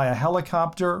 fly a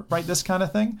helicopter, right? This kind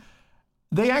of thing.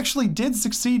 They actually did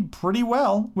succeed pretty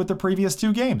well with the previous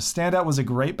two games. Standout was a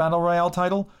great Battle Royale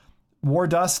title. War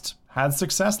Dust had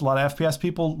success. A lot of FPS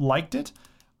people liked it.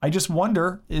 I just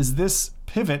wonder, is this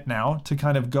pivot now to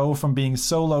kind of go from being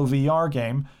solo VR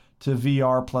game to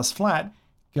VR plus flat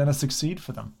going to succeed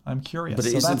for them? I'm curious. But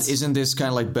isn't this kind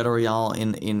of like Battle Royale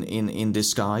in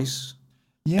disguise?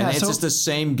 Yeah, and it's just the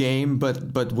same game,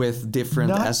 but with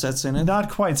different assets in it?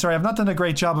 Not quite. Sorry, I've not done a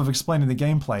great job of explaining the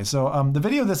gameplay. So the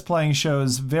video that's playing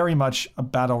shows very much a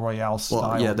Battle Royale style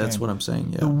Well, yeah, that's game. what I'm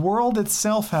saying, yeah. The world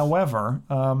itself, however,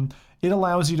 it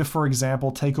allows you to, for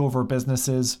example, take over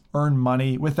businesses, earn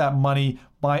money. With that money,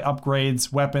 buy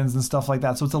upgrades, weapons, and stuff like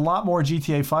that. So it's a lot more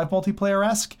GTA 5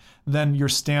 multiplayer-esque than your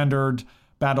standard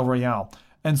Battle Royale.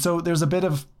 And so there's a bit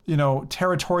of,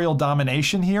 territorial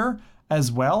domination here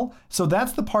as well. So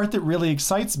that's the part that really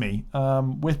excites me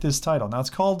with this title. Now, it's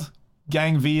called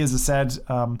Gang V, as I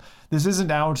said. This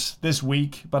isn't out this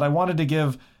week, but I wanted to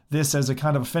give this as a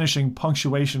kind of finishing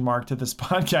punctuation mark to this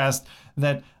podcast,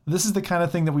 that this is the kind of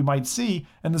thing that we might see,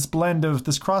 and this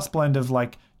cross blend of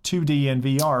like 2D and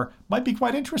VR might be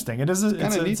quite interesting. It's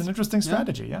an interesting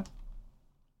strategy, yeah.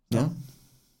 Yeah.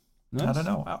 Nice. I don't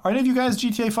know. Are any of you guys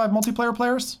GTA 5 multiplayer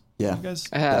players? Yeah, you guys?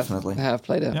 I have. Definitely. I have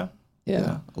played it.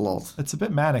 Yeah. A lot. It's a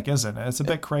bit manic, isn't it? It's a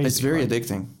bit crazy. It's very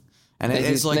addicting. And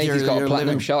it's like Nathan's got a platinum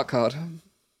living... shark card.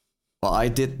 Well, I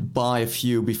did buy a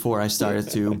few before I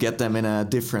started to get them in a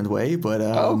different way, but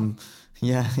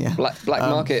yeah. Black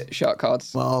market shark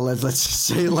cards. Well, let's just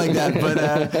say it like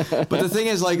that. But the thing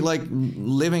is, like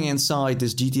living inside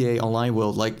this GTA Online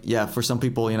world, for some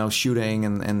people, shooting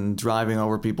and driving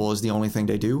over people is the only thing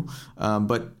they do.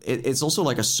 But it's also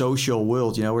like a social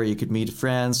world, where you could meet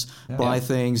friends, buy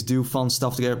things, do fun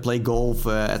stuff together, play golf,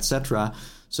 etc.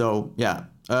 So yeah.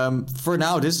 For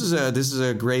now, this is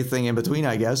a great thing in between,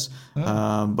 I guess.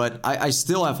 But I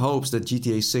still have hopes that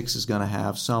GTA 6 is gonna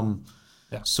have some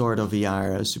sort of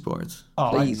VR support. Oh,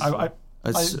 please.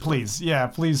 Please.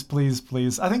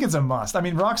 I think it's a must. I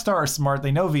mean, Rockstar are smart.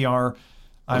 They know VR.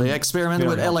 They experimented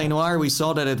with LA Noire. We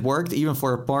saw that it worked. Even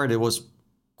for a part, it was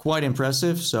quite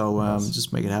impressive. So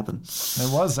just make it happen.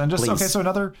 It was. And just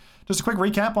Just a quick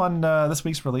recap on this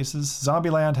week's releases.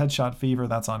 Zombieland Headshot Fever,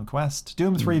 that's on Quest.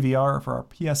 Doom 3 VR for our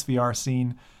PSVR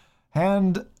scene.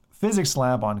 Hand Physics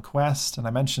Lab on Quest. And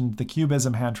I mentioned the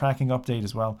Cubism hand tracking update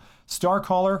as well.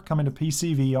 Starcaller coming to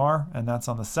PC VR, and that's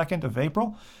on the 2nd of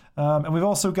April. And we've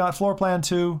also got Floorplan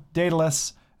 2,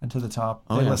 Daedalus, and To the Top.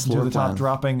 Daedalus and To the Top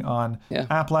dropping on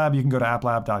App Lab. You can go to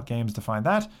applab.games to find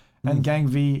that. And Gang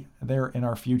V, they're in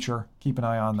our future. Keep an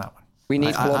eye on that one. We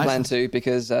need Floorplan 2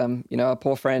 because, our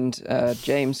poor friend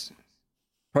James,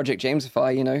 Project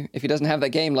Jamesify, if he doesn't have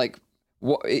that game,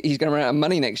 he's going to run out of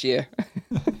money next year.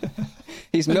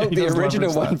 He's milked the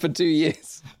original one for 2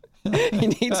 years. He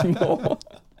needs more.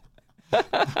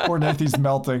 Poor Nathan's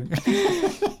melting.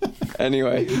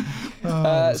 Anyway,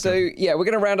 we're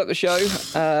going to round up the show.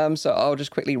 So I'll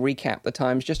just quickly recap the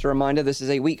times. Just a reminder, this is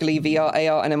a weekly VR,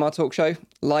 AR, and MR talk show,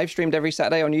 live streamed every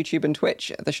Saturday on YouTube and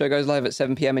Twitch. The show goes live at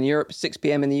 7 p.m. in Europe, 6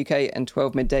 p.m. in the UK, and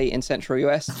 12 midday in Central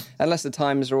US, unless the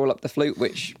times are all up the flute,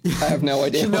 which I have no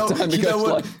idea what time it goes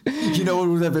live. You know what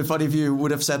would have been funny if you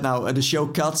would have said now, the show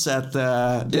cuts at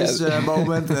this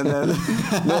moment. And then...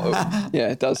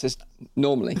 it does just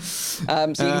normally. So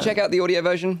you can check out the audio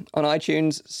version on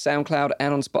iTunes, SoundCloud,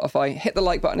 and on Spotify. Hit the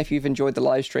like button if you've enjoyed the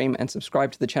live stream, and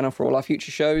subscribe to the channel for all our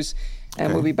future shows.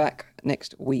 And we'll be back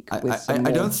next week with some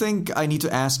more. I don't think I need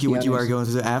to ask you what you are going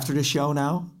to do after the show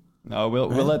now. No, we'll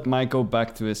let Mike go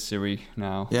back to his Siri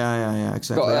now. Yeah,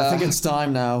 exactly. I think it's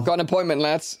time now. Got an appointment,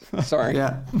 lads. Sorry.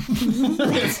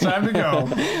 It's time to go.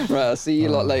 Right, I'll see you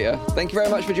a lot later. Thank you very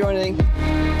much for joining.